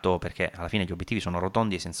illuminato, perché alla fine gli obiettivi sono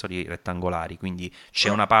rotondi e i sensori rettangolari, quindi c'è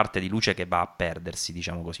una parte di luce che va a perdersi,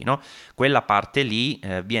 diciamo così, no? Quella parte lì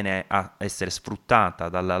viene a essere sfruttata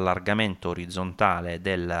dall'allargamento orizzontale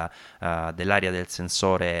dell'area del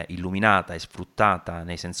sensore illuminata e sfruttata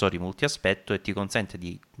nei sensori multiaspetto, e ti consente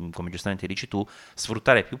di, come giustamente dici tu,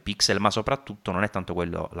 sfruttare più pixel, ma soprattutto non è tanto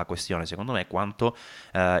quello la questione, secondo me, quanto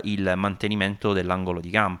il mantenimento dell'angolo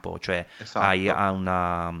di campo, cioè hai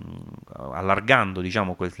allargando,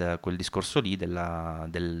 diciamo, quel discorso lì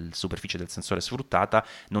del superficie del sensore sfruttata,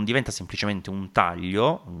 non diventa semplicemente un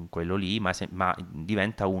taglio, quello lì, ma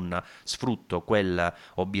diventa un sfrutto quel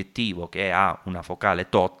obiettivo che ha una focale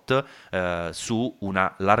tot su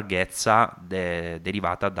una larghezza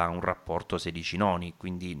derivata da un rapporto 16 noni,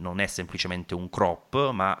 quindi non è semplicemente un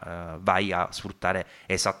crop, ma vai a sfruttare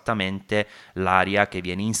esattamente l'area che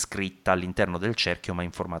viene iscritta all'interno del cerchio, ma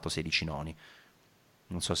in formato 16 noni.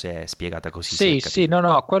 Non so se è spiegata così. Sì,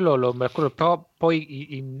 no, quello però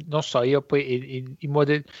poi, non so, io poi in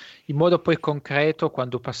modo poi concreto,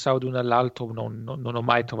 quando passavo da uno all'altro, non ho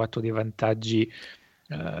mai trovato dei vantaggi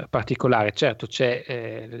particolari. Certo,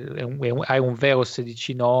 hai un vero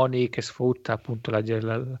 16 noni che sfrutta appunto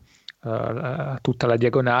tutta la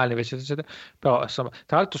diagonale, invece, eccetera. Però, insomma,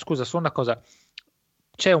 tra l'altro, scusa, solo una cosa.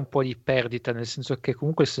 C'è un po' di perdita, nel senso che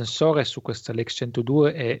comunque il sensore su questa Lex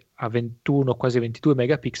 102 è a 21, quasi 22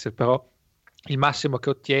 megapixel, però il massimo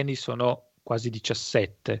che ottieni sono quasi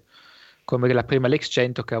 17, come la prima Lex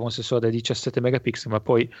 100 che aveva un sensore da 17 megapixel, ma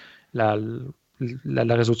poi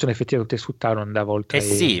la risoluzione effettiva che potevi sfruttare non andava oltre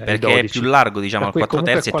sì, perché 12. è più largo, diciamo, al 4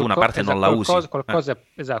 terzi, e tu una parte non la usi.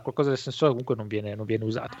 Esatto, qualcosa del sensore comunque non viene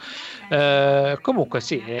usato. Comunque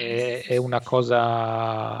sì, è una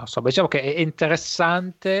cosa, insomma, diciamo che è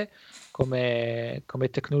interessante come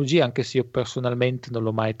tecnologia, anche se io personalmente non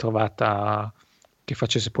l'ho mai trovata che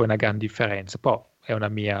facesse poi una gran differenza. Poi è una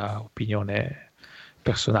mia opinione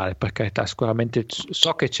personale, per carità. Sicuramente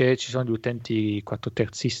so che ci sono gli utenti 4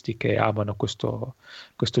 terzisti che amano questo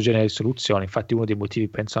genere di soluzioni, infatti uno dei motivi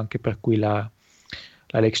penso anche per cui la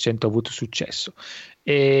Lex 100 ha avuto successo.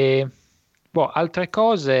 E altre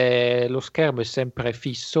cose, lo schermo è sempre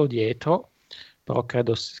fisso dietro, però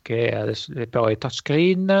credo che adesso però è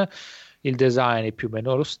touchscreen, il design è più o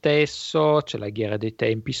meno lo stesso, c'è la ghiera dei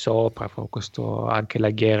tempi sopra, anche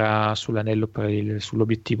la ghiera sull'anello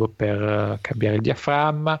sull'obiettivo per cambiare il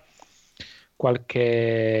diaframma,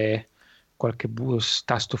 qualche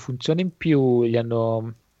tasto funzione in più,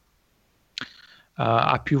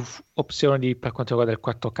 ha più opzioni per quanto riguarda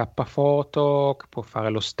il 4K foto, che può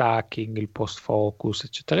fare lo stacking, il post focus,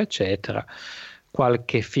 eccetera eccetera,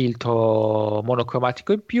 qualche filtro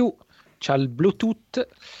monocromatico in più, c'ha il Bluetooth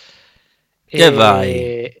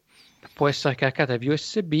vai. Può essere caricata via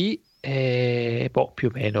USB e più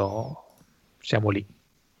o meno siamo lì.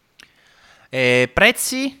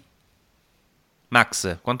 Prezzi?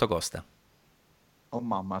 Max, quanto costa? Oh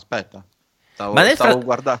mamma, aspetta. Ma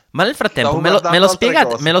nel frattempo me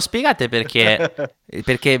lo spiegate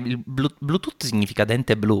perché il Bluetooth significa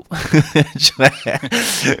dente blu.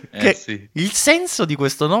 Cioè, sì. Il senso di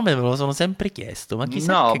questo nome me lo sono sempre chiesto. Ma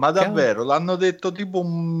chissà ma davvero, l'hanno detto tipo 1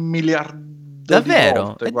 miliardo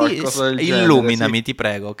davvero? di volte, Illuminami, sì. Ti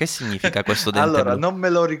prego, che significa questo dente allora, blu? non me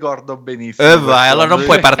lo ricordo benissimo. Vai, allora non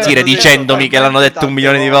puoi partire dicendomi che l'hanno detto 1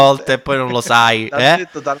 milione di volte e poi non lo sai. L'hanno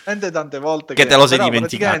detto talmente tante volte che te lo sei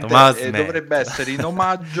dimenticato. Ma dovrebbe essere in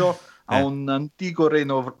omaggio a un antico re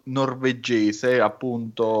norvegese,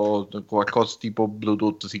 appunto, qualcosa tipo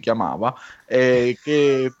Bluetooth si chiamava,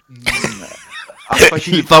 che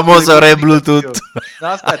il famoso re Bluetooth. No,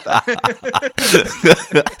 aspetta.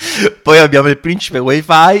 Poi abbiamo il principe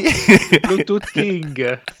Wi-Fi. Bluetooth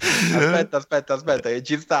King. Aspetta, che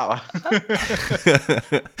ci stava.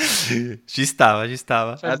 Ci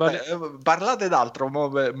stava. Parlate d'altro,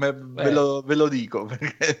 ve lo dico.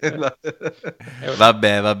 Perché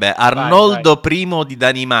Vabbè. Arnoldo I di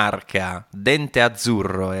Danimarca, dente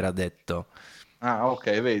azzurro era detto. Ah,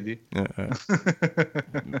 ok, vedi?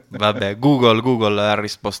 Vabbè, Google ha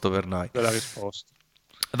risposto per noi. Quella risposta.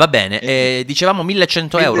 Va bene, E dicevamo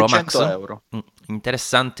 1100 euro, 1100 Max? euro.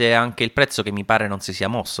 Interessante anche il prezzo che mi pare non si sia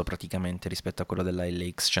mosso praticamente rispetto a quello della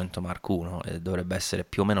LX100 Mark I, dovrebbe essere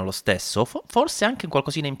più o meno lo stesso, forse anche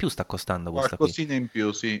qualcosina in più sta costando questa qui. Qualcosina in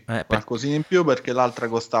più, sì. Per- Qualcosina in più perché l'altra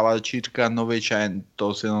costava circa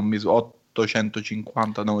 900, se non mi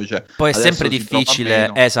 850, 900. Poi è Adesso sempre si trova difficile,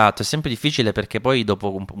 meno. esatto, è sempre difficile perché poi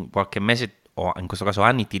dopo qualche mese o in questo caso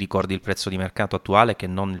anni ti ricordi il prezzo di mercato attuale che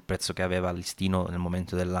non il prezzo che aveva il listino nel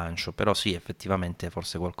momento del lancio, però sì, effettivamente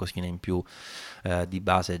forse qualcosina in più di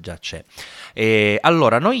base già c'è. E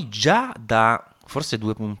allora, noi già da forse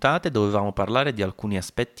 2 puntate dovevamo parlare di alcuni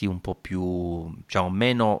aspetti un po' più, diciamo,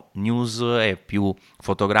 meno news e più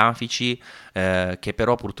fotografici, che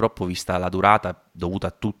però purtroppo, vista la durata dovuta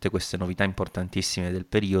a tutte queste novità importantissime del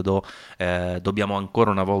periodo, dobbiamo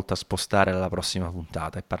ancora una volta spostare alla prossima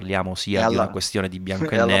puntata e parliamo E sia di una alla, questione di bianco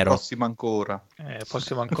e e alla nero, prossima ancora.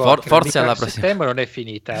 Possiamo ancora, che forse mica alla prossima. settembre non è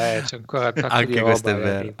finita, c'è ancora un sacco di Anche questo è roba.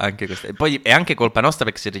 vero, anche questo. E poi è anche colpa nostra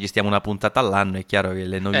perché se registriamo una puntata all'anno è chiaro che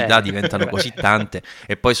le novità diventano così tante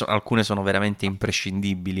e poi alcune sono veramente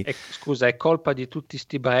imprescindibili. Scusa, è colpa di tutti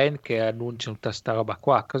sti brand che annunciano tutta sta roba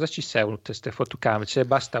qua. Cosa ci servono tutte queste fotocamere? Ce ne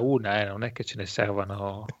basta una, non è che ce ne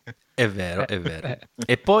servano. È vero, è vero.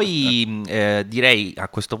 E poi direi a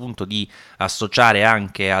questo punto di associare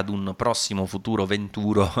anche ad un prossimo futuro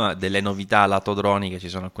venturo delle novità lato droni, che ci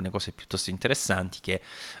sono alcune cose piuttosto interessanti che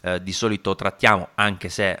di solito trattiamo, anche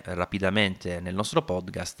se rapidamente, nel nostro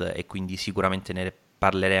podcast, e quindi sicuramente ne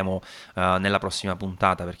parleremo nella prossima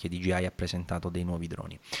puntata perché DJI ha presentato dei nuovi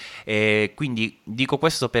droni. E quindi dico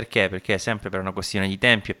questo perché sempre per una questione di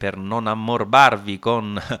tempi e per non ammorbarvi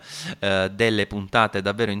con delle puntate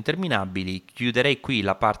davvero interminabili, chiuderei qui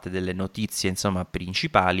la parte delle notizie, insomma,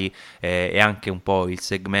 principali, e anche un po' il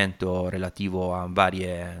segmento relativo a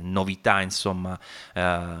varie novità, insomma,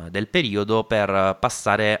 del periodo, per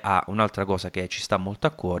passare a un'altra cosa che ci sta molto a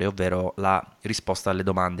cuore, ovvero la risposta alle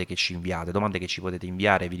domande che ci inviate, domande che ci potete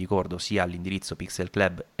inviare, vi ricordo, sia all'indirizzo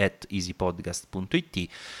pixelclub@easypodcast.it,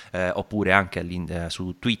 oppure anche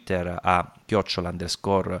su Twitter a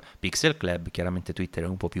 @pixelclub. Chiaramente Twitter è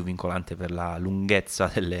un po' più vincolante per la lunghezza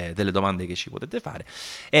delle domande che ci potete fare.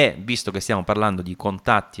 E visto che stiamo parlando di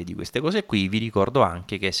contatti e di queste cose qui, vi ricordo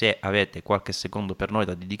anche che se avete qualche secondo per noi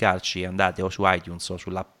da dedicarci, andate o su iTunes o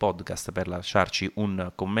sulla podcast per lasciarci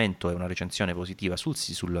un commento e una recensione positiva sul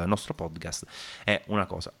nostro podcast. È una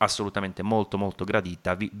cosa assolutamente molto molto gradita.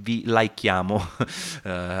 Vi likeiamo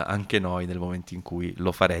anche noi nel momento in cui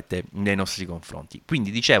lo farete nei nostri confronti.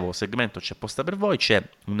 Quindi dicevo, segmento c'è posta per voi, c'è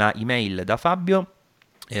una email da Fabio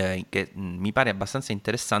che mi pare abbastanza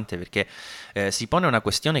interessante perché si pone una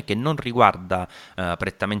questione che non riguarda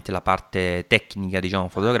prettamente la parte tecnica, diciamo,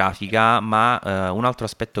 fotografica, ma un altro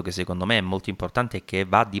aspetto che secondo me è molto importante e che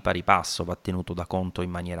va di pari passo, va tenuto da conto in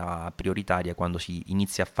maniera prioritaria quando si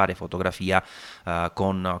inizia a fare fotografia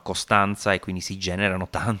con costanza, e quindi si generano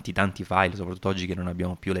tanti file, soprattutto oggi che non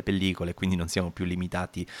abbiamo più le pellicole, quindi non siamo più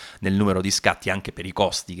limitati nel numero di scatti, anche per i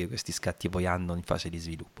costi che questi scatti poi hanno in fase di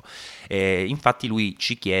sviluppo. Infatti lui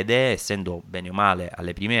ci chiede, essendo bene o male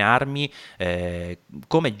alle prime armi,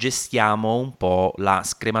 come gestiamo un po' la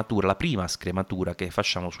scrematura, la prima scrematura che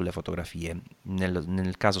facciamo sulle fotografie.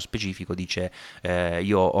 Nel caso specifico dice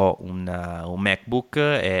io ho un MacBook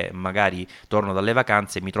e magari torno dalle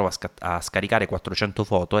vacanze e mi trovo a scaricare 400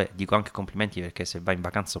 foto, e dico anche complimenti perché se vai in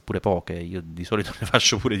vacanza ho pure poche, io di solito ne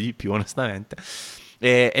faccio pure di più onestamente.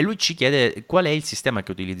 E lui ci chiede qual è il sistema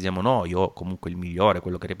che utilizziamo noi, o comunque il migliore,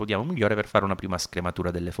 quello che reputiamo migliore per fare una prima scrematura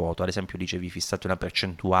delle foto. Ad esempio dice: vi fissate una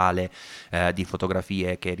percentuale di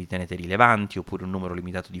fotografie che ritenete rilevanti, oppure un numero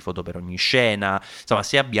limitato di foto per ogni scena. Insomma,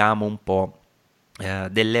 se abbiamo un po'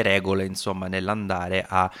 delle regole, insomma, nell'andare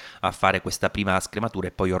a fare questa prima scrematura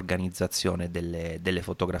e poi organizzazione delle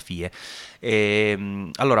fotografie.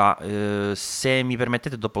 Allora, se mi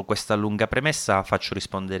permettete, dopo questa lunga premessa faccio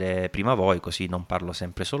rispondere prima voi, così non parlo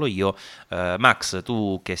sempre solo io. Max,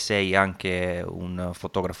 tu che sei anche un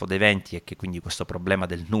fotografo d'eventi e che quindi questo problema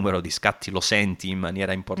del numero di scatti lo senti in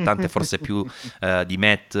maniera importante, forse più di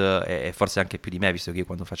Matt e forse anche più di me, visto che io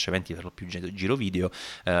quando faccio eventi per lo più giro video,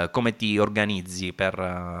 come ti organizzi per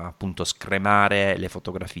appunto scremare le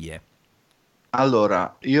fotografie?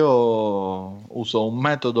 Allora, io uso un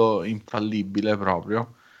metodo infallibile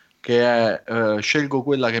proprio, che è scelgo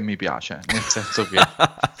quella che mi piace, nel senso che...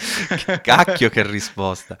 Cacchio, che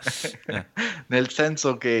risposta! Nel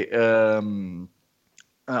senso che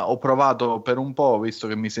ho provato per un po', visto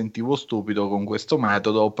che mi sentivo stupido con questo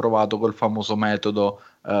metodo, ho provato col famoso metodo,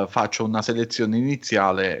 faccio una selezione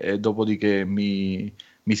iniziale e dopodiché mi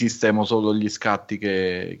sistemo solo gli scatti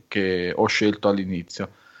che ho scelto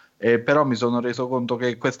all'inizio. Però mi sono reso conto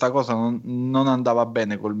che questa cosa non andava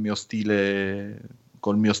bene col mio stile,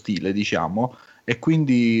 diciamo, e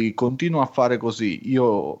quindi continuo a fare così.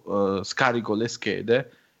 Io scarico le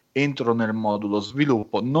schede, entro nel modulo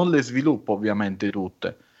sviluppo, non le sviluppo ovviamente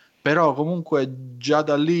tutte, però comunque già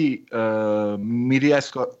da lì mi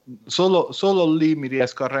riesco, solo lì mi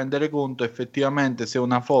riesco a rendere conto effettivamente se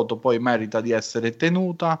una foto poi merita di essere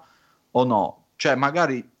tenuta o no. Cioè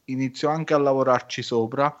magari inizio anche a lavorarci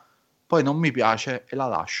sopra, poi non mi piace e la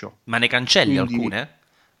lascio. Ma ne cancelli Quindi alcune?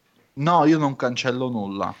 no, io non cancello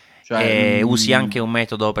nulla. Cioè, E usi anche un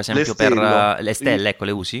metodo, per le esempio, per stello. le stelle, ecco,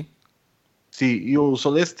 le usi? Sì, io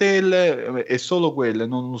uso le stelle e solo quelle,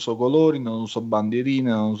 non uso colori, non uso bandierine,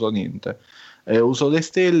 non uso niente. Uso le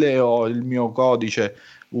stelle, ho il mio codice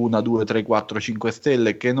 1, 2, 3, 4, 5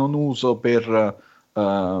 stelle che non uso per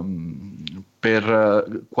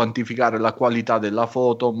quantificare la qualità della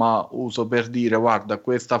foto, ma uso per dire, guarda,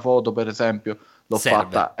 questa foto per esempio l'ho Serve?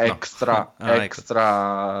 fatta No. extra, Ah,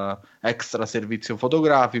 ecco. extra servizio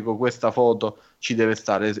fotografico, questa foto ci deve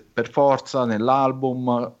stare per forza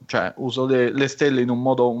nell'album, cioè uso le stelle in un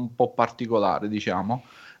modo un po' particolare, diciamo.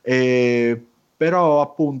 Però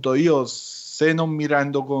appunto io se non mi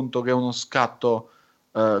rendo conto che è uno scatto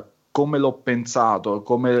come l'ho pensato,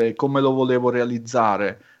 come lo volevo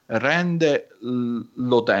realizzare, rende,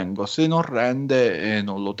 lo tengo, se non rende,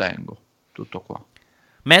 non lo tengo. Tutto qua.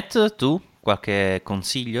 Matt, tu qualche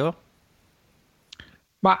consiglio?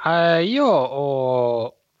 Ma io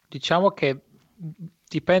ho, diciamo che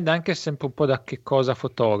dipende anche sempre un po' da che cosa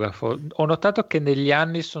fotografo. Ho notato che negli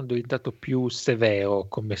anni sono diventato più severo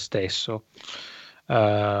con me stesso.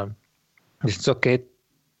 Nel senso che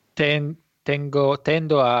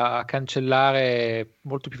tendo a cancellare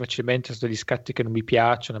molto più facilmente degli scatti che non mi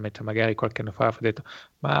piacciono, mentre magari qualche anno fa ho detto,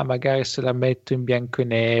 ma magari se la metto in bianco e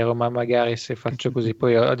nero, ma magari se faccio così,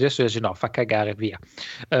 poi adesso dico no, fa cagare via.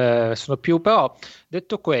 Sono più, però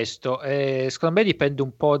detto questo, secondo me dipende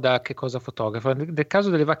un po' da che cosa fotografo. Nel caso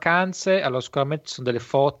delle vacanze, allora sicuramente sono delle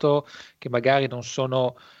foto che magari non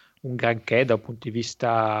sono un granché da un punto di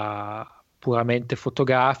vista puramente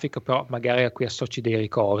fotografico, però magari a cui associ dei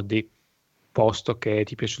ricordi, posto che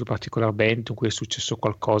ti è piaciuto particolarmente, in cui è successo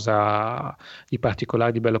qualcosa di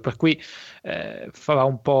particolare, di bello, per cui farà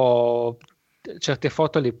un po'. Certe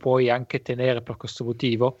foto le puoi anche tenere per questo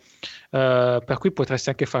motivo, per cui potresti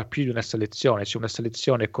anche fare più di una selezione, cioè una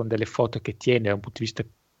selezione con delle foto che tieni da un punto di vista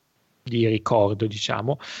di ricordo,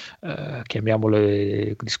 diciamo, chiamiamolo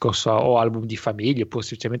il discorso o album di famiglia, oppure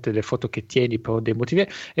semplicemente delle foto che tieni per dei motivi,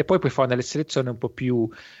 e poi puoi fare una selezione un po' più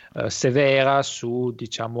severa su,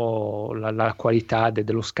 diciamo, la qualità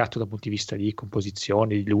dello scatto dal punto di vista di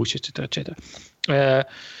composizione, di luce, eccetera, eccetera.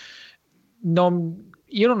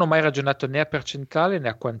 Io non ho mai ragionato né a percentuale né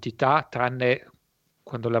a quantità, tranne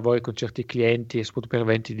quando lavori con certi clienti e soprattutto per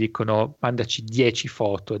eventi dicono mandaci 10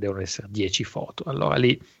 foto e devono essere 10 foto. Allora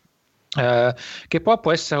lì che poi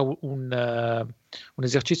può essere un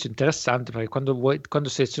esercizio interessante, perché quando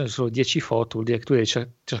selezioni solo 10 foto vuol dire che tu devi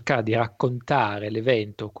cercare di raccontare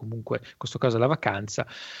l'evento, o comunque in questo caso la vacanza,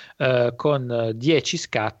 con 10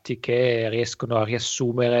 scatti che riescono a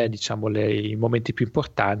riassumere, diciamo, i momenti più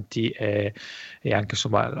importanti e anche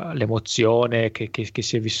insomma l'emozione che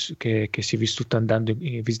si è vissuta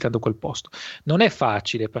visitando quel posto. Non è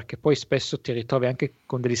facile, perché poi spesso ti ritrovi anche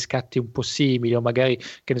con degli scatti un po' simili, o magari,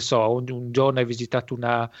 che ne so, un giorno hai visitato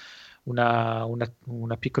una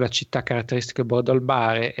piccola città caratteristica bordo al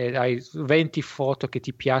mare e hai 20 foto che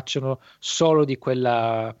ti piacciono solo di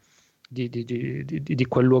di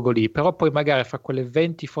quel luogo lì, però poi magari fra quelle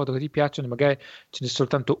 20 foto che ti piacciono magari ce n'è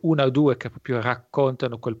soltanto una o due che proprio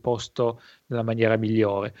raccontano quel posto nella maniera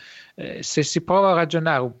migliore. Se si prova a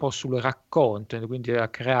ragionare un po' sul racconto e quindi a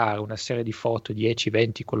creare una serie di foto, 10,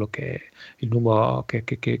 20, quello che è il numero che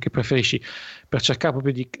preferisci, per cercare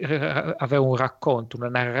proprio di avere un racconto, una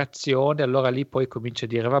narrazione, allora lì poi cominci a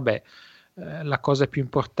dire vabbè, la cosa più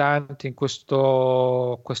importante in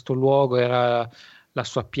questo luogo era la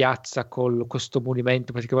sua piazza con questo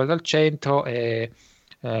monumento praticamente al centro, e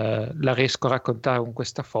la riesco a raccontare con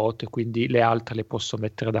questa foto, e quindi le altre le posso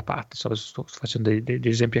mettere da parte. Sto facendo degli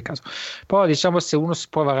esempi a caso. Poi diciamo, se uno si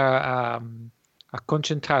prova a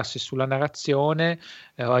concentrarsi sulla narrazione,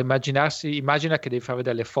 immagina che devi fare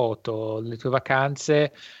vedere le foto delle tue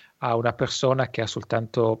vacanze a una persona che ha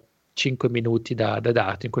soltanto 5 minuti da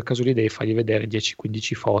darti. In quel caso lì devi fargli vedere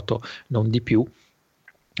 10-15 foto, non di più,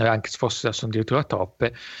 anche se forse sono addirittura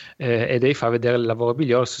troppe, e devi far vedere il lavoro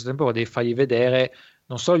migliore, allo stesso tempo devi fargli vedere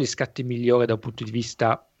non solo gli scatti migliori da un punto di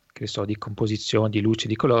vista, che ne so, di composizione, di luce,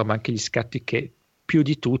 di colore, ma anche gli scatti che più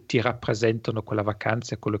di tutti rappresentano quella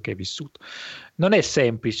vacanza e quello che hai vissuto. Non è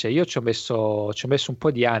semplice, io ci ho messo un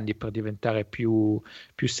po' di anni per diventare più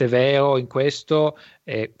severo in questo,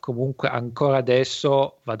 e comunque ancora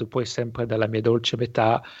adesso vado poi sempre dalla mia dolce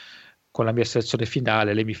metà con la mia selezione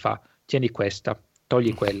finale. Lei mi fa: tieni questa,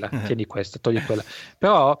 togli quella, tieni questa, togli quella.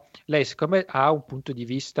 Però lei secondo me ha un punto di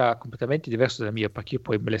vista completamente diverso dal mio, perché io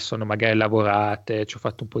poi me le sono magari lavorate, ci ho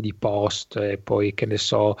fatto un po' di post e poi, che ne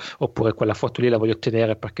so, oppure quella foto lì la voglio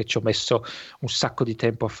ottenere perché ci ho messo un sacco di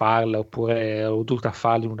tempo a farla, oppure ho dovuto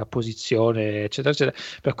farla in una posizione, eccetera, eccetera.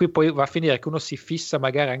 Per cui poi va a finire che uno si fissa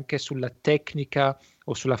magari anche sulla tecnica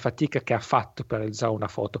o sulla fatica che ha fatto per realizzare una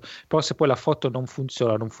foto, però se poi la foto non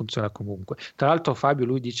funziona, non funziona comunque. Tra l'altro Fabio,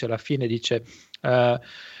 lui dice alla fine, dice non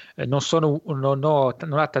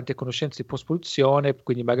ha tante conoscenze di post-produzione,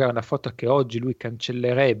 quindi magari una foto che oggi lui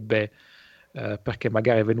cancellerebbe perché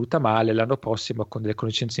magari è venuta male, l'anno prossimo con delle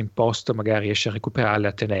conoscenze in post magari riesce a recuperarla e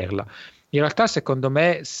a tenerla. In realtà secondo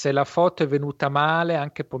me, se la foto è venuta male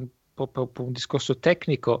anche per un discorso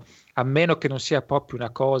tecnico, a meno che non sia proprio una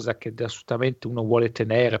cosa che assolutamente uno vuole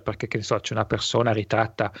tenere, perché che ne so, c'è una persona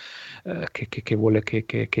ritratta che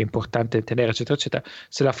è importante tenere, eccetera, eccetera,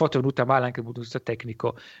 se la foto è venuta male anche dal punto di vista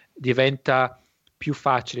tecnico, diventa più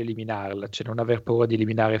facile eliminarla, cioè non aver paura di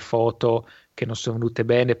eliminare foto che non sono venute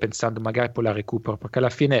bene pensando magari poi la recupero, perché alla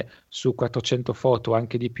fine su 400 foto,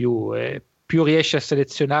 anche di più, più riesci a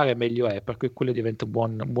selezionare meglio è, per cui quello diventa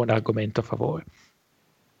un buon argomento a favore.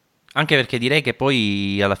 Anche perché direi che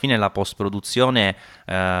poi alla fine la post-produzione,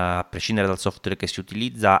 a prescindere dal software che si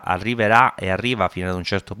utilizza, arriverà e arriva fino ad un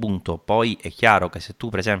certo punto. Poi è chiaro che se tu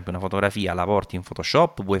per esempio una fotografia la porti in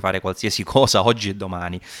Photoshop puoi fare qualsiasi cosa oggi e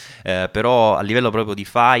domani, però a livello proprio di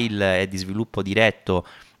file e di sviluppo diretto,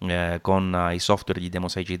 con i software di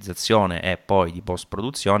demosaicizzazione e poi di post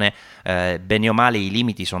produzione, bene o male i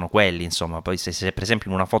limiti sono quelli, insomma. Poi se per esempio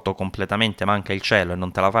in una foto completamente manca il cielo e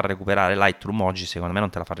non te la fa recuperare Lightroom oggi, secondo me non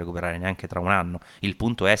te la fa recuperare neanche tra un anno. Il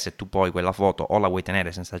punto è se tu poi quella foto o la vuoi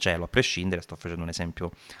tenere senza cielo, a prescindere, sto facendo un esempio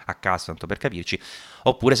a caso tanto per capirci,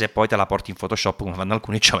 oppure se poi te la porti in Photoshop come fanno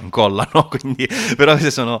alcuni, ciao e incolla, no? Quindi, però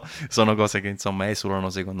sono cose che insomma esulano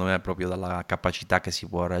secondo me proprio dalla capacità che si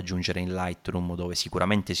può raggiungere in Lightroom, dove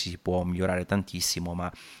sicuramente si può migliorare tantissimo, ma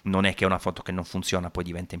non è che una foto che non funziona poi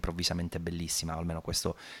diventa improvvisamente bellissima, almeno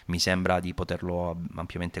questo mi sembra di poterlo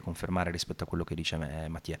ampiamente confermare rispetto a quello che dice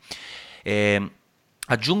Mattia.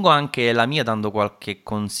 Aggiungo anche la mia dando qualche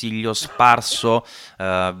consiglio sparso,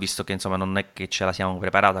 visto che insomma non è che ce la siamo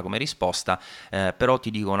preparata come risposta, però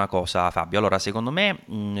ti dico una cosa Fabio, allora secondo me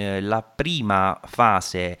la prima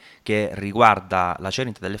fase che riguarda la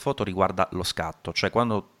cernita delle foto riguarda lo scatto, cioè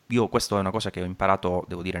quando io, questo è una cosa che ho imparato,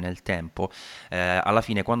 devo dire, nel tempo, alla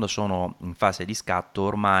fine quando sono in fase di scatto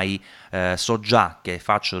ormai so già che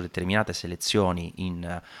faccio determinate selezioni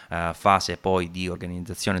in fase poi di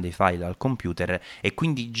organizzazione dei file al computer, e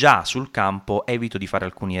quindi già sul campo evito di fare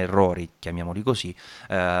alcuni errori, chiamiamoli così,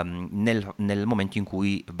 nel momento in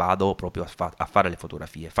cui vado proprio a fare le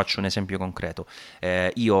fotografie. Faccio un esempio concreto,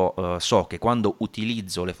 io so che quando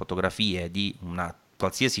utilizzo le fotografie di una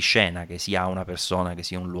qualsiasi scena, che sia una persona, che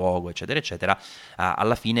sia un luogo, eccetera, eccetera,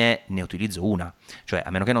 alla fine ne utilizzo una. Cioè, a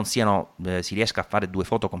meno che non si riesca a fare due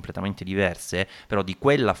foto completamente diverse, però di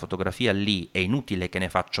quella fotografia lì è inutile che ne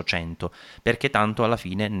faccio 100, perché tanto alla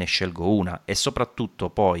fine ne scelgo una. E soprattutto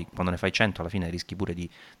poi, quando ne fai 100, alla fine rischi pure di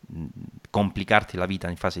complicarti la vita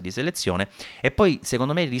in fase di selezione, e poi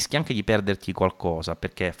secondo me rischi anche di perderti qualcosa,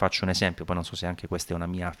 perché faccio un esempio, poi non so se anche questa è una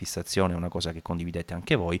mia fissazione, una cosa che condividete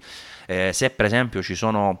anche voi, se per esempio ci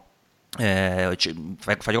sono faccio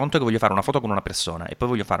conto che voglio fare una foto con una persona e poi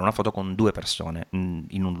voglio fare una foto con due persone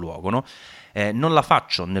in un luogo, no? Non la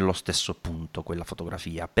faccio nello stesso punto quella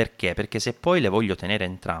fotografia, perché? Perché se poi le voglio tenere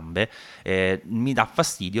entrambe mi dà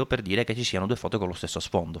fastidio, per dire, che ci siano due foto con lo stesso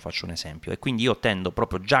sfondo, faccio un esempio, e quindi io tendo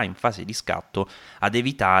proprio già in fase di scatto ad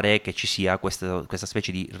evitare che ci sia questa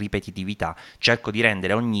specie di ripetitività. Cerco di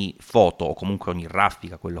rendere ogni foto, o comunque ogni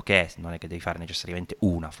raffica, quello che è, non è che devi fare necessariamente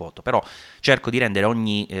una foto, però cerco di rendere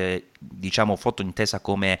ogni diciamo foto intesa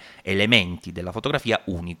come elementi della fotografia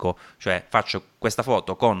unico, cioè faccio questa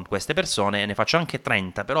foto con queste persone, ne faccio anche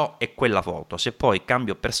 30, però è quella foto. Se poi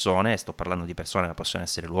cambio persone, sto parlando di persone ma possono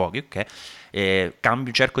essere luoghi, ok,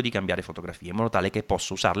 cerco di cambiare fotografie in modo tale che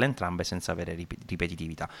posso usarle entrambe senza avere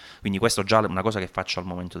ripetitività. Quindi questo già è una cosa che faccio al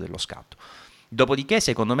momento dello scatto. Dopodiché,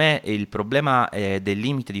 secondo me, il problema del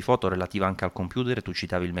limite di foto relativo anche al computer, tu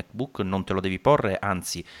citavi il MacBook, non te lo devi porre,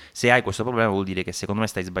 anzi, se hai questo problema vuol dire che secondo me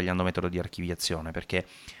stai sbagliando metodo di archiviazione, perché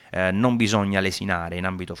non bisogna lesinare in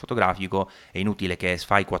ambito fotografico, è inutile che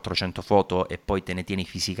fai 400 foto e poi te ne tieni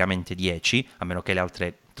fisicamente 10, a meno che le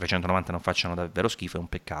altre 390 non facciano davvero schifo, è un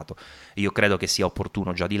peccato. Io credo che sia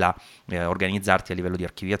opportuno già di là organizzarti a livello di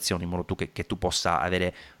archiviazione in modo che tu possa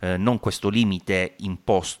avere non questo limite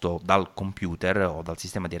imposto dal computer o dal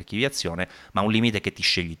sistema di archiviazione, ma un limite che ti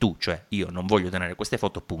scegli tu, cioè io non voglio tenere queste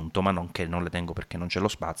foto, punto, ma non che non le tengo perché non c'è lo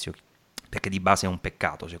spazio, perché di base è un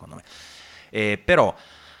peccato secondo me. Però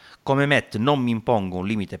come Matt non mi impongo un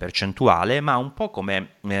limite percentuale, ma un po'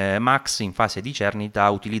 come Max in fase di cernita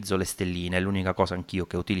utilizzo le stelline, è l'unica cosa anch'io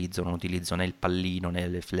che utilizzo, non utilizzo né il pallino né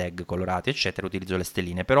le flag colorate eccetera, utilizzo le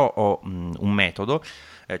stelline, però ho un metodo,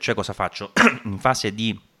 cioè cosa faccio? In fase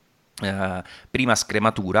di prima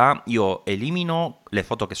scrematura io elimino le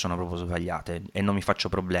foto che sono proprio sbagliate e non mi faccio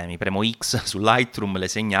problemi, premo X su Lightroom, le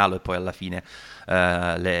segnalo e poi alla fine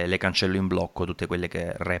le cancello in blocco, tutte quelle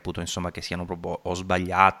che reputo insomma che siano proprio o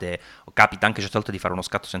sbagliate, o capita anche certe volte di fare uno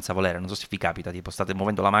scatto senza volere, non so se vi capita, tipo state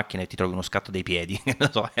muovendo la macchina e ti trovi uno scatto dei piedi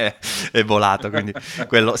è volato, quindi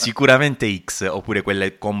quello sicuramente X, oppure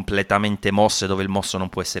quelle completamente mosse dove il mosso non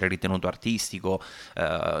può essere ritenuto artistico,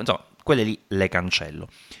 insomma quelle lì le cancello.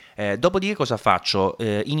 Dopodiché cosa faccio?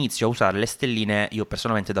 Inizio a usare le stelline io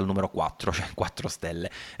personalmente dal numero 4, cioè 4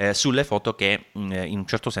 stelle, sulle foto che in un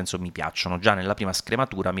certo senso mi piacciono. Già nella prima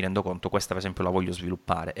scrematura mi rendo conto, questa per esempio la voglio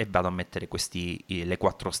sviluppare e vado a mettere le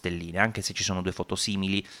 4 stelline, anche se ci sono due foto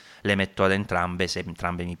simili, le metto ad entrambe se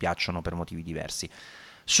entrambe mi piacciono per motivi diversi.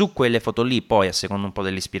 Su quelle foto lì poi, a seconda un po'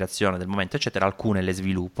 dell'ispirazione del momento eccetera, alcune le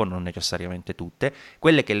sviluppo, non necessariamente tutte,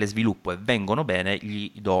 quelle che le sviluppo e vengono bene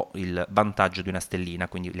gli do il vantaggio di una stellina,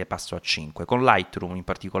 quindi le passo a 5. Con Lightroom in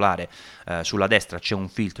particolare sulla destra c'è un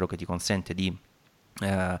filtro che ti consente di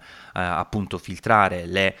appunto filtrare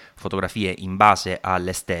le fotografie in base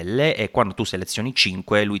alle stelle, e quando tu selezioni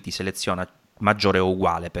 5 lui ti seleziona maggiore o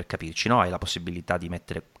uguale, per capirci, no? Hai la possibilità di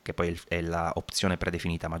mettere, che poi è l'opzione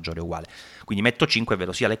predefinita, maggiore o uguale, quindi metto 5 e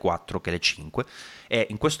vedo sia le 4 che le 5 e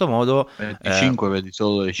in questo modo 5 vedi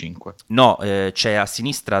solo le 5. no, c'è a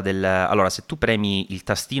sinistra allora se tu premi il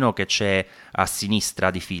tastino che c'è a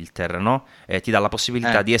sinistra di filter, no? Ti dà la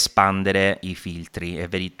possibilità di espandere i filtri e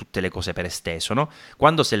vedi tutte le cose per esteso, no?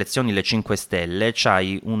 Quando selezioni le 5 stelle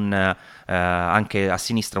c'hai anche a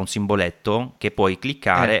sinistra un simboletto che puoi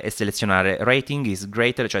cliccare e selezionare rating is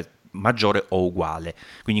greater, cioè maggiore o uguale.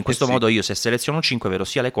 Quindi in questo modo io se seleziono 5 vedo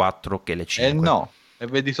sia le 4 che le 5. No, e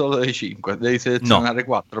vedi solo le 5, devi selezionare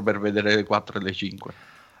 4 per vedere le 4 e le 5.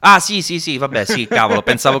 Ah sì, vabbè, sì, cavolo,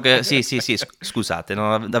 pensavo che... Sì, scusate,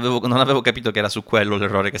 non avevo capito che era su quello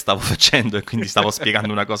l'errore che stavo facendo e quindi stavo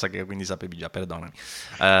spiegando una cosa che quindi sapevi già, perdonami.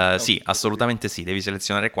 Sì, assolutamente sì, devi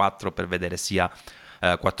selezionare 4 per vedere sia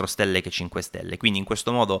 4 stelle che 5 stelle, quindi in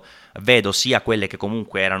questo modo vedo sia quelle che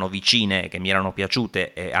comunque erano vicine, che mi erano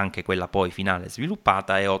piaciute, e anche quella poi finale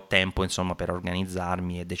sviluppata, e ho tempo insomma per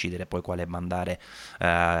organizzarmi e decidere poi quale mandare,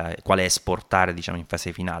 quale esportare diciamo in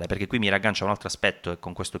fase finale, perché qui mi raggancia un altro aspetto e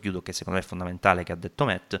con questo chiudo, che secondo me è fondamentale, che ha detto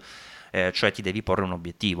Matt, cioè ti devi porre un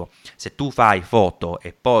obiettivo. Se tu fai foto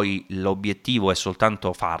e poi l'obiettivo è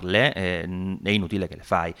soltanto farle, è inutile che le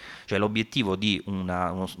fai. Cioè l'obiettivo di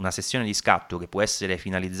una sessione di scatto che può essere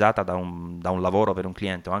finalizzata da un lavoro per un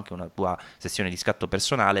cliente o anche una tua sessione di scatto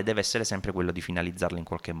personale deve essere sempre quello di finalizzarla in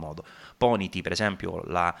qualche modo. Poniti per esempio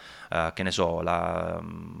la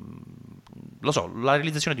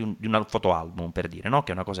realizzazione di un fotoalbum, per dire, no?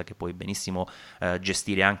 Che è una cosa che puoi benissimo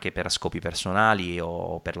gestire anche per scopi personali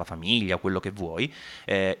o per la famiglia, quello che vuoi.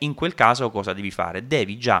 In quel caso cosa devi fare?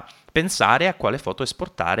 Devi già pensare a quale foto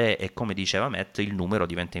esportare e, come diceva Matt, il numero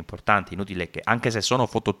diventa importante. Inutile che, anche se sono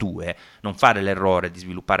foto tue, non fare l'errore di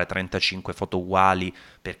sviluppare 35 foto uguali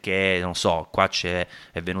perché, non so, qua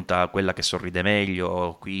è venuta quella che sorride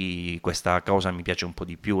meglio, qui questa cosa mi piace un po'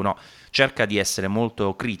 di più, no? Cerca di essere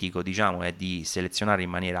molto critico, diciamo, e di selezionare in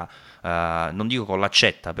maniera, non dico con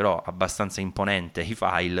l'accetta, però abbastanza imponente i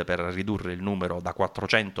file per ridurre il numero da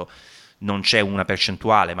 400. Non c'è una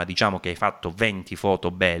percentuale, ma diciamo che hai fatto 20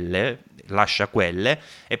 foto belle, lascia quelle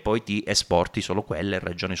e poi ti esporti solo quelle e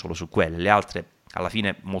ragioni solo su quelle. Le altre, alla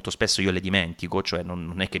fine, molto spesso io le dimentico, cioè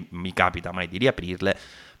non è che mi capita mai di riaprirle,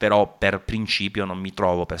 però per principio non mi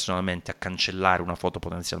trovo personalmente a cancellare una foto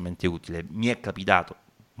potenzialmente utile. Mi è capitato,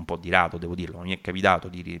 un po' di rado devo dirlo, ma mi è capitato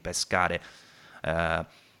di ripescare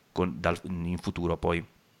in futuro poi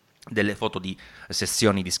delle foto di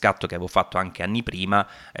sessioni di scatto che avevo fatto anche anni prima,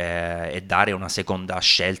 e dare una seconda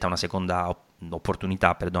scelta, una seconda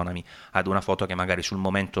opportunità, perdonami, ad una foto che magari sul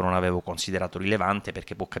momento non avevo considerato rilevante,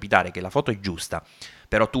 perché può capitare che la foto è giusta,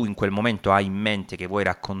 però tu in quel momento hai in mente che vuoi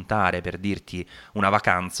raccontare, per dirti, una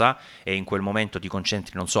vacanza, e in quel momento ti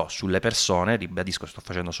concentri, non so, sulle persone, ribadisco, sto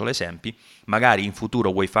facendo solo esempi, magari in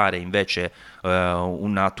futuro vuoi fare invece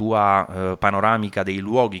una tua panoramica dei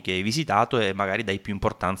luoghi che hai visitato e magari dai più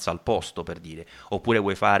importanza al posto, per dire, oppure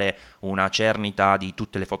vuoi fare una cernita di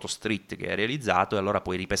tutte le foto street che hai realizzato, e allora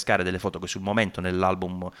puoi ripescare delle foto che sul momento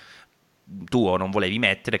nell'album tuo non volevi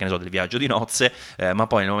mettere, che ne so, del viaggio di nozze, ma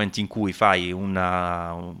poi nel momento in cui fai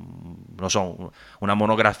una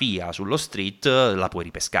monografia sullo street la puoi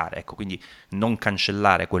ripescare, ecco, quindi non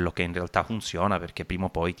cancellare quello che in realtà funziona, perché prima o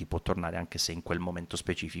poi ti può tornare, anche se in quel momento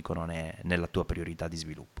specifico non è nella tua priorità di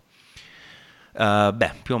sviluppo.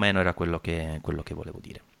 Più o meno era quello che volevo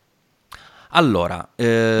dire. Allora,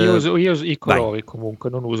 io uso i colori, vai. comunque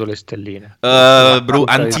non uso le stelline.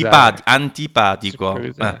 Antipatico.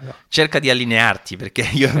 No. Cerca di allinearti, perché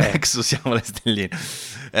io e Max usiamo le stelline.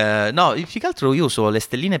 No, più che altro io uso le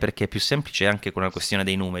stelline perché è più semplice, anche con una questione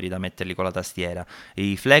dei numeri, da metterli con la tastiera.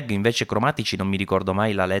 I flag invece cromatici non mi ricordo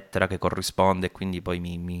mai la lettera che corrisponde, quindi poi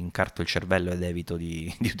mi incarto il cervello ed evito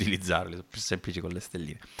di utilizzarli. Sono più semplici con le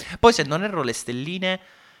stelline. Poi, se non erro, le stelline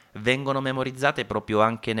vengono memorizzate proprio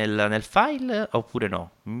anche nel file, oppure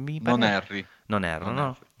no? Non erri. Non erro,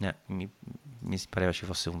 no? Mi pareva ci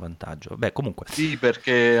fosse un vantaggio. Beh, comunque. Sì,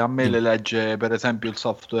 perché a me le legge, per esempio, il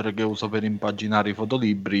software che uso per impaginare i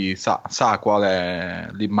fotolibri, sa qual è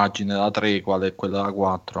l'immagine da 3, qual è quella da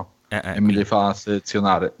 4, e quindi me le fa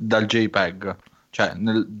selezionare dal JPEG. Cioè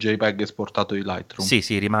nel JPEG esportato di Lightroom.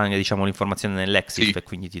 Sì, rimane, diciamo, l'informazione nell'EXIF, e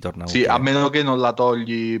quindi ti torna utile. Sì, a meno che non la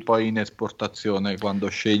togli poi in esportazione quando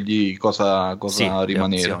scegli cosa rimanere.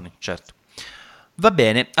 Le opzioni, certo. Va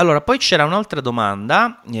bene, allora poi c'era un'altra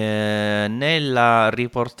domanda, nella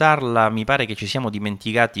riportarla mi pare che ci siamo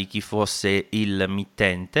dimenticati chi fosse il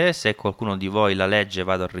mittente. Se qualcuno di voi la legge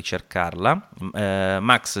vado a ricercarla.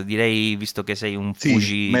 Max, direi, visto che sei un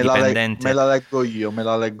Fuji dipendente, me la leggo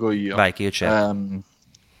io. Vai, che io cerco.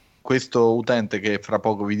 Questo utente, che fra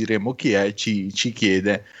poco vi diremo chi è, ci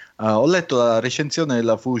chiede: ho letto la recensione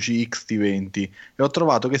della Fuji X-T20 e ho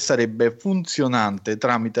trovato che sarebbe funzionante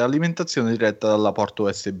tramite alimentazione diretta dalla porta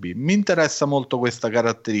USB. Mi interessa molto questa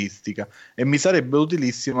caratteristica e mi sarebbe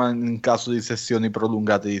utilissima in caso di sessioni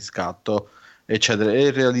prolungate di scatto, eccetera,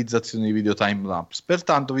 e realizzazione di video timelapse.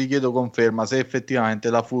 Pertanto vi chiedo conferma se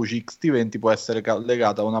effettivamente la Fuji X-T20 può essere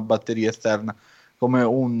collegata a una batteria esterna come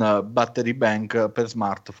un battery bank per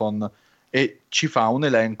smartphone, e ci fa un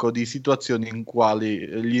elenco di situazioni in quali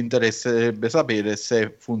gli interesserebbe sapere se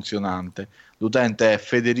è funzionante. L'utente è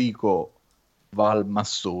Federico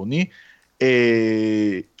Valmassoni.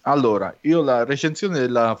 E allora, io la recensione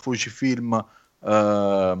della Fujifilm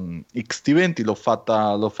X-T20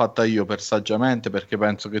 l'ho fatta io per Saggiamente, perché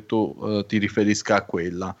penso che tu ti riferisca a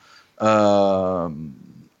quella. Da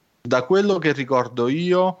quello che ricordo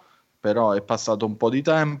io, però è passato un po' di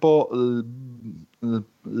tempo,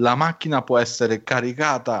 la macchina può essere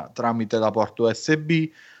caricata tramite la porta USB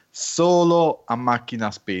solo a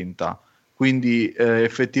macchina spenta, quindi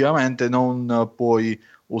effettivamente non puoi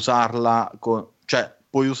usarla cioè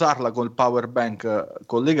puoi usarla col power bank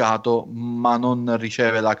collegato, ma non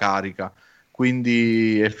riceve la carica.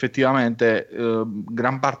 Quindi effettivamente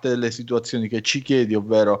gran parte delle situazioni che ci chiedi,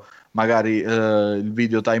 ovvero magari il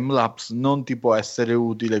video timelapse, non ti può essere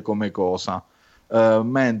utile come cosa.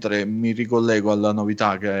 Mentre mi ricollego alla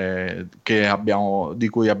novità di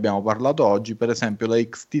cui abbiamo parlato oggi, per esempio la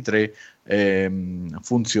XT3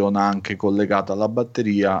 funziona anche collegata alla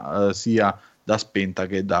batteria sia da spenta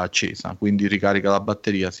che da accesa, quindi ricarica la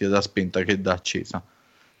batteria sia da spenta che da accesa.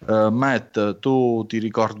 Matt, tu ti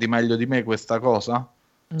ricordi meglio di me questa cosa?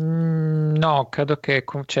 No, credo che,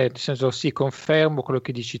 nel senso, sì, confermo quello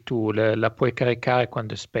che dici tu, la puoi caricare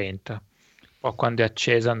quando è spenta, o quando è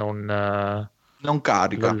accesa non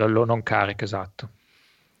carica. Non carica, esatto.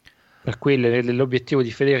 Per cui l'obiettivo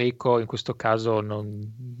di Federico in questo caso,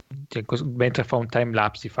 mentre fa un time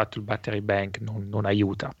lapse, di fatto il battery bank non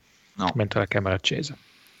aiuta, mentre la camera è accesa,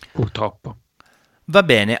 purtroppo. Va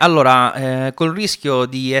bene, allora, col rischio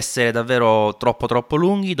di essere davvero troppo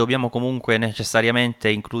lunghi, dobbiamo comunque necessariamente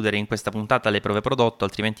includere in questa puntata le prove prodotto,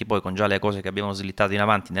 altrimenti poi, con già le cose che abbiamo slittato in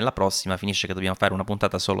avanti, nella prossima finisce che dobbiamo fare una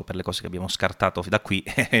puntata solo per le cose che abbiamo scartato da qui,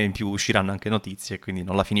 e in più usciranno anche notizie, quindi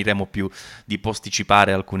non la finiremo più di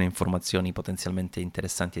posticipare alcune informazioni potenzialmente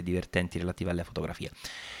interessanti e divertenti relative alle fotografie.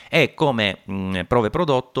 E come prove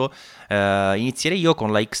prodotto inizierei io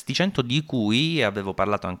con la XT100, di cui avevo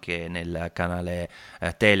parlato anche nel canale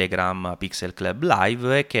Telegram Pixel Club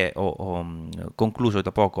Live, e che ho concluso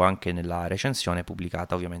da poco anche nella recensione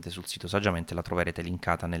pubblicata ovviamente sul sito Saggiamente, la troverete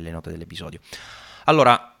linkata nelle note dell'episodio.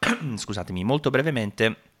 Allora, scusatemi, molto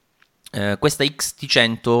brevemente, questa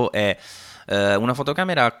X-T100 è una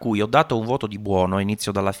fotocamera a cui ho dato un voto di buono,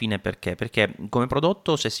 inizio dalla fine perché come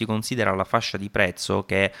prodotto, se si considera la fascia di prezzo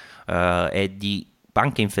che è di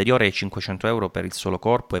anche inferiore ai 500 euro per il solo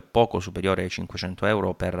corpo e poco superiore ai 500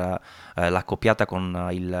 euro per l'accoppiata con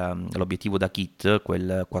l'obiettivo da kit,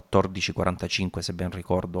 quel 1445 se ben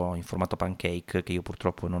ricordo in formato pancake, che io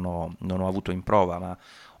purtroppo non ho avuto in prova, ma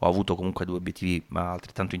ho avuto comunque due obiettivi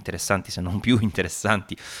altrettanto interessanti, se non più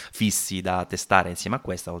interessanti, fissi da testare insieme a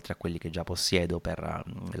questa, oltre a quelli che già possiedo per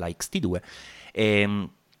la XT2. E,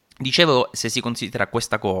 dicevo, se si considera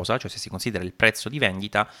questa cosa, cioè se si considera il prezzo di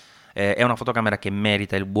vendita, è una fotocamera che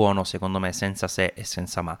merita il buono, secondo me, senza se e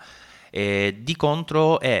senza ma. Di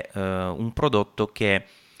contro è un prodotto che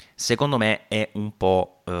secondo me è un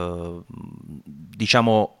po'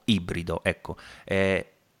 diciamo ibrido, ecco.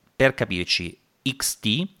 Per capirci,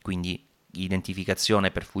 XT, quindi identificazione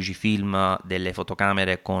per Fujifilm delle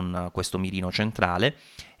fotocamere con questo mirino centrale,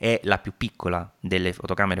 è la più piccola delle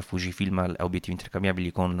fotocamere Fujifilm a obiettivi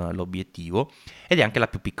intercambiabili con l'obiettivo, ed è anche la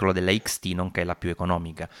più piccola della XT, nonché la più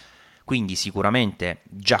economica. Quindi sicuramente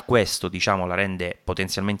già questo, diciamo, la rende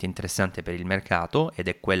potenzialmente interessante per il mercato, ed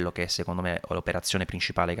è quello che secondo me è l'operazione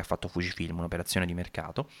principale che ha fatto Fujifilm, un'operazione di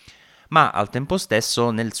mercato, ma al tempo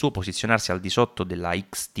stesso nel suo posizionarsi al di sotto della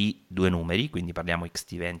XT due numeri, quindi parliamo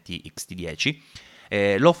XT20,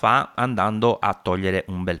 XT10, lo fa andando a togliere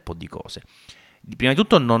un bel po' di cose. Prima di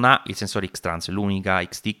tutto non ha il sensore X-Trans, è l'unica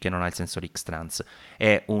XT che non ha il sensore X-Trans,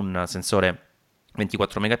 è un sensore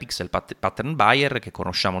 24 megapixel pattern buyer che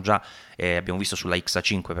conosciamo già, abbiamo visto sulla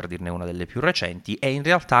XA5 per dirne una delle più recenti, e in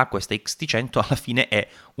realtà questa XT100 alla fine è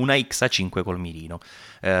una XA5 col mirino,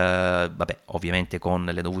 vabbè, ovviamente con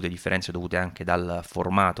le dovute differenze dovute anche dal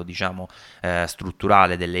formato, diciamo,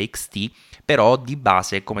 strutturale delle XT, però di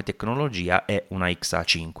base come tecnologia è una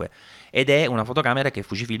XA5. Ed è una fotocamera che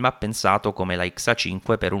Fujifilm ha pensato come la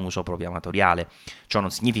XA5 per un uso proprio amatoriale. Ciò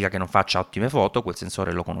non significa che non faccia ottime foto, quel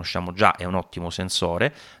sensore lo conosciamo già, è un ottimo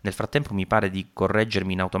sensore. Nel frattempo mi pare di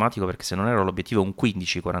correggermi in automatico, perché se non ero l'obiettivo è un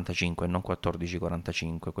 15-45 e non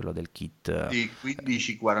 14-45, quello del kit. Sì,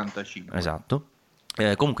 15-45. Esatto.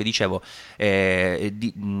 Comunque dicevo,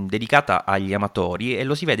 dedicata agli amatori, e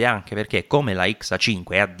lo si vede anche perché come la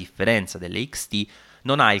XA5, a differenza delle XT,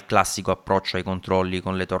 non ha il classico approccio ai controlli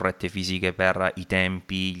con le torrette fisiche per i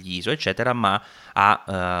tempi, gli ISO eccetera, ma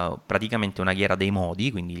ha praticamente una ghiera dei modi,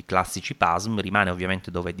 quindi i classici PASM. Rimane ovviamente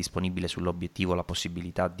dove è disponibile sull'obiettivo la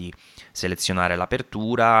possibilità di selezionare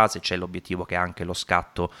l'apertura, se c'è l'obiettivo che ha anche lo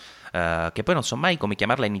scatto, che poi non so mai come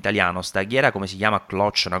chiamarla in italiano, sta ghiera come si chiama,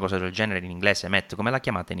 clutch, una cosa del genere in inglese. Matt, come la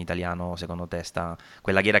chiamate in italiano secondo te,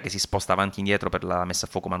 quella ghiera che si sposta avanti e indietro per la messa a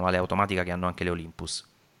fuoco manuale automatica che hanno anche le Olympus?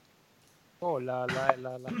 Oh, la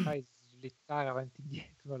fai slittare avanti e indietro.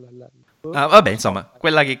 Vabbè, insomma,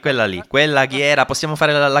 quella lì, quella ghiera, possiamo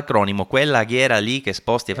fare l'acronimo, quella ghiera lì che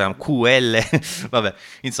sposti e fai un QL, vabbè,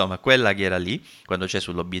 insomma, quella ghiera lì, quando c'è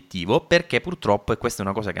sull'obiettivo, perché purtroppo, e questa è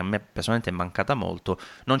una cosa che a me personalmente è mancata molto,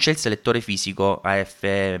 non c'è il selettore fisico AF,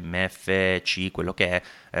 MF, C, quello che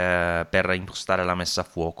è, per impostare la messa a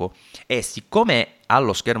fuoco, e siccome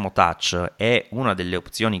allo schermo touch è una delle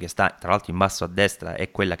opzioni che sta tra l'altro in basso a destra,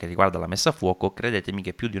 è quella che riguarda la messa a fuoco, credetemi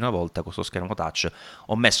che più di una volta con questo schermo touch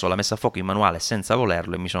ho messo la messa a fuoco in manuale senza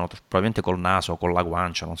volerlo e mi sono probabilmente col naso, con la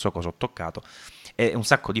guancia, non so cosa ho toccato, e un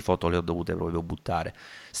sacco di foto le ho dovute proprio buttare.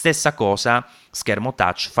 Stessa cosa, schermo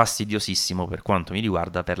touch fastidosissimo per quanto mi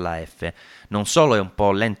riguarda per la F. Non solo è un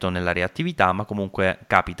po' lento nella reattività, ma comunque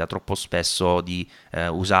capita troppo spesso di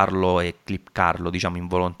usarlo e cliccarlo, diciamo,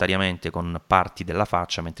 involontariamente con parti della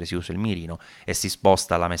faccia mentre si usa il mirino e si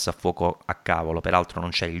sposta la messa a fuoco a cavolo. Peraltro non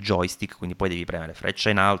c'è il joystick, quindi poi devi premere freccia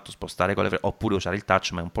in alto, spostare con le frecce, oppure usare il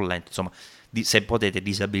touch, ma è un po' lento. Insomma, se potete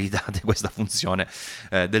disabilitate questa funzione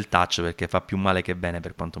del touch, perché fa più male che bene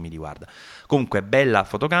per quanto mi riguarda. Comunque bella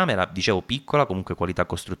fotocamera, dicevo piccola, comunque qualità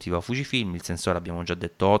costruttiva Fujifilm, il sensore abbiamo già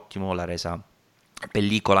detto ottimo, la resa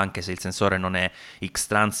pellicola, anche se il sensore non è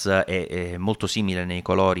X-Trans, è molto simile nei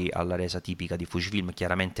colori alla resa tipica di Fujifilm,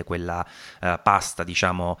 chiaramente quella pasta,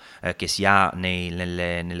 diciamo, che si ha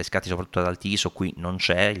nelle scatti soprattutto ad alti ISO qui non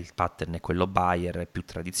c'è, il pattern è quello Bayer, è più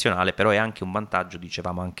tradizionale, però è anche un vantaggio,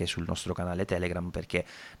 dicevamo anche sul nostro canale Telegram, perché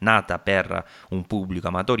nata per un pubblico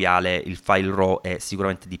amatoriale il file RAW è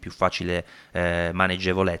sicuramente di più facile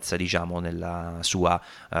maneggevolezza, diciamo, nella sua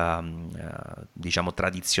diciamo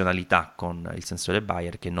tradizionalità con il sensore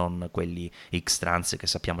Bayer, che non quelli X-Trans che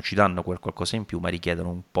sappiamo ci danno qualcosa in più ma richiedono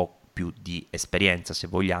un po' più più di esperienza, se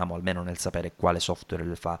vogliamo, almeno nel sapere quale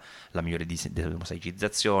software fa la migliore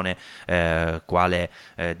mosaicizzazione, quale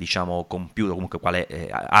diciamo computer, comunque quale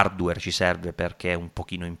hardware ci serve perché un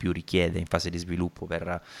pochino in più richiede in fase di sviluppo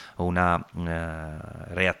per una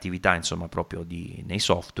reattività insomma proprio nei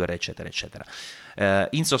software, eccetera eccetera.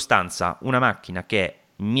 In sostanza una macchina che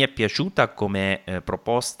mi è piaciuta come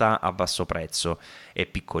proposta a basso prezzo, è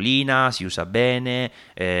piccolina, si usa bene,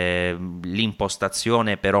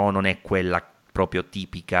 l'impostazione però non è quella proprio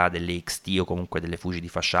tipica delle XT o comunque delle Fuji di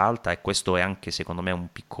fascia alta, e questo è anche secondo me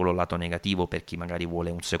un piccolo lato negativo per chi magari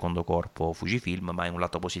vuole un secondo corpo Fujifilm, ma è un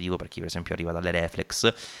lato positivo per chi per esempio arriva dalle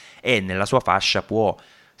reflex e nella sua fascia può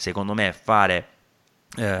secondo me fare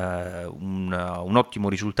un ottimo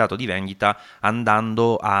risultato di vendita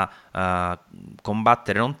andando a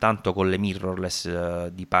combattere non tanto con le mirrorless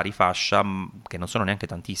di pari fascia, che non sono neanche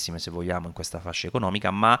tantissime se vogliamo in questa fascia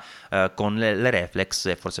economica, ma con le reflex,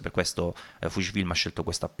 e forse per questo Fujifilm ha scelto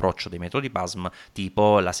questo approccio dei metodi PASM,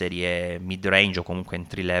 tipo la serie mid-range o comunque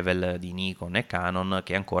entry level di Nikon e Canon,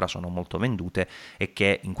 che ancora sono molto vendute e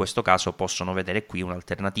che in questo caso possono vedere qui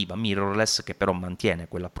un'alternativa mirrorless che però mantiene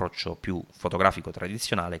quell'approccio più fotografico tradizionale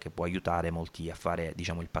che può aiutare molti a fare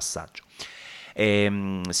diciamo il passaggio.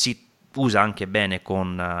 Si usa anche bene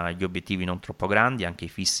con gli obiettivi non troppo grandi, anche i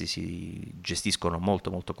fissi si gestiscono molto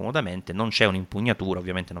molto comodamente, non c'è un'impugnatura,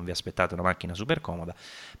 ovviamente non vi aspettate una macchina super comoda,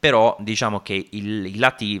 però diciamo che i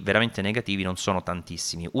lati veramente negativi non sono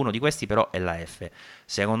tantissimi. Uno di questi però è la F.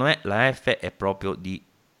 Secondo me la F è proprio di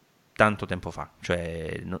tanto tempo fa,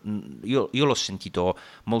 cioè io l'ho sentito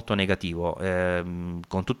molto negativo,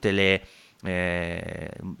 con tutte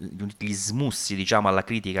gli smussi diciamo alla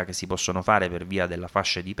critica che si possono fare per via della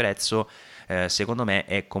fascia di prezzo. Secondo me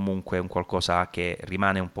è comunque un qualcosa che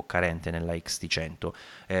rimane un po' carente nella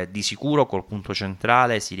XT100. Di sicuro col punto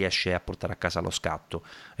centrale si riesce a portare a casa lo scatto,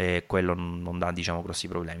 quello non dà diciamo grossi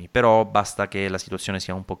problemi, però basta che la situazione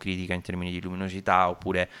sia un po' critica in termini di luminosità,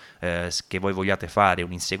 oppure che voi vogliate fare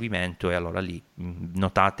un inseguimento, e allora lì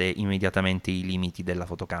notate immediatamente i limiti della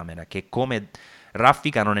fotocamera, che come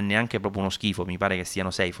raffica non è neanche proprio uno schifo, mi pare che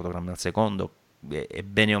siano 6 fotogrammi al secondo, e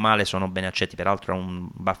bene o male sono ben accetti, peraltro è un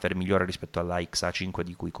buffer migliore rispetto alla XA5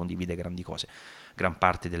 di cui condivide gran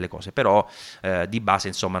parte delle cose, però di base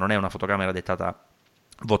insomma non è una fotocamera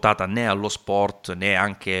votata né allo sport, né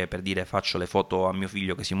anche per dire faccio le foto a mio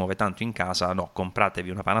figlio che si muove tanto in casa. No,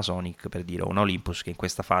 compratevi una Panasonic, per dire, o una Olympus, che in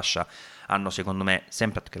questa fascia hanno, secondo me,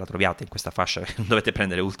 sempre che la troviate in questa fascia dovete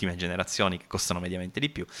prendere ultime generazioni che costano mediamente di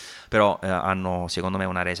più, però hanno secondo me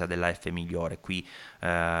una resa della F migliore. Qui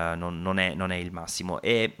non è il massimo,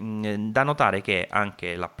 e da notare che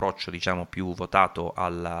anche l'approccio diciamo più votato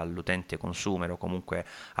all'utente consumer, o comunque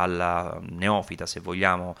alla neofita se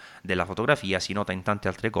vogliamo della fotografia, si nota in tante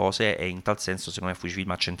altre cose, e in tal senso secondo me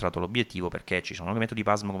Fujifilm ha centrato l'obiettivo, perché ci sono i metodi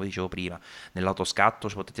PASM come dicevo prima, nell'autoscatto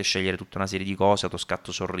potete scegliere tutta una serie di cose,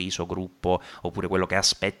 autoscatto sorriso, gruppo, oppure quello che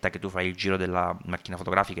aspetta che tu fai il giro della macchina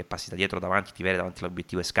fotografica e passi da dietro davanti, ti vede davanti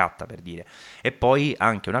all'obiettivo e scatta, per dire. E poi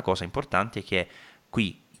anche una cosa importante è che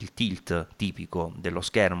qui il tilt tipico dello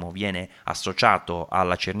schermo viene associato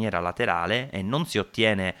alla cerniera laterale e non si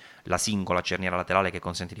ottiene la singola cerniera laterale che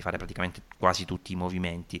consente di fare praticamente quasi tutti i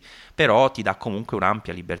movimenti, però ti dà comunque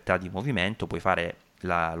un'ampia libertà di movimento, puoi fare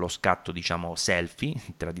lo scatto diciamo selfie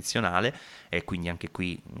tradizionale, e quindi anche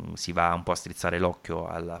qui si va un po' a strizzare l'occhio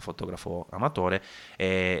al fotografo amatore,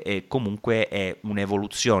 e comunque è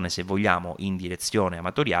un'evoluzione se vogliamo in direzione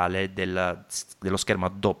amatoriale dello schermo a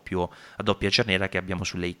doppia cerniera che abbiamo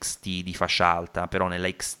sulle XT di fascia alta. Però nella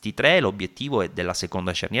XT3 l'obiettivo è della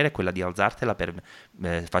seconda cerniera è quella di alzartela per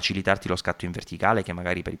facilitarti lo scatto in verticale, che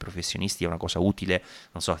magari per i professionisti è una cosa utile,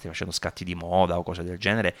 non so, stai facendo scatti di moda o cose del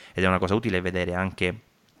genere, ed è una cosa utile vedere anche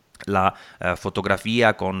la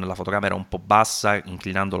fotografia con la fotocamera un po' bassa,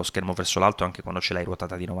 inclinando lo schermo verso l'alto anche quando ce l'hai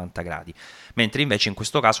ruotata di 90 gradi, mentre invece in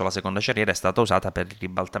questo caso la seconda cerniera è stata usata per il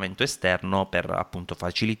ribaltamento esterno, per appunto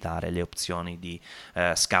facilitare le opzioni di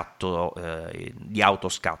scatto, di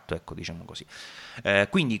autoscatto, ecco, diciamo così.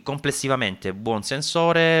 Quindi complessivamente buon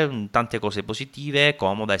sensore, tante cose positive,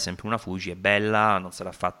 comoda, è sempre una Fuji, è bella, non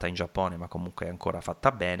sarà fatta in Giappone ma comunque è ancora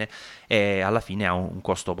fatta bene, e alla fine ha un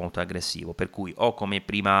costo molto aggressivo, per cui o come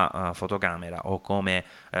prima fotocamera o come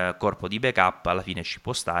corpo di backup alla fine ci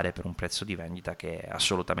può stare per un prezzo di vendita che è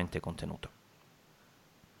assolutamente contenuto.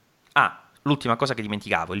 L'ultima cosa che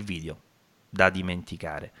dimenticavo, il video, da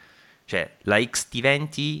dimenticare. Cioè, la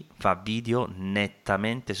XT20 fa video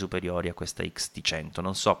nettamente superiori a questa XT100.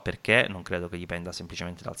 Non so perché, non credo che dipenda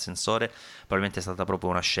semplicemente dal sensore, probabilmente è stata proprio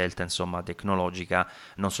una scelta, insomma, tecnologica,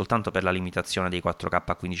 non soltanto per la limitazione dei 4K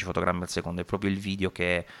a 15 fotogrammi al secondo, è proprio il video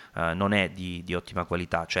che non è di ottima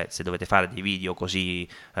qualità. Cioè, se dovete fare dei video così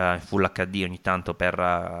in Full HD ogni tanto per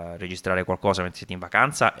registrare qualcosa mentre siete in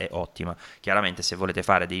vacanza, è ottima. Chiaramente, se volete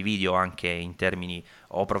fare dei video anche in termini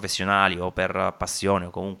o professionali o per passione o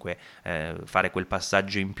comunque fare quel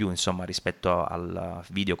passaggio in più, insomma, rispetto al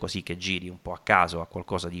video così che giri un po' a caso a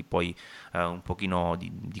qualcosa di poi un pochino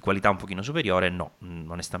di qualità un pochino superiore, no,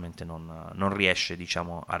 onestamente non riesce,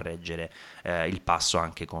 diciamo, a reggere il passo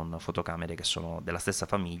anche con fotocamere che sono della stessa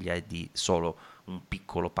famiglia e di solo un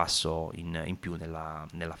piccolo passo in più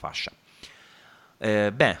nella fascia.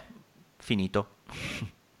 Beh, finito.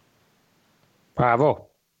 Bravo,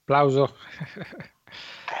 applauso.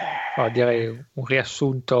 Direi un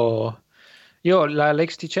riassunto. Io la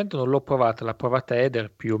XT100 non l'ho provata, l'ha provata Eder,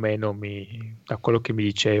 più o meno da quello che mi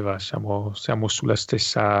diceva, siamo sulla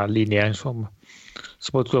stessa linea, insomma,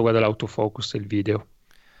 soprattutto riguardo l'autofocus del video.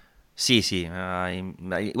 Sì, sì,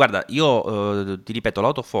 guarda, io ti ripeto,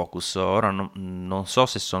 l'autofocus, ora non so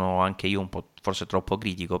se sono anche io un po' forse troppo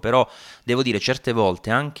critico, però devo dire certe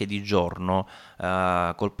volte anche di giorno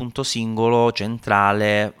col punto singolo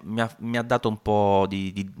centrale mi ha dato un po'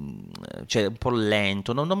 cioè un po'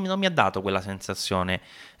 lento, non mi ha dato quella sensazione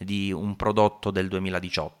di un prodotto del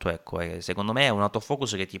 2018, ecco, secondo me è un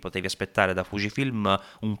autofocus che ti potevi aspettare da Fujifilm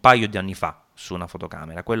un paio di anni fa su una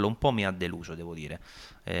fotocamera, quello un po' mi ha deluso, devo dire.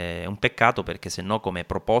 È un peccato perché se no come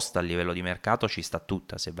proposta a livello di mercato ci sta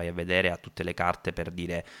tutta, se vai a vedere a tutte le carte per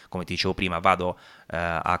dire, come ti dicevo prima, vado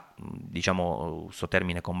a, diciamo, sto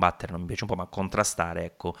termine combattere non mi piace un po', ma contrastare,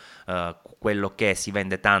 ecco, quello che si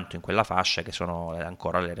vende tanto in quella fascia, che sono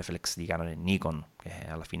ancora le reflex di Canon e Nikon, che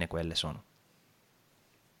alla fine quelle sono.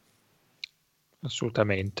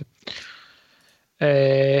 Assolutamente.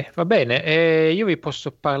 Va bene, io vi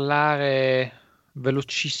posso parlare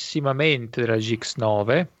velocissimamente della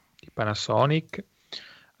GX9 di Panasonic,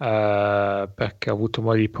 perché ho avuto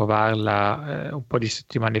modo di provarla un po' di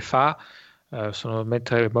settimane fa.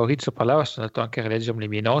 Mentre Maurizio parlava sono andato anche a rileggermi le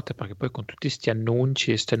mie note, perché poi con tutti questi annunci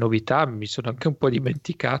e queste novità mi sono anche un po'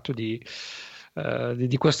 dimenticato di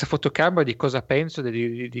questa fotocamera, di cosa penso,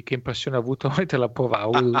 di che impressione ho avuto mentre la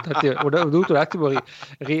provavo. Ho dovuto un attimo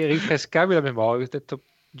rinfrescarmi la memoria. Ho detto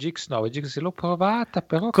GX9, l'ho provata,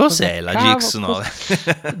 però Cos'è la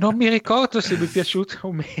GX9? Non mi ricordo se mi è piaciuta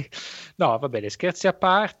o meno. No, va bene, scherzi a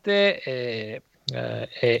parte, è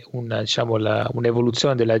diciamo,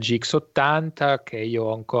 un'evoluzione della GX80 che io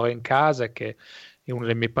ho ancora in casa, che è una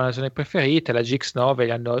delle mie Panasonic preferite. La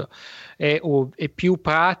GX9 è più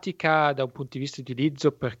pratica da un punto di vista di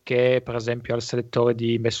utilizzo, perché per esempio ha il selettore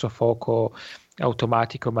di messo a fuoco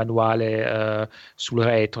automatico manuale sul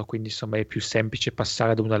retro, quindi insomma è più semplice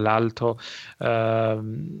passare da uno all'altro. Ha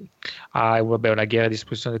una ghiera di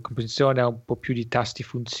disposizione di composizione, ha un po' più di tasti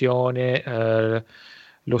funzione.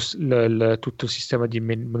 Tutto il sistema di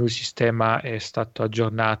menu sistema è stato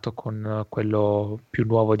aggiornato con quello più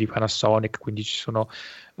nuovo di Panasonic, quindi ci sono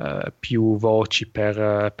più voci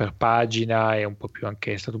per pagina, e un po' più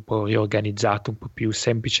anche, è stato un po' riorganizzato, un po' più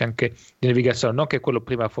semplice anche di navigazione, non che quello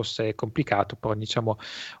prima fosse complicato, però diciamo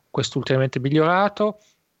questo ulteriormente migliorato.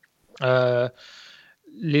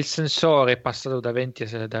 Il sensore è passato da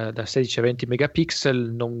 16 a 20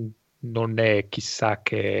 megapixel, non è chissà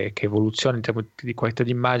che evoluzione in termini di qualità di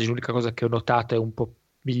immagine. L'unica cosa che ho notato è un po'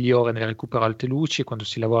 migliore nel recupero alte luci quando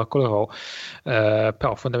si lavora con RAW,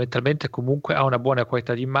 però fondamentalmente comunque ha una buona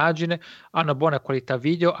qualità di immagine, ha una buona qualità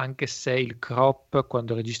video, anche se il crop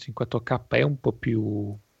quando registri in 4K è un po'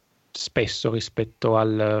 più spesso rispetto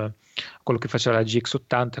a quello che faceva la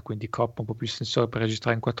GX80, quindi crop un po' più sensore per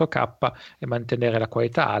registrare in 4K e mantenere la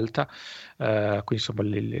qualità alta, quindi insomma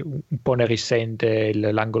un po' ne risente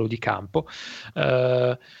l'angolo di campo.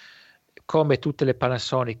 Come tutte le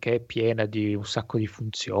Panasonic è piena di un sacco di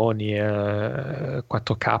funzioni,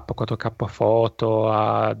 4K foto,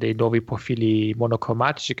 ha dei nuovi profili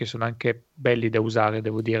monocromatici che sono anche belli da usare,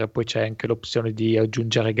 devo dire. Poi c'è anche l'opzione di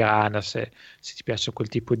aggiungere grana se ti piace quel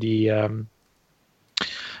tipo di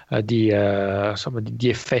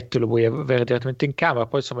effetto, lo vuoi avere direttamente in camera.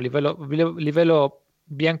 Poi insomma a livello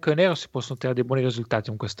bianco e nero si possono ottenere dei buoni risultati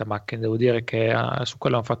con questa macchina, devo dire che su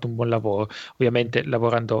quello hanno fatto un buon lavoro, ovviamente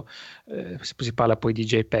lavorando, si parla poi di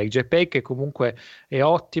JPEG che comunque è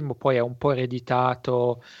ottimo, poi è un po'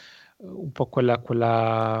 ereditato un po' quella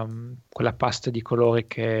pasta di colori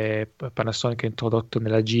che Panasonic ha introdotto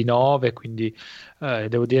nella G9, quindi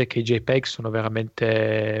devo dire che i JPEG sono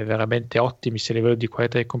veramente, veramente ottimi sia a livello di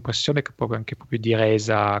qualità di compressione che proprio di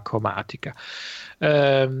resa cromatica.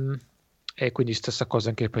 E quindi stessa cosa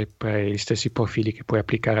anche per gli stessi profili che puoi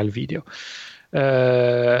applicare al video.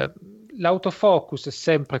 L'autofocus è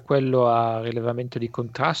sempre quello a rilevamento di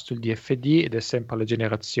contrasto, il DFD, ed è sempre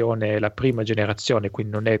la prima generazione,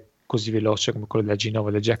 quindi non è così veloce come quello della G9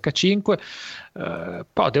 e del GH5.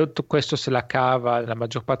 Però detto questo se la cava nella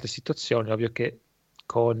maggior parte delle situazioni. Ovvio che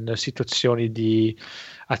con situazioni di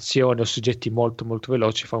azione o soggetti molto molto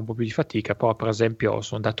veloci fa un po' più di fatica, però per esempio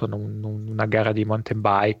sono andato a una gara di mountain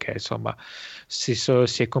bike, insomma si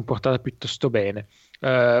è comportata piuttosto bene.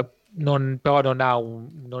 Però non ha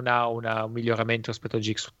un miglioramento rispetto al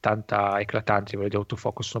GX80 eclatante a livello di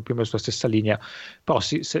autofocus, sono più o meno sulla stessa linea, però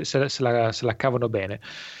se la cavano bene.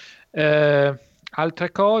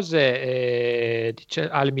 Altre cose,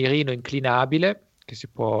 ha il mirino inclinabile, che si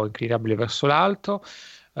può inclinabile verso l'alto,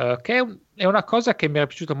 che è una cosa che mi era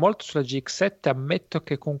piaciuta molto sulla GX7, ammetto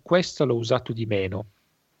che con questo l'ho usato di meno.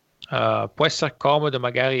 Può essere comodo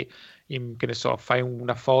magari che ne so, fai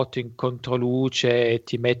una foto in controluce e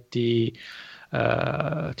ti metti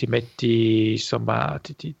insomma,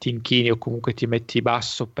 ti inchini o comunque ti metti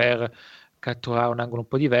basso per catturare un angolo un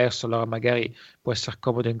po' diverso, allora magari può essere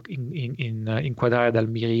comodo inquadrare dal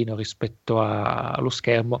mirino rispetto allo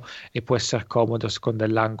schermo, e può essere comodo a seconda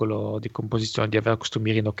dell'angolo di composizione di avere questo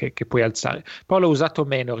mirino che puoi alzare. Però l'ho usato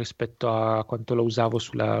meno rispetto a quanto lo usavo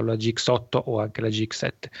sulla GX8 o anche la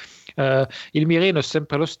GX7. Il mirino è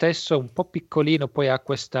sempre lo stesso, è un po' piccolino, poi ha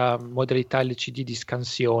questa modalità LCD di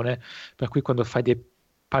scansione, per cui quando fai dei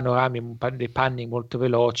panorami, dei panning molto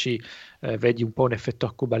veloci, vedi un po' un effetto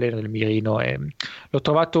arcobaleno nel mirino. Il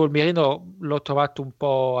mirino l'ho trovato un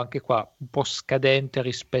po' anche qua, un po' scadente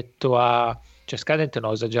rispetto cioè scadente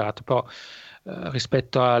no, esagerato, però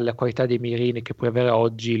rispetto alla qualità dei mirini che puoi avere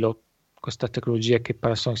oggi, questa tecnologia che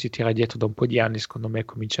Panasonic si tira dietro da un po' di anni, secondo me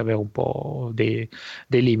comincia ad avere un po' dei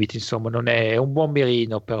limiti, insomma, non è un buon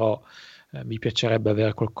mirino, però mi piacerebbe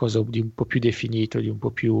avere qualcosa di un po' più definito, di un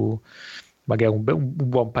po' più, magari un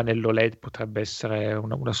buon pannello LED potrebbe essere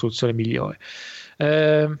una soluzione migliore.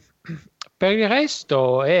 Per il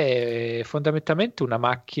resto è fondamentalmente una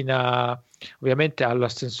macchina, ovviamente ha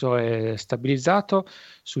l'astensore stabilizzato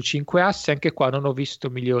su 5 assi, anche qua non ho visto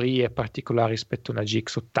migliorie particolari rispetto a una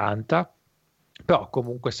GX80, però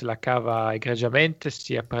comunque se la cava egregiamente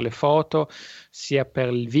sia per le foto sia per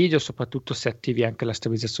il video, soprattutto se attivi anche la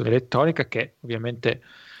stabilizzazione elettronica, che ovviamente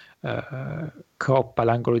croppa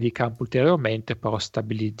l'angolo di campo ulteriormente, però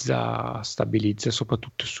stabilizza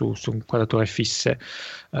soprattutto su inquadrature fisse,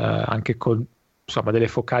 anche con insomma delle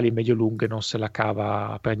focali medio-lunghe non se la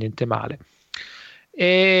cava per niente male.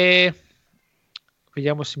 E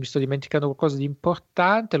vediamo se mi sto dimenticando qualcosa di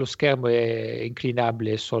importante. Lo schermo è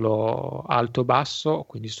inclinabile solo alto-basso,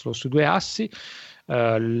 quindi solo su 2 assi.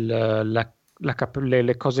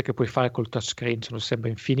 Le cose che puoi fare col touchscreen sono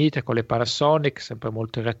sempre infinite, con le Panasonic, sempre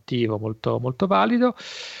molto reattivo, molto, molto valido.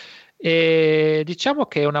 E diciamo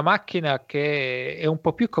che è una macchina che è un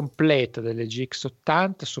po' più completa delle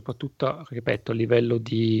GX80, soprattutto, ripeto, a livello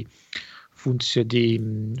di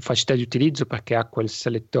facilità di utilizzo, perché ha quel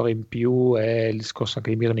selettore in più e il discorso anche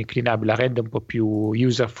di mirino inclinabile la rende un po' più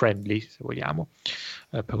user friendly, se vogliamo,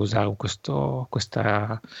 per usare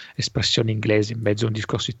questa espressione inglese in mezzo a un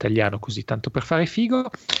discorso italiano, così tanto per fare figo.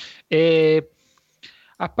 E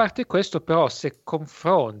a parte questo, però, se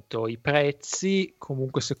confronto i prezzi,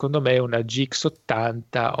 comunque secondo me una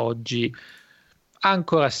GX80 oggi ha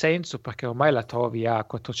ancora senso, perché ormai la trovi a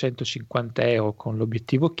 450 euro con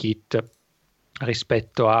l'obiettivo kit,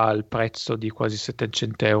 rispetto al prezzo di quasi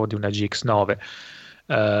 700 euro di una GX9,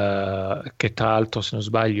 che tra l'altro, se non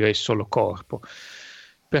sbaglio, è solo corpo.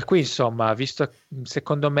 Per cui insomma, visto,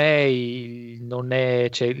 secondo me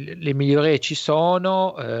cioè, le migliorie ci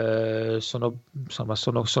sono, sono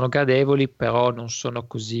gradevoli, però non sono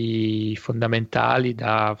così fondamentali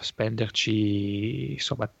da spenderci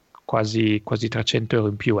insomma quasi 300 euro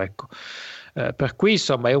in più, ecco. Per cui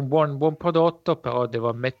insomma è un buon prodotto, però devo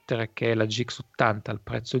ammettere che la GX80 al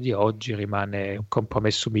prezzo di oggi rimane un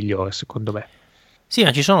compromesso migliore, secondo me. Sì,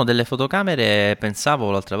 ma ci sono delle fotocamere,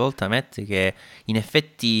 pensavo l'altra volta, Matt, che in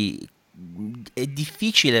effetti è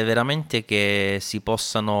difficile veramente che si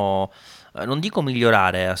possano non dico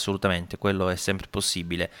migliorare assolutamente, quello è sempre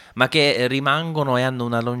possibile, ma che rimangono e hanno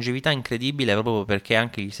una longevità incredibile proprio perché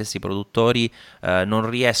anche gli stessi produttori non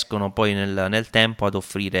riescono poi nel tempo ad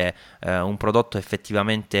offrire un prodotto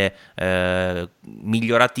effettivamente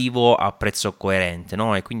migliorativo a prezzo coerente,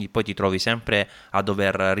 no? E quindi poi ti trovi sempre a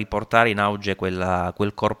dover riportare in auge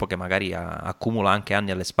quel corpo che magari accumula anche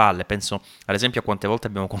anni alle spalle. Penso ad esempio a quante volte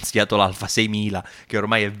abbiamo consigliato l'Alfa 6000 che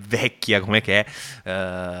ormai è vecchia come che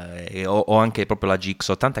è, o anche proprio la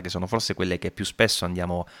GX80 che sono forse quelle che più spesso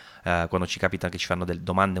andiamo quando ci capita che ci fanno delle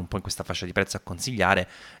domande un po' in questa fascia di prezzo a consigliare.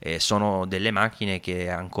 Sono delle macchine che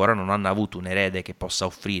ancora non hanno avuto un erede che possa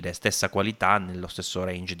offrire stessa qualità nello stesso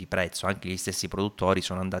range di prezzo. Anche gli stessi produttori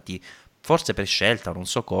sono andati forse per scelta, non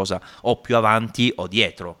so cosa, o più avanti o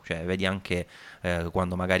dietro, cioè vedi anche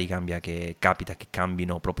quando magari capita che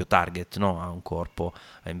cambino proprio target, no? A un corpo,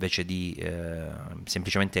 invece di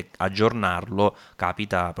semplicemente aggiornarlo,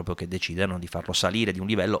 capita proprio che decidano di farlo salire di un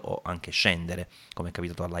livello o anche scendere, come è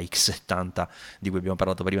capitato alla X70 di cui abbiamo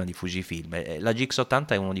parlato prima di Fujifilm. La GX80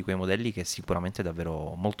 è uno di quei modelli che è sicuramente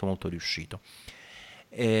davvero molto molto riuscito.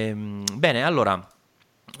 Bene, allora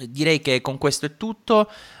direi che con questo è tutto.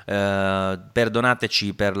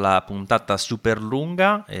 Perdonateci per la puntata super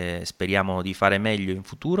lunga, speriamo di fare meglio in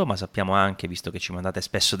futuro, ma sappiamo anche, visto che ci mandate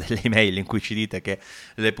spesso delle email in cui ci dite che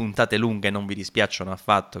le puntate lunghe non vi dispiacciono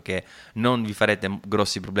affatto, che non vi farete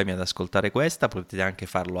grossi problemi ad ascoltare questa, potete anche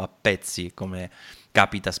farlo a pezzi come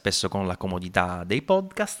capita spesso con la comodità dei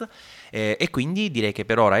podcast, e quindi direi che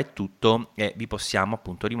per ora è tutto e vi possiamo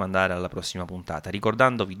appunto rimandare alla prossima puntata,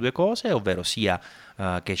 ricordandovi due cose, ovvero sia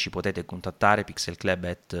che ci potete contattare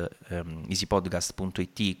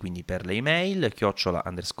pixelclub@easypodcast.it, quindi per le email,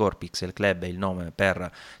 @pixelclub è il nome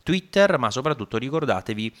per Twitter, ma soprattutto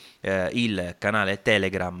ricordatevi il canale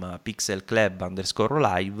Telegram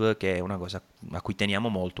pixelclub_live, che è una cosa a cui teniamo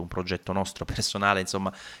molto, un progetto nostro personale,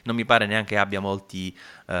 insomma non mi pare neanche abbia molti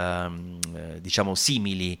diciamo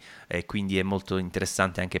simili, e quindi è molto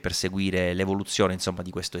interessante anche per seguire l'evoluzione insomma di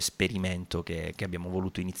questo esperimento che abbiamo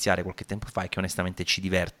voluto iniziare qualche tempo fa e che onestamente ci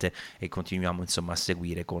diverte e continuiamo insomma a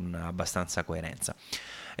seguire con abbastanza coerenza.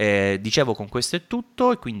 Dicevo, con questo è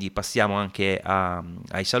tutto e quindi passiamo anche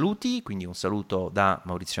ai saluti, quindi un saluto da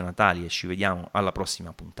Maurizio Natali e ci vediamo alla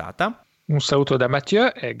prossima puntata. Un saluto da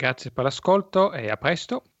Mathieu e grazie per l'ascolto e a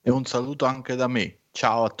presto. E un saluto anche da me.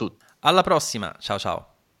 Ciao a tutti. Alla prossima, ciao ciao.